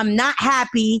 I'm not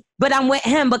happy, but I'm with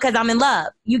him because I'm in love.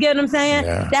 You get what I'm saying?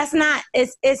 Yeah. That's not,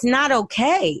 it's not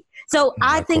okay. So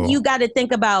I think you got to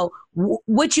think about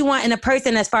what you want in a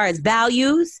person as far as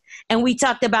values. And we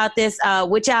talked about this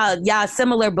with y'all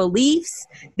similar beliefs,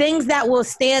 things that will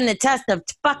stand the test of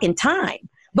fucking time.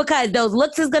 Because those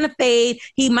looks is going to fade.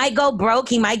 He might go broke.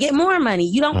 He might get more money.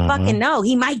 You don't fucking know.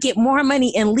 He might get more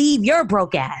money and leave your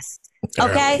broke ass.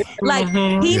 Okay? Like,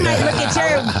 he might look at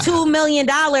your $2 million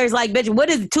like, bitch, what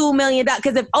is $2 million?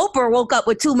 Because if Oprah woke up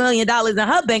with $2 million in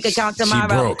her bank account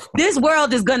tomorrow, this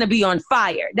world is going to be on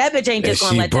fire. That bitch ain't just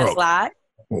going to let that slide.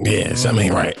 Yes, I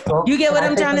mean, right. You get what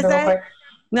I'm trying to say?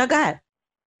 No, go ahead.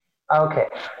 Okay.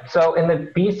 So in the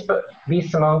B.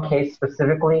 Simone case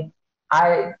specifically,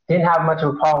 I didn't have much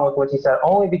of a problem with what she said,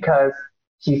 only because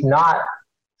she's not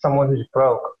someone who's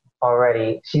broke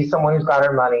already. She's someone who's got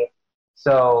her money.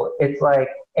 So it's like,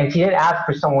 and she didn't ask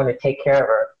for someone to take care of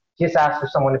her. She just asked for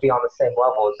someone to be on the same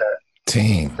level as her.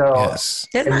 Team. So yes.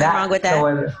 There's nothing wrong with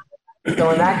that.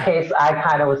 So in that case, I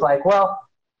kind of was like, well,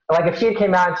 like if she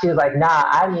came out and she was like, nah,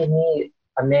 I didn't need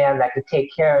a man that could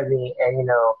take care of me and,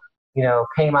 you know,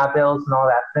 pay my bills and all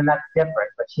that, then that's different.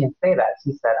 But she didn't say that.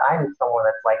 She said, I need someone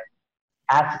that's like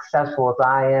as succccessful as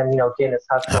I am, you know, getting this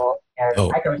hustle.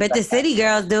 And I can but the city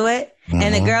girls do it,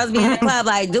 and the girls be in the club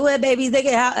like, "Do it, baby." They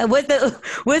get what's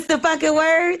the fucking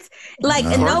words? Like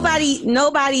nobody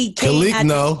can. Khalid,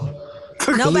 no.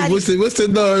 Nobody. What's the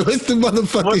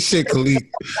motherfucking shit, Khalid?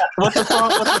 What's the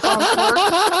song?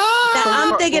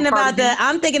 I'm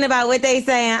thinking about what they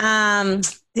saying.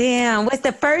 Damn, what's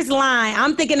the first line?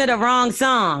 I'm thinking of the wrong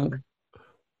song.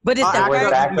 But it's the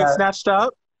first. Get snatched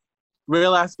up.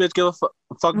 Real ass bitch give a fuck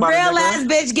about Real ass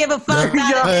bitch give a fuck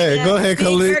about Hey, go ahead,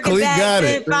 Khalid. Khalid got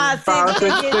it. 5,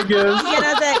 6 figures. You know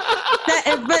what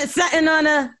I'm saying? Something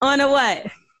on a what?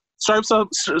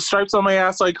 Stripes on my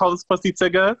ass, so I call this pussy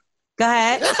Tigger. Go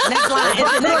ahead. Next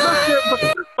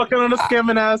line. Fucking on a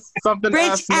scamming ass, something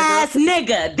rich ass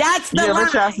nigga. That's the line.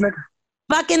 Rich ass nigga.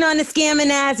 Fucking on the scamming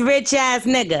ass, rich ass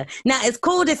nigga. Now, it's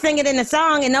cool to sing it in a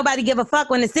song and nobody give a fuck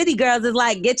when the city girls is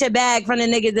like, get your bag from the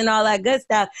niggas and all that good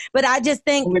stuff. But I just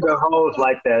think... The hoes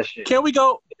like that shit. Can we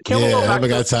go we go back I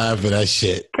got time for that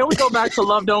shit. Can we go back to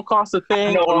Love Don't Cost a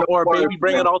Thing or Baby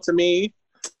Bring It All to Me?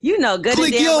 You know, good.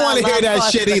 Click, you don't want to hear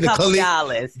that shit either,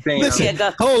 Khalid. Listen,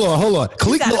 hold on.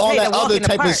 Khalid know all that other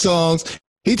type of songs.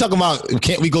 He talking about,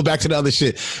 can't we go back to the other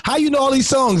shit? How you know all these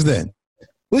songs then?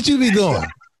 What you be doing?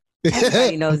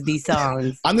 Everybody knows these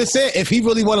songs. I'm just saying, if he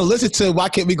really want to listen to why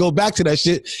can't we go back to that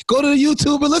shit, go to the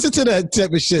YouTube and listen to that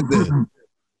type of shit then.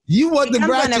 You want the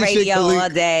on the radio all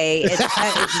day. It's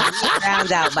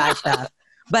drowned out by stuff.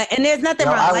 And there's nothing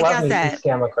wrong, like I said.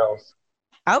 Scammer Girls.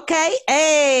 Okay.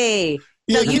 Hey.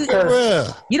 So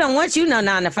yeah, you don't want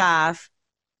 9 to 5.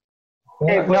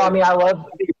 Yeah, no, I mean, I love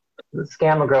the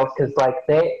Scammer Girls because like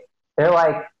they're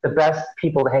like the best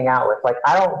people to hang out with. Like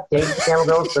I don't date Scammer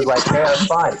Girls, but like they're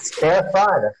fun. They're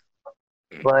fun.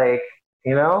 Like,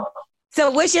 you know.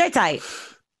 So what's your type?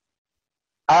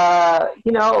 Like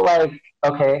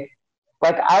okay,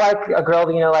 like I like a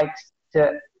girl, like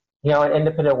to, an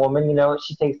independent woman.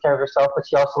 She takes care of herself, but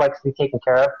she also likes to be taken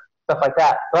care of, stuff like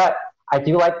that. But I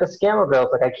do like the Scammer Girls.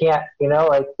 Like I can't,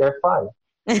 like they're fun.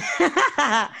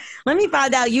 Let me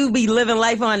find out you be living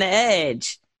life on the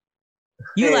edge.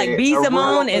 You like B.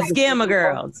 Simone and Scammer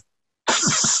Girls.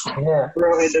 Yeah.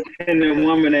 Real independent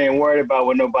woman ain't worried about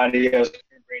what nobody else can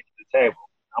bring to the table.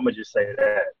 I'm gonna just say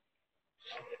that.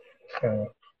 Okay.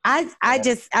 I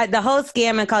just the whole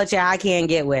scamming culture I can't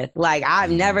get with. Like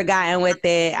I've never gotten with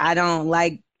it. I don't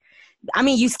like. I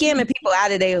mean, you scamming people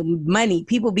out of their money.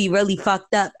 People be really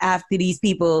fucked up after these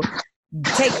people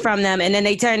take from them, and then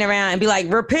they turn around and be like,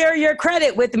 repair your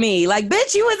credit with me. Like,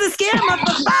 bitch, you was a scammer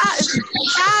for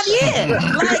 5 years.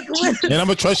 Like, and I'm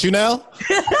gonna trust you now?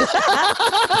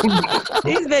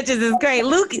 These bitches is great.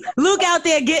 Luke out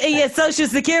there getting your social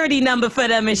security number for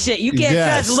them and shit. You can't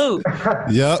trust Luke.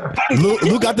 Yep.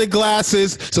 Luke got the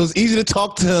glasses, so it's easy to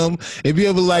talk to him and be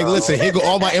able to like, listen, here go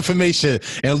all my information.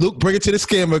 And Luke bring it to the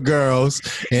Scammer Girls.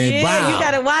 And you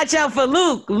gotta watch out for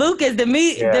Luke. Luke is the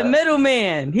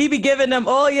middleman. He be giving them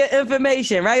all your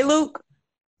information, right, Luke?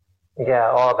 Yeah,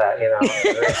 all that, and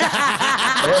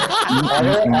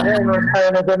then in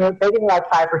return, they give me like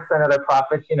 5% of their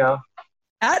profits, See,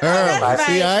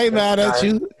 I ain't mad at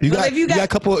you. You got a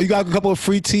couple of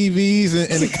free TVs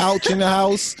and a couch in the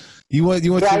house. You want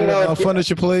to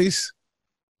furnish your place?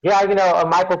 Yeah, a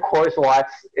Michael Kors watch.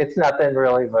 It's nothing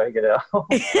really, but well,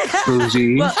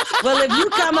 if you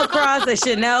come across a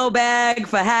Chanel bag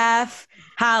for half,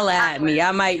 holla at me.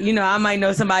 I might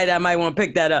know somebody that might want to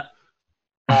pick that up.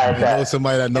 You know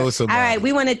somebody that knows somebody. All right,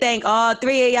 we want to thank all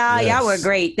 3 of y'all. Yes. Y'all were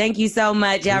great. Thank you so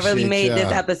much. Y'all really made this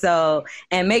episode.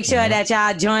 And make sure that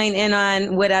y'all join in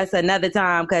on with us another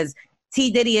time because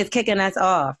T. Diddy is kicking us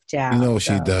off, child. You know what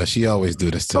she does. She always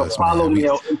do this to us. Follow me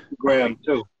on Instagram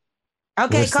too.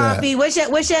 Okay, Coffee. What's your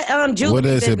jewelry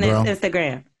business it, bro?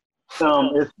 Instagram?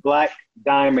 It's Black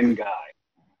Diamond Guy.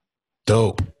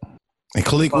 Dope. And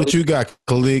Khalid, what you got,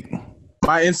 Khalid?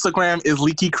 My Instagram is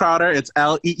Leaky Crowder. It's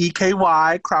Leeky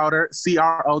Crowder, CROWER.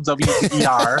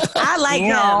 I like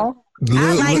him.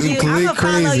 I like you. I'm gonna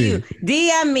follow you.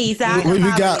 DM me. So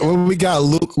what we got,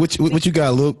 Luke? What you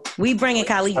got, Luke? We bringing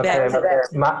Khalid back.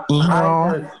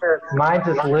 Mine's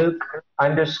is Luke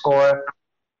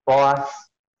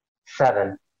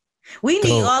 _boss7. We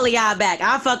need all of y'all back.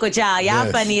 I'll fuck with y'all.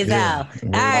 Y'all funny as hell. All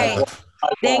right.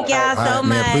 Thank y'all so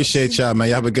much. Man, appreciate y'all, man.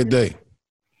 Y'all have a good day.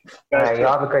 All right,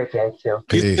 y'all have a great day too.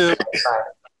 Peace.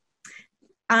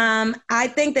 I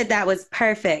think that was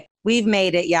perfect. We've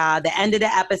made it, y'all. The end of the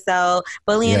episode.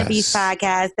 Bully and the Beast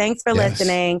podcast. Thanks for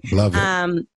listening. Love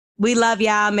it. We love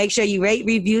y'all. Make sure you rate,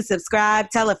 review,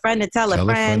 subscribe. Tell a friend to tell a friend. Tell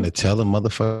a friend to tell a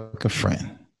motherfucking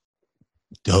friend.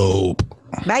 Dope.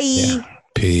 Bye. Yeah.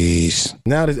 Peace.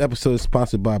 Now this episode is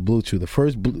sponsored by Blue Chew, the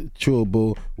first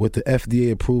chewable with the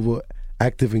FDA approval.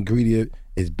 Active ingredient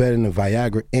is better than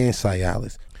Viagra and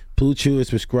Cialis. Blue Chew is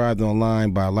prescribed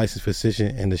online by a licensed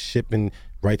physician and the shipping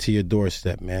right to your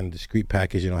doorstep, man. A discreet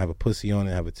package. You don't have a pussy on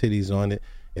it, have a titties on it.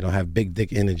 You don't have big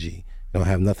dick energy. You don't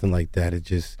have nothing like that. It's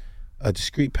just a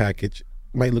discreet package.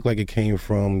 Might look like it came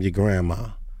from your grandma.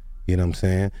 You know what I'm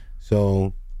saying?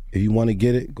 So if you want to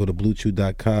get it, go to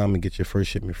BlueChew.com and get your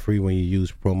first shipment free when you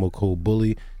use promo code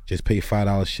BULLY. Just pay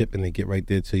 $5 shipping and get right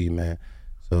there to you, man.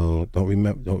 So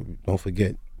don't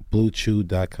forget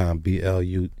BlueChew.com,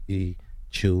 BLUE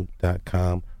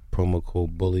Chew.com, promo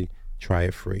code BULLY. Try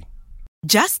it free.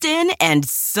 Justin and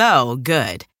so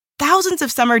good. Thousands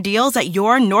of summer deals at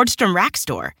your Nordstrom Rack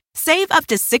store. Save up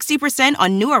to 60%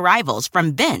 on new arrivals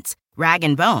from Vince,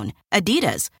 Rag & Bone,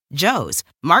 Adidas, Joe's,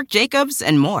 Marc Jacobs,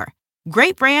 and more.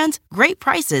 Great brands, great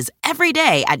prices every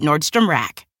day at Nordstrom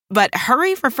Rack. But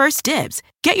hurry for first dibs.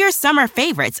 Get your summer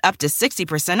favorites up to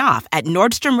 60% off at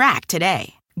Nordstrom Rack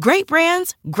today. Great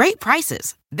brands, great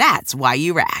prices. That's why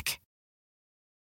you rack.